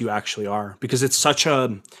helpless you actually are, because it's such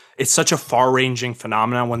a far-ranging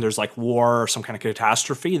phenomenon when there's like war or some kind of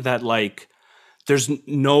catastrophe, that like there's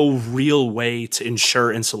no real way to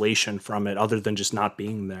ensure insulation from it other than just not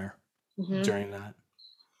being there during that.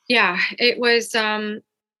 Yeah, it was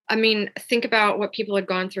I mean, think about what people had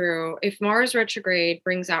gone through. If Mars retrograde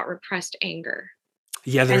brings out repressed anger.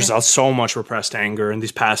 Yeah, there's so much repressed anger in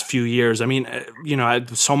these past few years. I mean,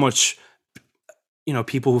 so much,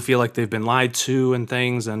 people who feel like they've been lied to and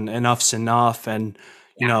things, and enough's enough. And,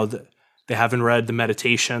 they haven't read the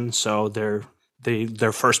meditation. So their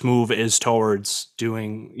first move is towards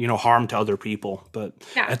doing, harm to other people. But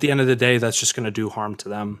at the end of the day, that's just going to do harm to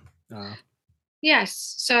them.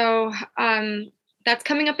 Yes. So, that's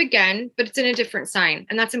coming up again, but it's in a different sign,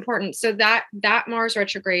 and that's important. So that Mars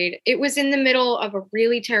retrograde, it was in the middle of a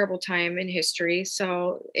really terrible time in history.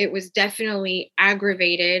 So it was definitely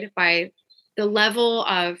aggravated by the level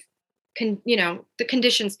of, the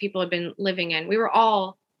conditions people had been living in. We were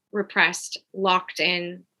all repressed, locked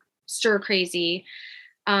in, stir crazy.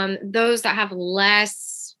 Those that have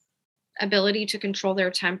less ability to control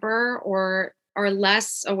their temper or are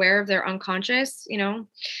less aware of their unconscious,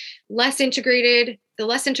 less integrated. The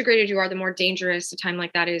less integrated you are, the more dangerous a time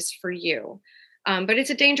like that is for you. But it's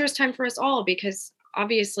a dangerous time for us all, because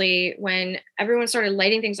obviously when everyone started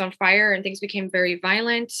lighting things on fire and things became very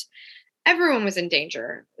violent, everyone was in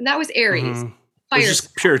danger. And that was Aries. Mm-hmm. It was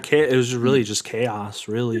just pure chaos. It was really just chaos,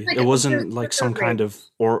 really. It wasn't like some kind of,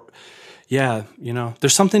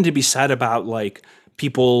 there's something to be said about like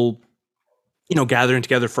people, gathering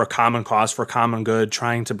together for a common cause, for a common good,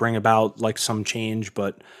 trying to bring about like some change.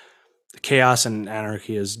 But chaos and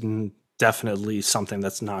anarchy is definitely something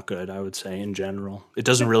that's not good, I would say, in general. It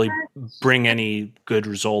doesn't really bring any good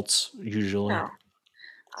results usually. No,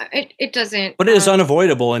 it doesn't. But it is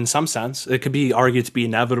unavoidable in some sense. It could be argued to be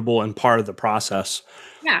inevitable and part of the process.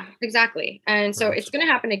 Yeah, exactly. And so it's going to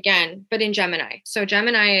happen again, but in Gemini. So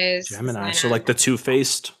Gemini is So like the two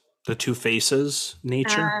faces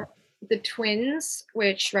nature. The twins,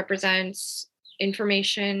 which represents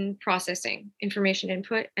information processing, information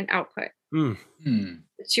input and output. The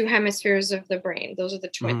two hemispheres of the brain. Those are the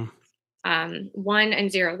twins. 1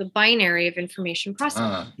 and 0, the binary of information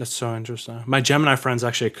processing. That's so interesting. My Gemini friend's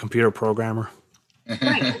actually a computer programmer.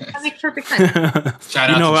 Right, that makes perfect sense. Shout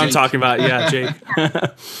out to what Jake. I'm talking about. Yeah, Jake.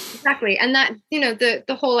 Exactly. And that,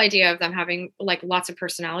 the whole idea of them having like lots of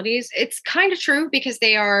personalities, it's kind of true, because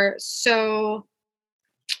they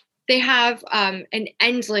have an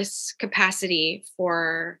endless capacity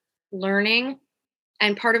for learning.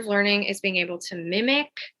 And part of learning is being able to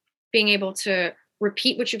mimic, being able to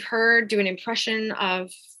repeat what you've heard, do an impression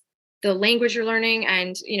of the language you're learning,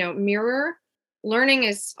 and, mirror. Learning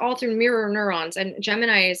is all through mirror neurons, and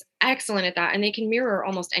Gemini is excellent at that, and they can mirror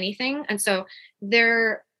almost anything. And so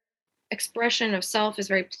their expression of self is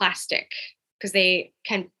very plastic, because they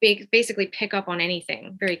can basically pick up on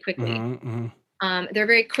anything very quickly. They're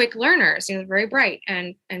very quick learners, very bright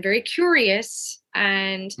and very curious.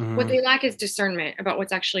 And what they lack is discernment about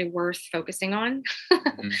what's actually worth focusing on.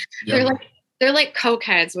 They're like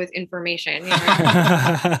cokeheads with information.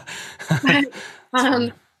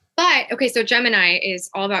 But okay, so Gemini is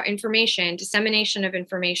all about information, dissemination of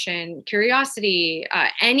information, curiosity,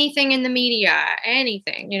 anything in the media,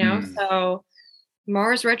 anything, So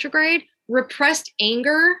Mars retrograde, repressed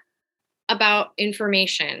anger about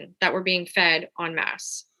information that we're being fed en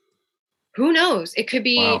masse. Who knows? It could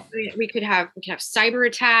be, we could have cyber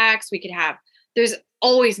attacks. There's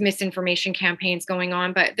always misinformation campaigns going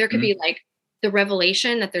on, but there could be like the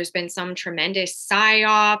revelation that there's been some tremendous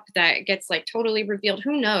psyop that gets like totally revealed.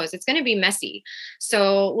 Who knows? It's going to be messy.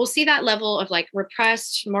 So we'll see that level of like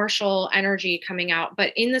repressed martial energy coming out,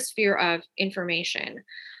 but in the sphere of information.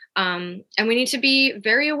 And we need to be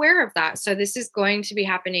very aware of that. So this is going to be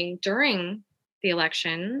happening during the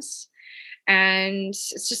elections. And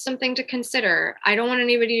it's just something to consider. I don't want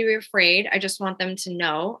anybody to be afraid. I just want them to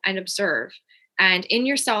know and observe. And in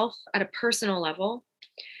yourself, at a personal level,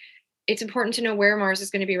 it's important to know where Mars is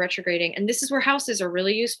going to be retrograding. And this is where houses are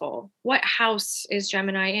really useful. What house is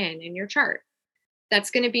Gemini in your chart? That's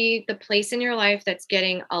going to be the place in your life that's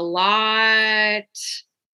getting a lot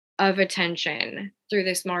of attention through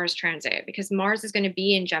this Mars transit, because Mars is going to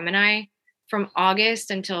be in Gemini from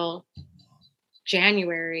August until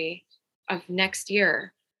January of next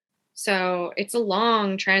year. So it's a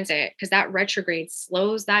long transit because that retrograde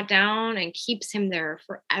slows that down and keeps him there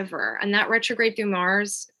forever. And that retrograde through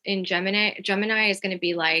Mars in Gemini is going to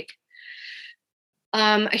be like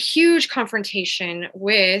a huge confrontation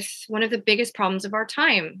with one of the biggest problems of our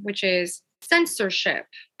time, which is censorship,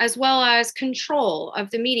 as well as control of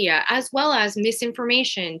the media, as well as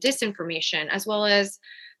misinformation, disinformation, as well as,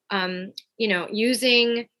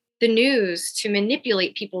 using the news to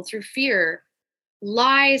manipulate people through fear,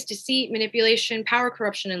 lies, deceit, manipulation, power,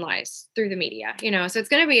 corruption, and lies through the media. So it's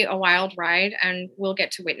going to be a wild ride, and we'll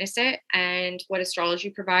get to witness it. And what astrology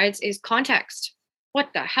provides is context. What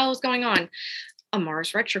the hell is going on? A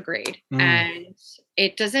Mars retrograde. And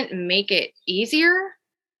it doesn't make it easier,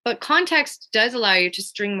 but context does allow you to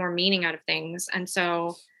string more meaning out of things. And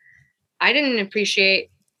so I didn't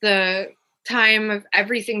appreciate the time of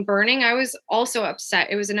everything burning. I was also upset.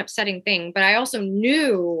 It was an upsetting thing, but I also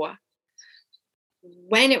knew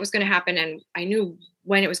when it was going to happen, and I knew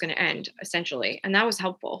when it was going to end, essentially. And that was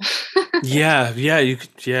helpful. Yeah,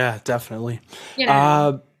 definitely.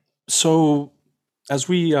 So as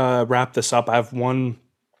we wrap this up, I have one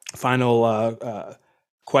final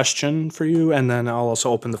question for you, and then I'll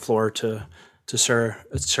also open the floor to Sir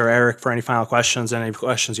Eric for any final questions and any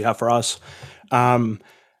questions you have for us.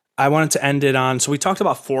 I wanted to end it on, so we talked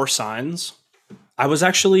about 4 signs. I was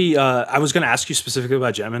actually, I was going to ask you specifically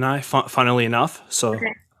about Gemini, funnily enough. So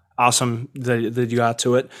okay. Awesome that you got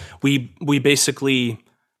to it. We basically,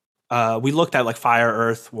 we looked at like fire,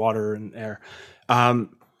 earth, water, and air.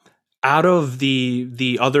 Out of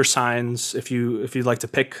the other signs, if you'd like to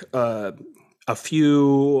pick a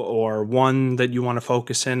few or one that you want to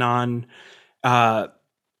focus in on,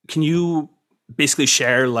 can you basically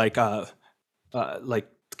share like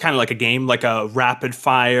kind of like a game, like a rapid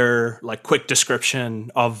fire, like quick description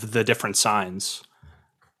of the different signs,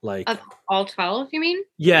 like of all 12, you mean?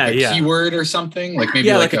 Yeah, like a keyword or something, like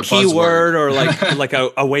maybe like a keyword or like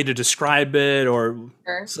a way to describe it or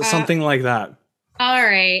something like that. All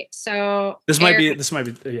right, so this might be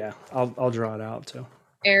yeah. I'll draw it out too.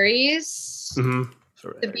 Aries, mm-hmm.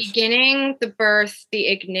 The beginning, the birth, the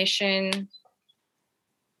ignition,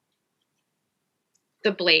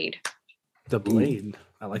 the blade. The Blade.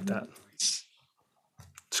 I like that. It's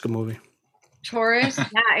a good movie. Taurus.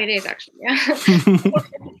 Yeah, it is actually. Yeah.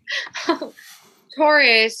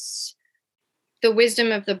 Taurus, the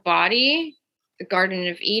wisdom of the body, the Garden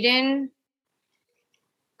of Eden,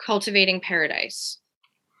 cultivating paradise.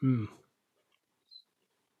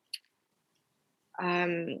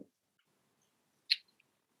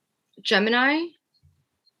 Gemini,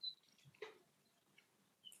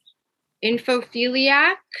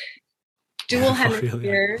 infophiliac, dual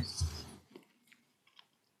hemispheres,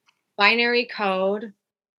 binary code.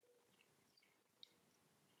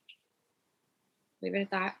 Leave it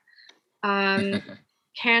at that.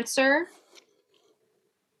 Cancer,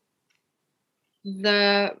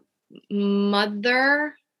 the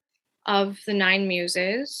mother of the 9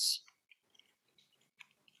 muses,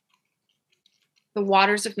 the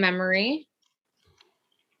waters of memory,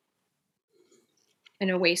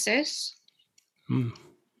 an oasis.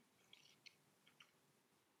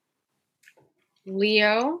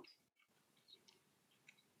 Leo,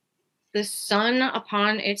 the sun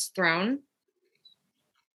upon its throne.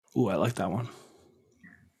 Ooh, I like that one.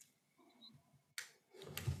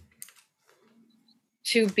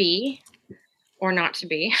 To be or not to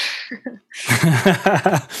be.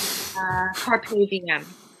 Carpe diem.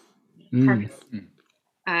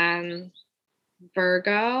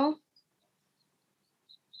 Virgo,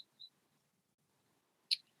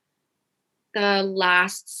 the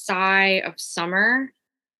last sigh of summer.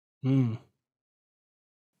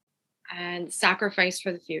 And sacrifice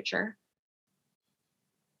for the future.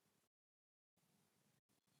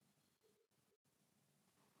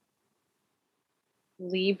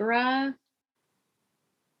 Libra,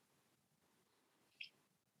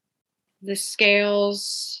 the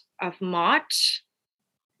scales of Mott,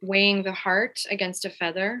 weighing the heart against a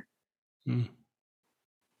feather.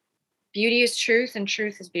 Beauty is truth and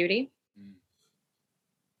truth is beauty.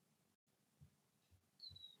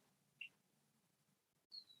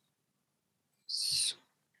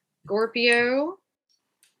 Scorpio,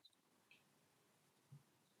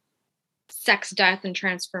 sex, death, and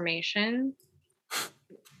transformation.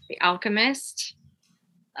 The Alchemist,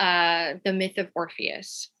 the myth of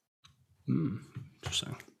Orpheus.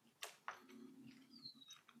 Interesting.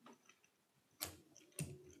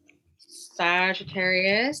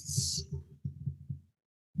 Sagittarius,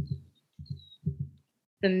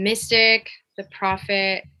 the mystic, the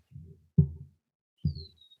prophet,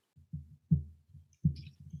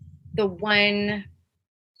 the one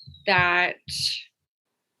that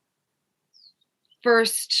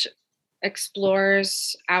first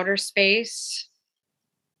explores outer space.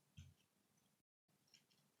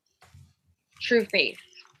 True faith.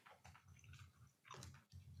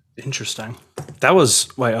 Interesting. That was,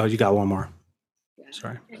 wait, oh, you got one more. Yeah.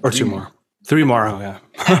 Sorry. Or two more. Three more. Oh, yeah.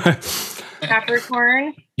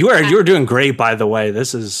 Capricorn. You are doing great, by the way.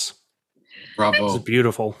 This is Bravo.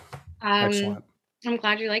 beautiful. Excellent. I'm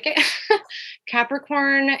glad you like it.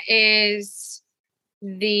 Capricorn is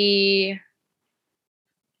the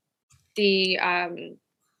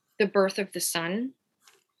birth of the sun.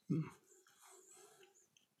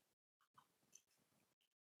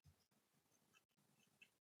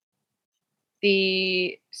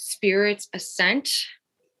 The spirit's ascent.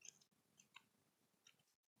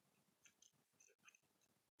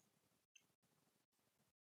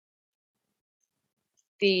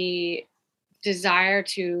 The desire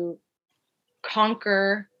to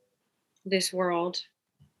conquer this world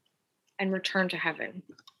and return to heaven.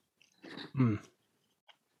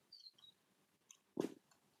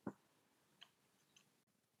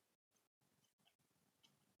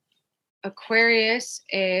 Aquarius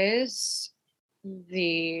is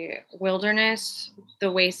the wilderness,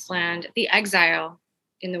 the wasteland, the exile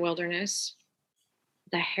in the wilderness,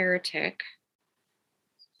 the heretic,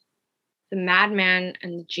 the madman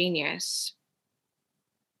and the genius,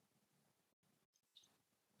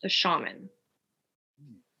 the shaman.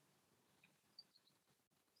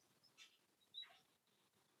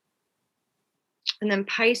 And then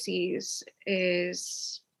Pisces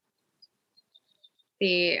is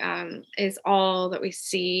is all that we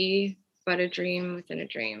see but a dream within a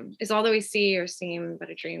dream. Is all that we see or seem but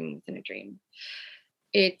a dream within a dream.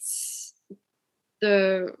 It's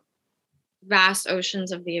the vast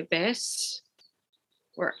oceans of the abyss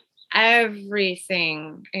where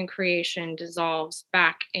everything in creation dissolves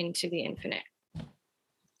back into the infinite.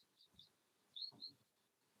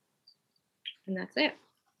 And that's it.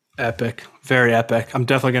 Epic. Very epic. I'm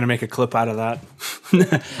definitely going to make a clip out of that.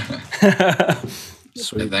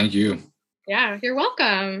 Sweet. Thank you. Yeah, you're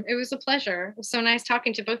welcome. It was a pleasure. It was so nice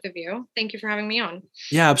talking to both of you. Thank you for having me on.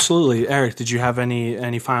 Yeah, absolutely. Eric, did you have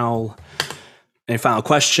any final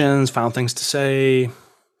questions, final things to say?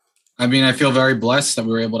 I mean, I feel very blessed that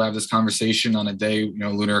we were able to have this conversation on a day,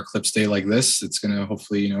 lunar eclipse day like this. It's going to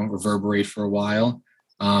hopefully, reverberate for a while.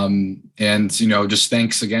 And, just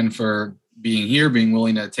thanks again for being here, being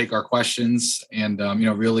willing to take our questions and,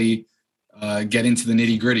 really get into the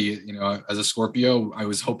nitty gritty. As a Scorpio, I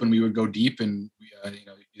was hoping we would go deep and,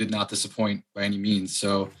 you did not disappoint by any means.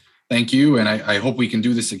 So thank you. And I hope we can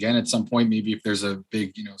do this again at some point, maybe if there's a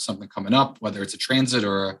big, something coming up, whether it's a transit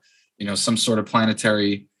or, some sort of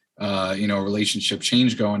planetary, relationship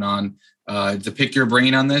change going on. To pick your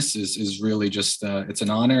brain on this is really just, it's an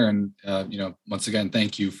honor. And, once again,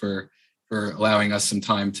 thank you for allowing us some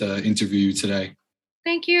time to interview you today.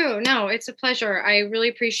 Thank you. No, it's a pleasure. I really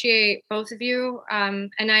appreciate both of you. And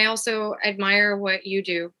I also admire what you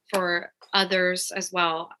do for others as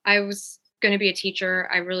well. I was going to be a teacher.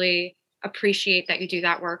 I really appreciate that you do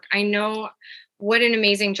that work. I know what an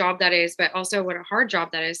amazing job that is, but also what a hard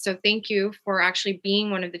job that is. So thank you for actually being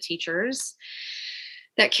one of the teachers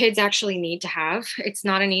that kids actually need to have. It's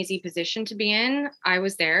not an easy position to be in. I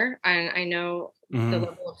was there and I know the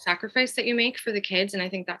level of sacrifice that you make for the kids. And I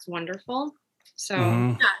think that's wonderful. So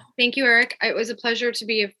yeah, thank you, Eric. It was a pleasure to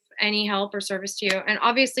be of any help or service to you. And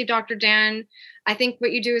obviously, Dr. Dan, I think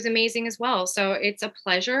what you do is amazing as well. So it's a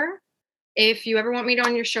pleasure. If you ever want me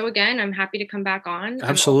on your show again, I'm happy to come back on.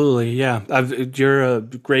 Absolutely. Yeah. You're a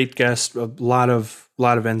great guest, a lot of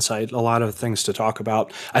insight, a lot of things to talk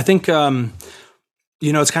about. I think,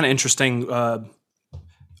 it's kind of interesting.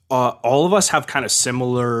 All of us have kind of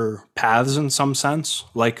similar paths in some sense.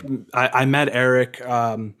 Like I met Eric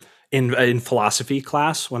in philosophy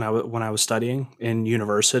class when I was studying in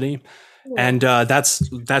university, and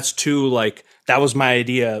that's too like that was my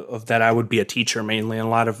idea of that I would be a teacher mainly, and a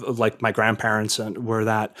lot of like my grandparents were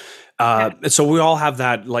that. So we all have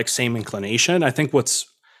that like same inclination. I think what's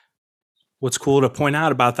cool to point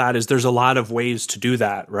out about that is there's a lot of ways to do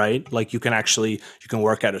that, right? Like you can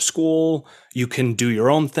work at a school, you can do your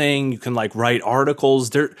own thing, you can like write articles.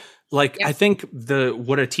 I think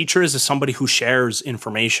what a teacher is somebody who shares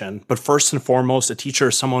information, but first and foremost, a teacher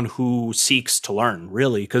is someone who seeks to learn,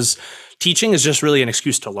 really, because teaching is just really an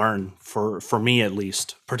excuse to learn for me, at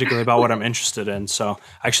least, particularly about what I'm interested in. So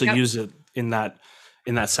I actually use it in that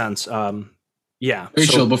sense. Yeah.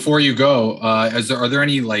 Rachel, before you go, are there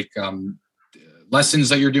any lessons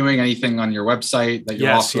that you're doing? Anything on your website that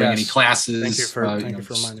you're offering? Any classes? Thank you for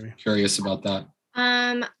reminding me. Curious about that.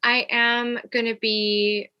 I am going to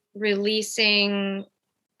be launching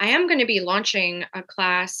a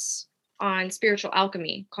class on spiritual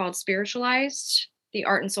alchemy called Spiritualized, the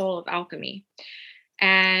Art and Soul of Alchemy.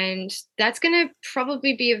 And that's going to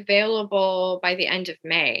probably be available by the end of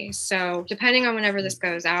May. So depending on whenever this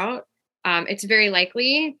goes out, it's very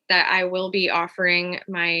likely that I will be offering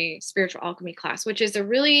my spiritual alchemy class, which is a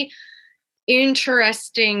really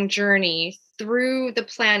interesting journey through the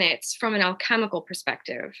planets from an alchemical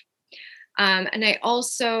perspective. And I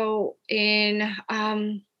also, in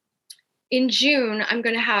June, I'm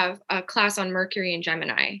going to have a class on Mercury and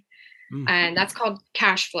Gemini, and that's called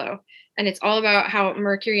Cash Flow. And it's all about how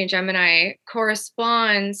Mercury and Gemini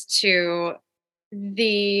corresponds to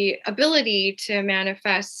the ability to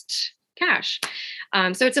manifest cash.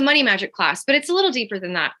 So it's a money magic class, but it's a little deeper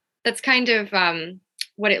than that. That's kind of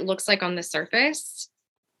what it looks like on the surface.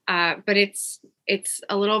 But it's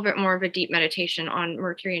a little bit more of a deep meditation on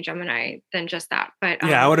Mercury and Gemini than just that. But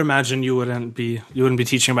I would imagine you wouldn't be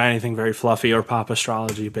teaching about anything very fluffy or pop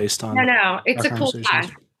astrology based on. No, it's a cool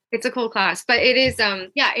class. It's a cool class, but it is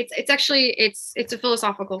it's actually a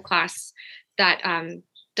philosophical class that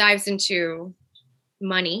dives into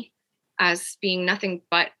money as being nothing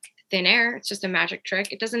but thin air. It's just a magic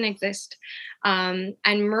trick. It doesn't exist. And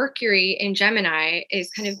Mercury in Gemini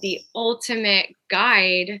is kind of the ultimate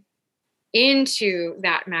guide into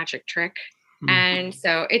that magic trick. And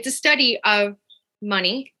so it's a study of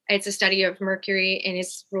money. It's a study of Mercury in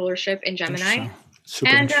his rulership in Gemini.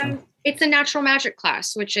 And it's a natural magic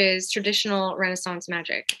class, which is traditional Renaissance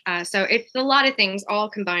magic. So it's a lot of things all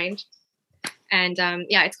combined. And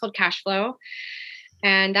it's called Cash Flow.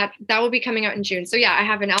 And that will be coming out in June. So I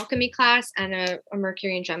have an alchemy class and a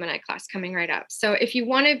Mercury and Gemini class coming right up. So if you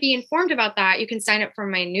want to be informed about that, you can sign up for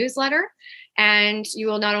my newsletter, and you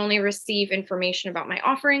will not only receive information about my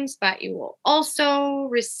offerings, but you will also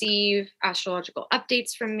receive astrological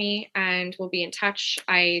updates from me, and we'll be in touch.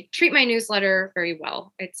 I treat my newsletter very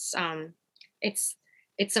well. It's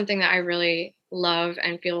something that I really love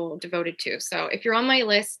and feel devoted to. So if you're on my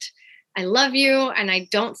list, I love you, and I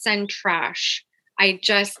don't send trash. I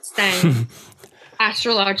just send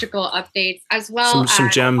astrological updates as well as some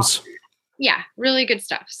gems. Yeah, really good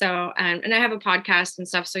stuff. So, and I have a podcast and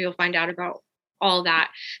stuff, so you'll find out about all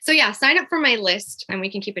that. So sign up for my list, and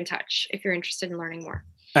we can keep in touch if you're interested in learning more.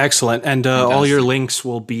 Excellent. And all your links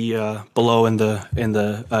will be below in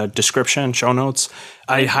the description, show notes.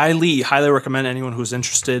 I highly recommend anyone who's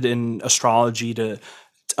interested in astrology to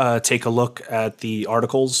take a look at the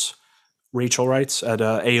articles Rachel writes at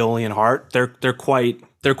Aeolian Heart. They're quite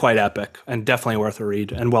epic and definitely worth a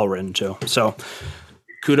read, and well written too. So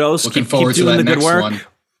kudos. Looking forward to that next one.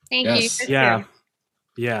 Thank you. Yeah.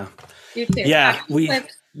 You too. Yeah.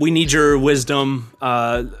 We need your wisdom,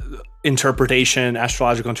 interpretation,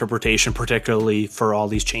 astrological interpretation, particularly for all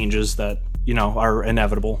these changes that are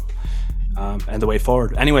inevitable, and the way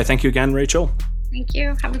forward. Anyway, thank you again, Rachel. Thank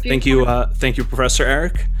you. Have a beautiful Thank you, Professor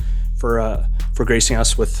Eric, for gracing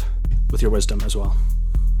us with your wisdom as well.